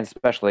 Bronco fans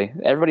especially,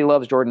 everybody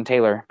loves Jordan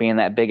Taylor being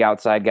that big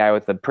outside guy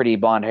with the pretty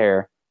blonde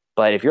hair.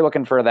 But if you're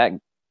looking for that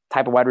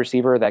type of wide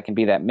receiver that can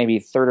be that maybe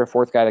third or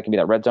fourth guy that can be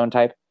that red zone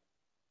type,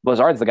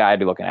 Lazard's the guy I'd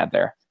be looking at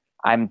there.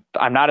 I'm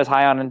not as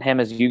high on him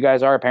as you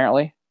guys are,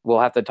 apparently. We'll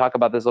have to talk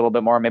about this a little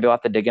bit more. Maybe I'll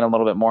have to dig in a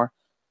little bit more.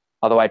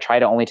 Although I try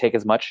to only take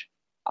as much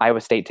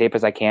Iowa State tape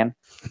as I can.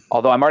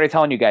 Although I'm already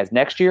telling you guys,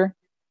 next year,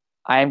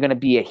 I am going to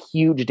be a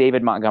huge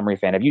David Montgomery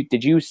fan.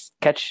 Did you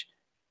catch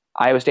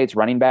Iowa State's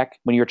running back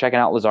when you were checking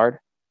out Lazard?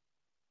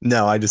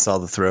 No, I just saw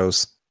the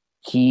throws.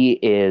 He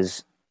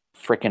is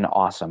freaking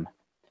awesome.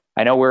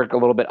 I know we're a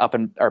little bit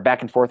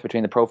back and forth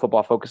between the Pro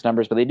Football Focus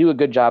numbers, but they do a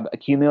good job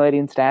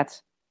accumulating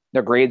stats.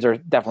 Their grades are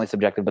definitely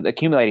subjective, but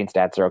accumulating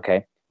stats are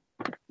okay.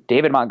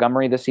 David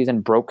Montgomery this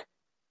season broke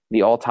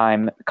the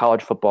all-time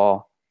college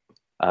football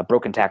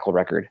broken tackle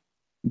record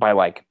by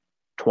like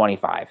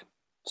 25.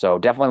 So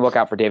definitely look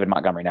out for David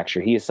Montgomery next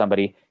year. He is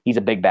somebody, he's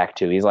a big back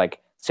too. He's like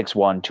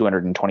 6'1",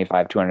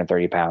 225,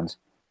 230 pounds.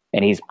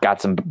 And he's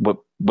got some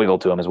wiggle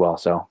to him as well.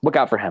 So look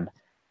out for him.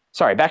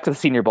 Sorry, back to the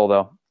Senior Bowl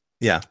though.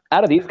 Yeah.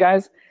 Out of these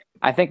guys,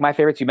 I think my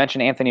favorites, you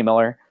mentioned Anthony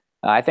Miller.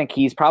 I think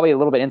he's probably a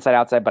little bit inside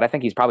outside, but I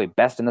think he's probably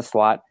best in the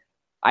slot.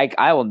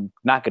 I will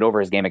not get over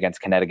his game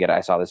against Connecticut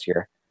I saw this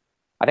year.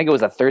 I think it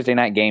was a Thursday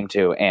night game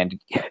too, and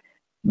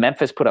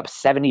Memphis put up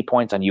 70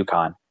 points on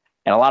UConn.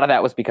 And a lot of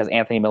that was because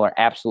Anthony Miller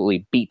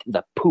absolutely beat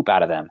the poop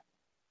out of them.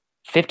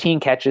 15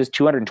 catches,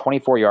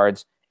 224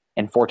 yards,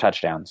 and 4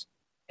 touchdowns.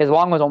 His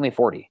long was only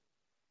 40.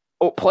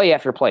 Oh, play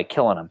after play,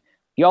 killing him.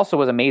 He also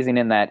was amazing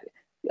in that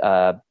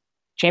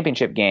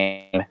championship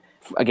game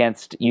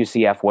against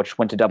UCF, which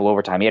went to double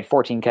overtime. He had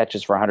 14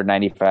 catches for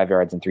 195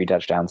 yards and 3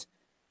 touchdowns.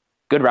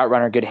 Good route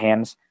runner, good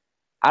hands.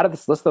 Out of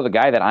this list, though, the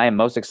guy that I am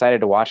most excited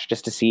to watch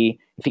just to see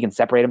if he can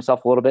separate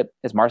himself a little bit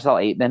is Marcel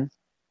Aitman.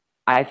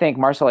 I think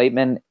Marcel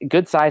Aitman,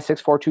 good size,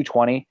 6'4",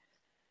 220.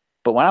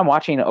 But when I'm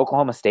watching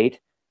Oklahoma State,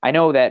 I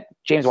know that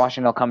James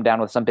Washington will come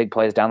down with some big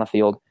plays down the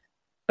field,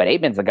 but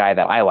Aitman's the guy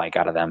that I like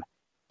out of them.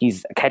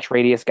 He's a catch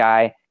radius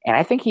guy, and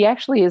I think he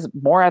actually is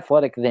more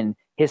athletic than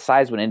his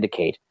size would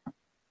indicate.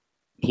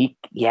 He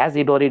has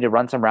the ability to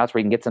run some routes where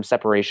he can get some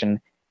separation,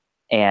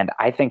 and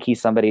I think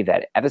he's somebody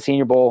that at the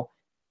Senior Bowl,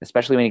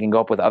 especially when he can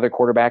go up with other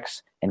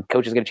quarterbacks and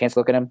coaches get a chance to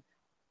look at h'im,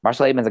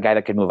 Marcel Aitman's a guy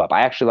that could move up.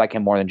 I actually like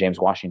him more than James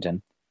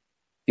Washington.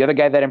 The other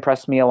guy that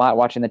impressed me a lot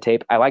watching the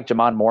tape, I like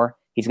Jamon Moore.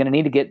 He's going to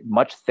need to get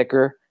much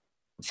thicker,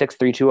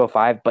 6'3",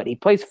 205, but he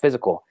plays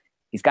physical.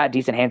 He's got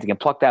decent hands. He can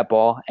pluck that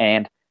ball.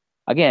 And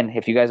again,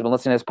 if you guys have been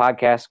listening to this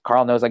podcast,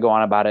 Carl knows I go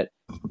on about it.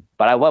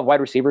 But I love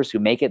wide receivers who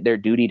make it their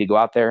duty to go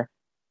out there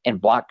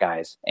and block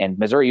guys. And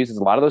Missouri uses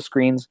a lot of those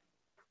screens.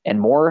 And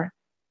Moore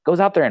goes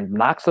out there and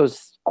knocks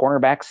those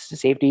cornerbacks,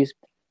 safeties,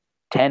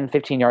 10,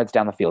 15 yards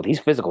down the field. He's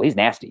physical. He's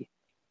nasty.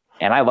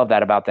 And I love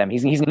that about them.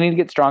 He's going to need to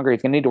get stronger.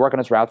 He's going to need to work on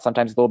his routes.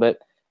 Sometimes a little bit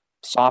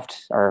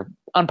soft or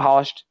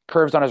unpolished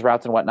curves on his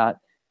routes and whatnot.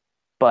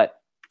 But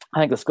I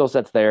think the skill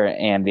set's there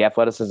and the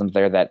athleticism's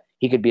there that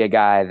he could be a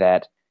guy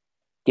that,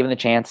 given the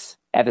chance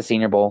at the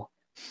Senior Bowl,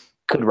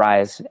 could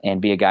rise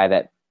and be a guy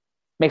that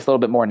makes a little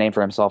bit more name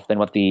for himself than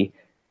what the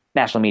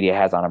national media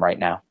has on him right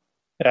now.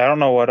 I don't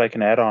know what I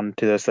can add on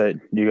to this that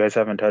you guys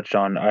haven't touched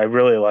on. I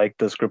really like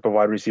this group of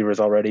wide receivers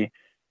already.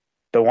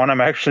 The one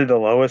I'm actually the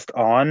lowest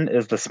on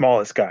is the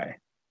smallest guy,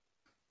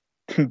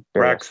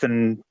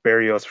 Braxton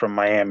Berrios from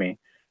Miami.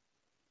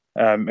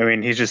 I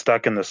mean, he's just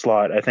stuck in the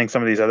slot. I think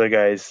some of these other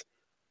guys,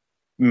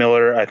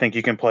 Miller, I think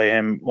you can play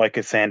him like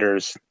a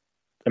Sanders,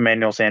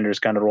 Emmanuel Sanders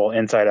kind of role,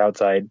 inside,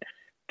 outside,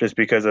 just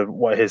because of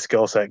what his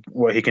skill set,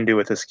 what he can do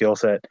with his skill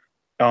set.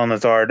 Allen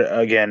Lazard,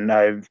 again,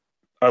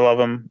 I love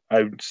him.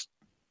 I'm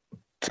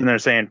sitting there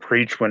saying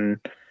preach when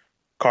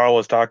Carl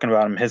was talking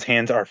about him. His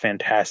hands are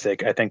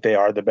fantastic. I think they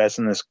are the best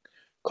in this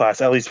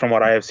class, at least from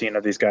what I have seen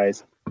of these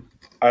guys.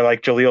 I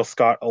like Jaleel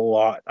Scott a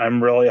lot.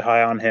 I'm really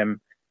high on him,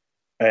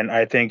 and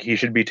I think he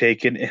should be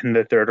taken in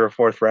the 3rd or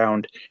 4th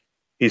round.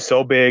 He's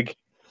so big.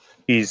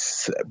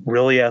 He's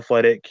really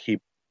athletic. He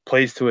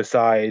plays to his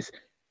size,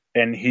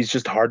 and he's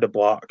just hard to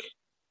block.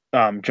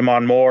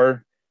 Jamon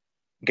Moore,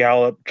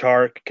 Gallup,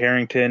 Chark,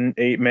 Carrington,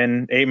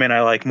 Aitman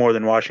I like more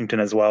than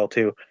Washington as well,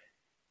 too.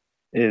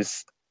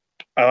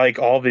 I like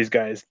all of these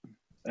guys.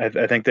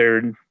 I think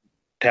they're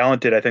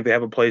talented. I think they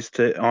have a place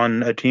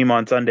on a team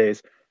on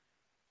Sundays.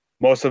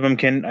 Most of them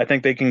I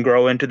think they can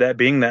grow into that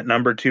being that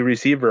number 2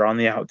 receiver on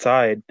the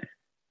outside.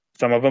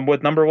 Some of them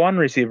with number 1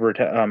 receiver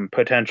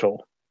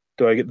potential.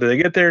 Do they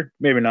get there?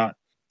 Maybe not.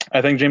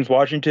 I think James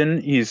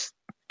Washington, he's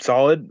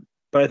solid,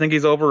 but I think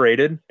he's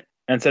overrated.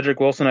 And Cedric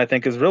Wilson, I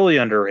think, is really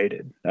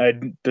underrated.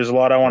 There's a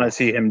lot I want to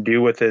see him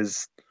do with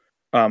his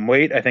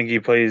weight. I think he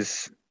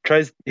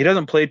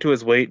doesn't play to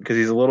his weight because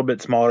he's a little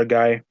bit smaller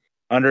guy,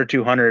 under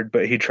 200,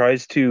 but he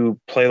tries to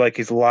play like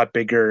he's a lot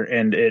bigger,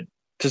 and it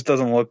just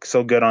doesn't look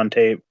so good on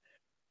tape.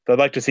 So I'd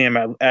like to see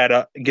him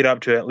get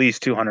up to at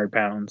least 200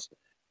 pounds.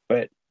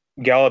 But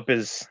Gallup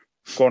is,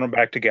 going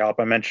back to Gallup,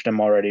 I mentioned him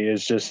already,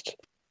 is just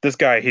this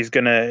guy, he's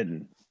gonna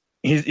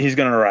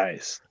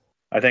rise.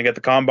 I think at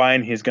the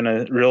combine, he's going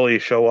to really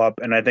show up,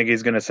 and I think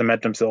he's going to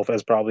cement himself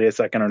as probably a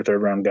 2nd or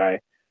 3rd round guy.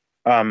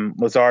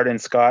 Lazard and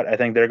Scott, I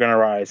think they're going to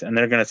rise, and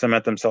they're going to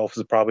cement themselves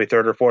as probably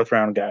 3rd or 4th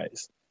round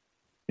guys.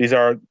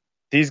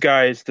 These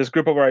guys, this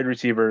group of wide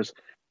receivers,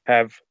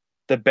 have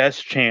the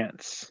best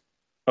chance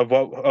of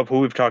who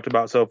we've talked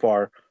about so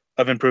far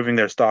of improving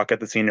their stock at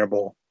the Senior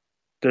Bowl.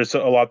 There's a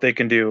lot they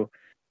can do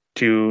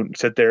to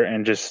sit there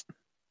and just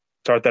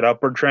start that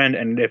upward trend,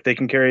 and if they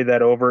can carry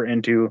that over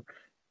into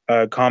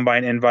a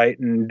combine invite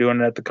and doing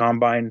it at the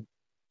combine,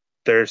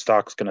 their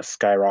stock's going to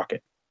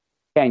skyrocket.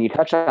 Yeah, and you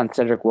touched on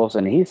Cedric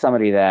Wilson. He's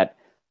somebody that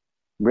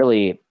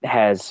really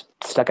has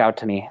stuck out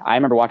to me. I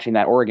remember watching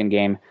that Oregon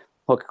game,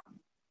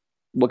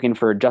 looking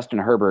for Justin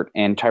Herbert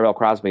and Tyrell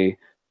Crosby,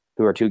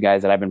 who are 2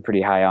 guys that I've been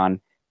pretty high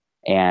on.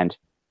 And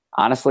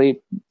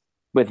honestly,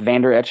 with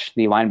Vander Esch,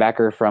 the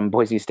linebacker from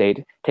Boise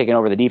State, taking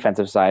over the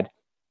defensive side,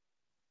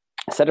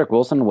 Cedric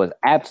Wilson was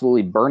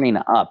absolutely burning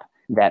up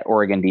that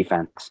Oregon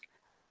defense.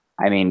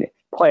 I mean,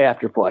 play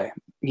after play.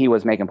 He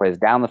was making plays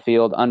down the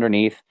field,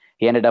 underneath.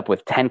 He ended up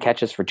with 10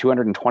 catches for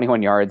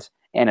 221 yards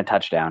and a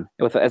touchdown,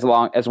 as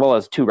well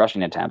as 2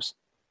 rushing attempts.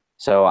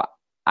 So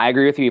I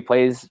agree with you.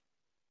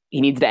 He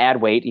needs to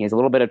add weight. He has a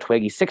little bit of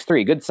twig. He's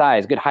 6'3", good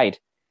size, good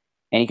height,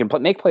 and he can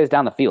make plays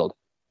down the field.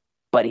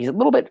 But he's a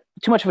little bit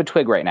too much of a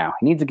twig right now.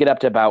 He needs to get up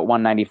to about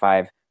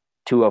 195,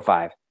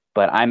 205.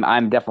 But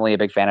I'm definitely a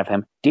big fan of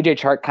him. DJ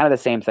Chark, kind of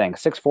the same thing.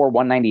 6'4",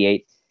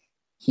 198.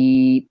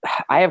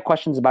 I have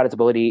questions about his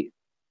ability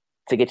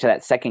to get to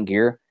that second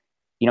gear.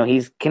 You know,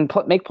 he can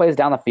make plays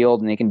down the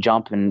field and he can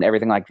jump and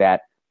everything like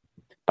that.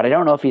 But I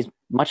don't know if he's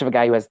much of a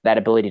guy who has that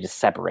ability to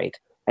separate.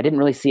 I didn't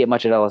really see it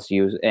much at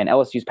LSU, and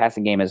LSU's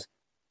passing game is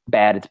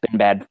bad. It's been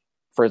bad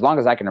for as long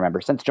as I can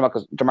remember, since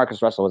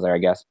Jamarcus Russell was there, I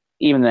guess.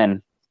 Even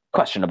then,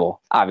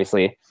 questionable.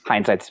 Obviously,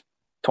 hindsight's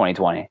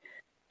 2020.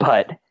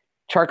 But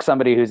Chark's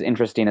somebody who's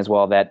interesting as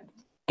well, that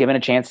given a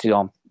chance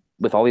to,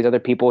 with all these other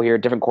people here,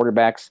 different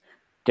quarterbacks,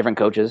 different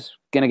coaches,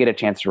 going to get a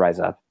chance to rise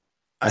up.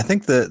 I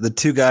think the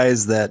 2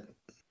 guys that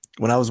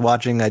when I was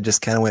watching, I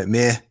just kind of went,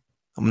 meh,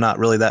 I'm not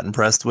really that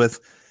impressed with,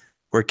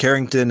 were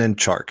Carrington and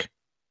Chark.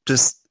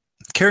 Just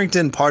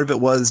Carrington, part of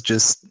it was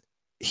just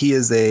he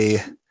is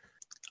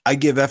I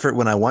give effort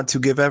when I want to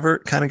give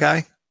effort kind of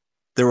guy.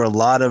 There were a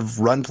lot of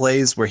run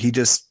plays where he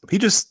just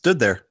stood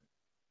there,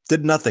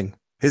 did nothing.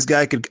 His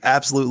guy could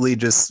absolutely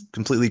just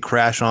completely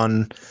crash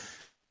on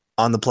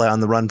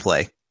the run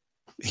play.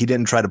 He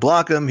didn't try to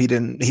block him. He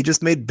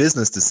just made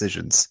business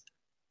decisions.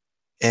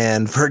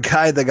 And for a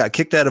guy that got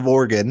kicked out of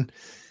Oregon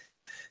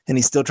and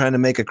he's still trying to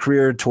make a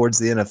career towards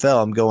the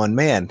NFL, I'm going,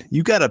 man,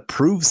 you got to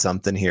prove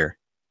something here.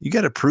 You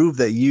got to prove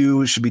that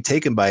you should be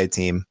taken by a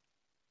team.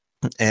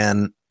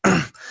 And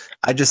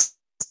I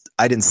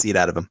didn't see it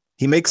out of him.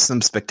 He makes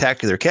some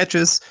spectacular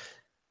catches.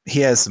 He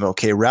has some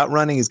okay route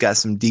running. He's got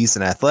some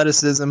decent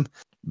athleticism.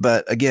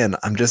 But again,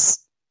 I'm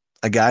just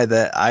a guy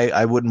that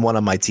I wouldn't want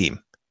on my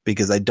team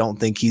because I don't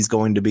think he's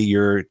going to be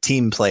your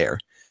team player.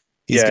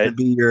 He's going to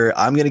be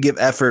I'm going to give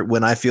effort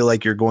when I feel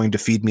like you're going to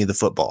feed me the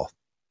football.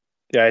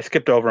 Yeah, I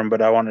skipped over him,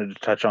 but I wanted to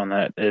touch on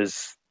that.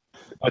 Is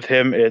with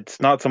him,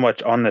 it's not so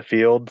much on the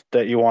field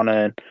that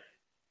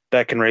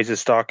can raise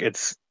his stock.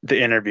 It's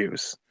the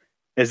interviews.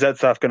 Is that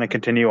stuff going to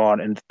continue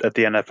on at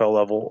the NFL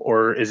level,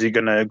 or is he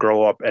going to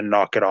grow up and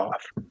knock it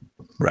off?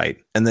 Right.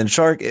 And then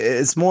Shark,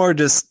 it's more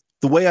just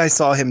the way I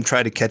saw him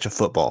try to catch a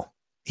football.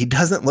 He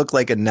doesn't look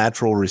like a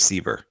natural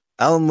receiver.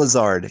 Allen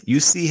Lazard, you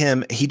see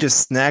him, he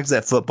just snags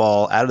that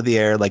football out of the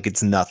air like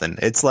it's nothing.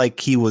 It's like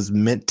he was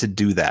meant to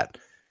do that.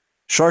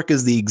 Shark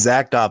is the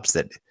exact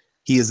opposite.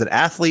 He is an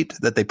athlete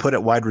that they put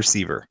at wide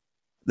receiver.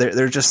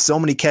 There are just so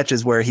many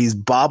catches where he's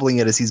bobbling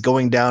it as he's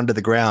going down to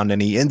the ground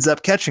and he ends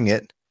up catching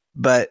it.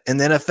 But in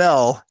the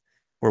NFL,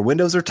 where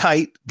windows are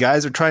tight,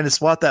 guys are trying to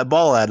swat that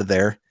ball out of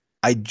there.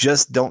 I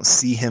just don't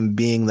see him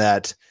being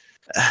that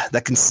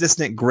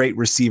consistent great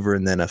receiver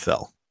in the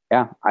NFL.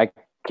 Yeah, I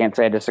can't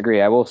say I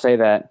disagree. I will say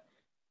that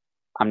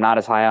I'm not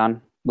as high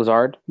on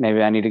Lazard.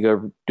 Maybe I need to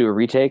go do a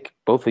retake.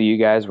 Both of you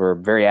guys were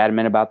very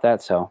adamant about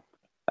that, so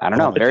I don't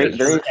know. Very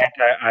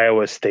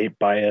Iowa State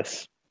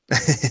bias.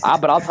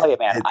 But I'll tell you,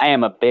 man, I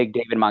am a big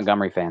David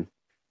Montgomery fan.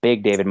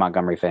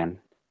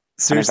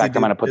 Seriously, in fact,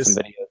 I'm going to put some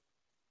videos.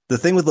 The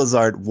thing with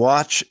Lazard,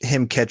 watch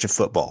him catch a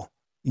football.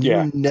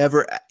 You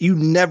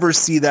never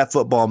see that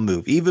football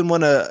move. Even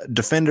when a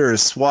defender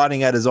is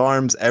swatting at his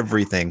arms,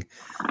 everything,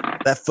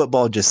 that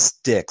football just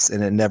sticks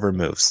and it never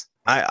moves.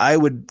 I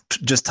would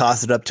just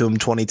toss it up to him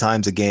 20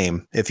 times a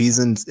game. If he's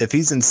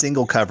in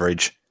single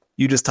coverage,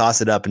 you just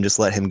toss it up and just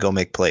let him go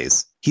make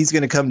plays. He's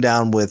going to come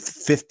down with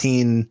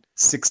 15,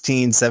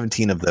 16,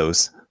 17 of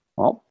those.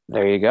 Well,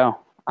 there you go.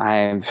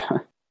 I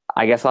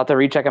guess I'll have to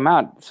recheck him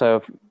out.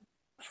 So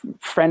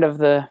friend of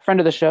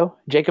the show,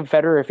 Jacob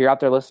Federer, if you're out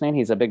there listening,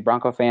 he's a big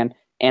Bronco fan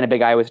and a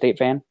big Iowa State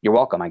fan. You're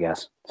welcome, I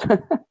guess.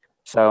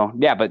 So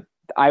yeah, but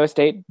Iowa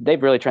State,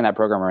 they've really turned that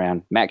program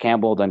around. Matt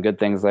Campbell done good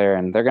things there,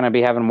 and they're going to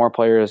be having more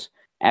players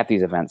at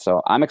these events.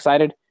 So I'm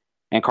excited.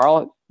 And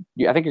Carl,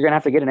 I think you're going to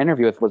have to get an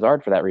interview with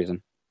Lazard for that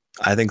reason.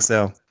 I think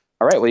so.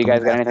 All right. Well, you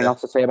guys got anything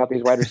else to say about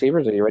these wide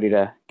receivers? Or are you ready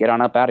to get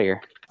on up out of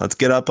here? Let's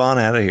get up on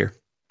out of here.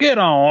 Get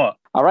on up.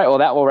 All right. Well,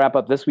 that will wrap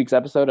up this week's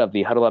episode of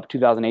the Huddle Up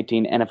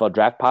 2018 NFL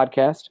Draft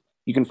Podcast.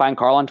 You can find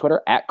Carl on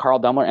Twitter at Carl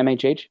Dumler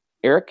MHH,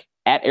 Eric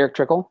at Eric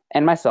Trickle,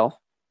 and myself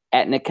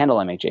at Nick Kendall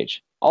MHH.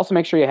 Also,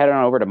 make sure you head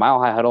on over to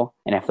Mile High Huddle,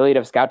 an affiliate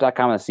of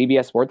Scout.com and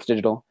CBS Sports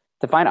Digital,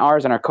 to find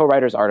ours and our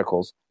co-writers'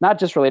 articles, not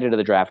just related to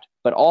the draft,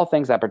 but all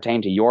things that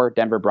pertain to your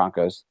Denver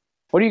Broncos.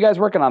 What are you guys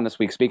working on this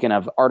week, speaking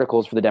of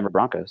articles for the Denver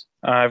Broncos?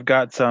 I've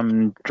got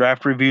some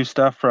draft review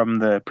stuff from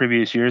the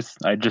previous years.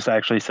 I just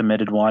actually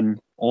submitted one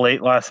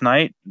late last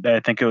night. I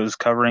think it was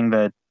covering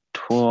the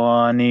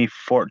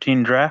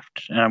 2014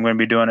 draft, and I'm going to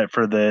be doing it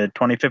for the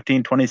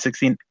 2015,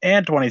 2016,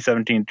 and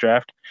 2017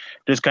 draft.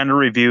 Just kind of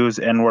reviews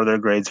and where their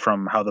grades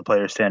from how the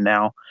players stand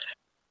now.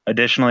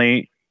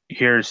 Additionally,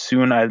 here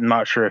soon, I'm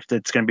not sure if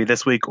it's going to be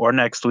this week or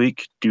next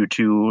week due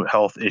to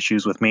health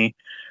issues with me.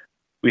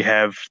 We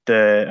have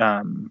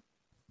the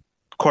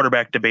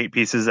quarterback debate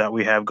pieces that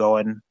we have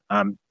going.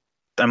 I'm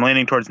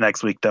leaning towards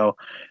next week, though,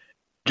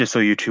 just so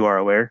you two are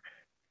aware.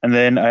 And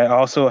then I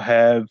also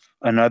have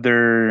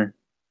another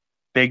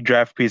big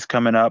draft piece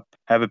coming up.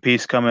 I have a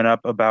piece coming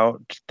up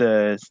about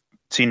the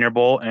Senior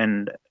Bowl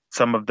and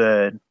some of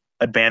the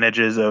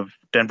advantages of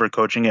Denver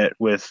coaching it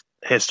with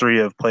history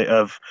of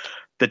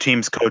the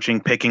team's coaching,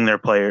 picking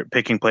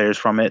players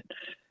from it.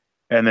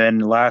 And then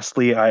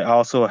lastly, I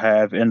also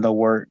have in the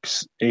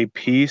works a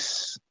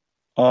piece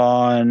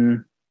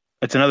on,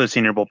 it's another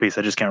Senior Bowl piece.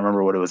 I just can't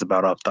remember what it was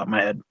about off the top of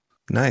my head.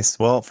 Nice.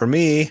 Well, for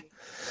me,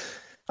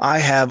 I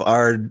have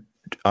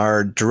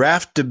our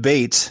draft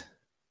debate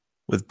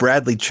with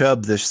Bradley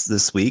Chubb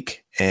this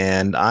week,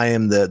 and I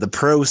am the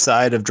pro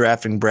side of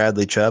drafting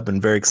Bradley Chubb,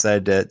 and very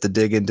excited to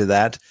dig into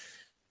that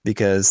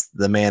because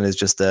the man is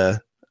just a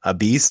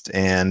beast,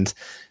 and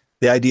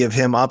the idea of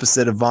him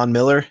opposite of Von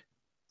Miller,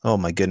 oh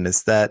my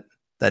goodness, that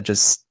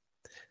just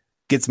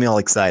gets me all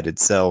excited.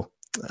 So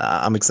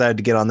I'm excited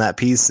to get on that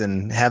piece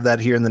and have that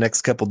here in the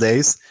next couple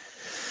days.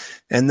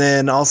 And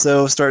then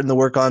also starting to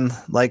work on,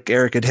 like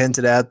Eric had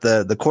hinted at,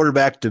 the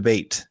quarterback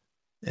debate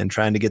and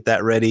trying to get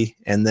that ready.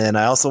 And then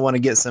I also want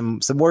to get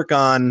some work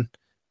on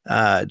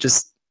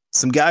just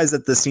some guys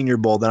at the Senior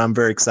Bowl that I'm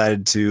very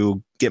excited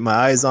to get my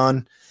eyes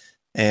on,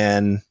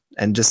 and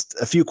just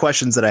a few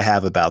questions that I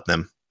have about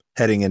them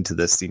heading into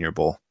this Senior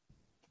Bowl.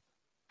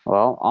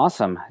 Well,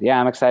 awesome.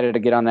 Yeah, I'm excited to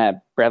get on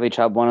that Bradley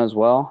Chubb one as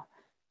well.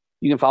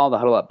 You can follow the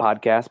Huddle Up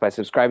podcast by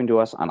subscribing to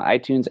us on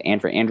iTunes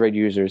and for Android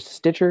users,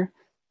 Stitcher,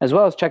 as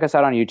well as check us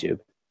out on YouTube.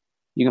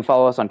 You can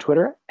follow us on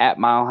Twitter at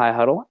Mile High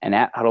Huddle and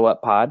at Huddle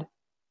Up Pod.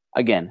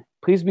 Again,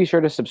 please be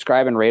sure to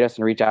subscribe and rate us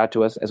and reach out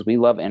to us, as we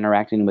love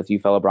interacting with you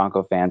fellow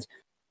Bronco fans,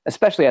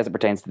 especially as it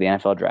pertains to the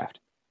NFL draft.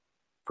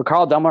 For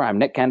Carl Dumler, I'm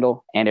Nick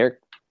Kendall and Eric.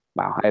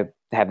 Wow, I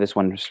have this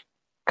one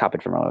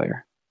copied from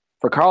earlier.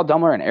 For Carl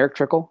Dumler and Eric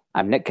Trickle,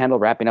 I'm Nick Kendall,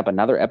 wrapping up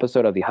another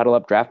episode of the Huddle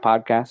Up Draft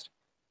Podcast.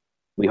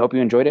 We hope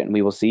you enjoyed it, and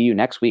we will see you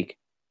next week.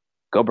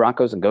 Go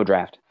Broncos and go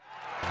draft.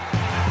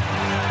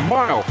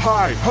 Mile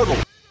High Huddle.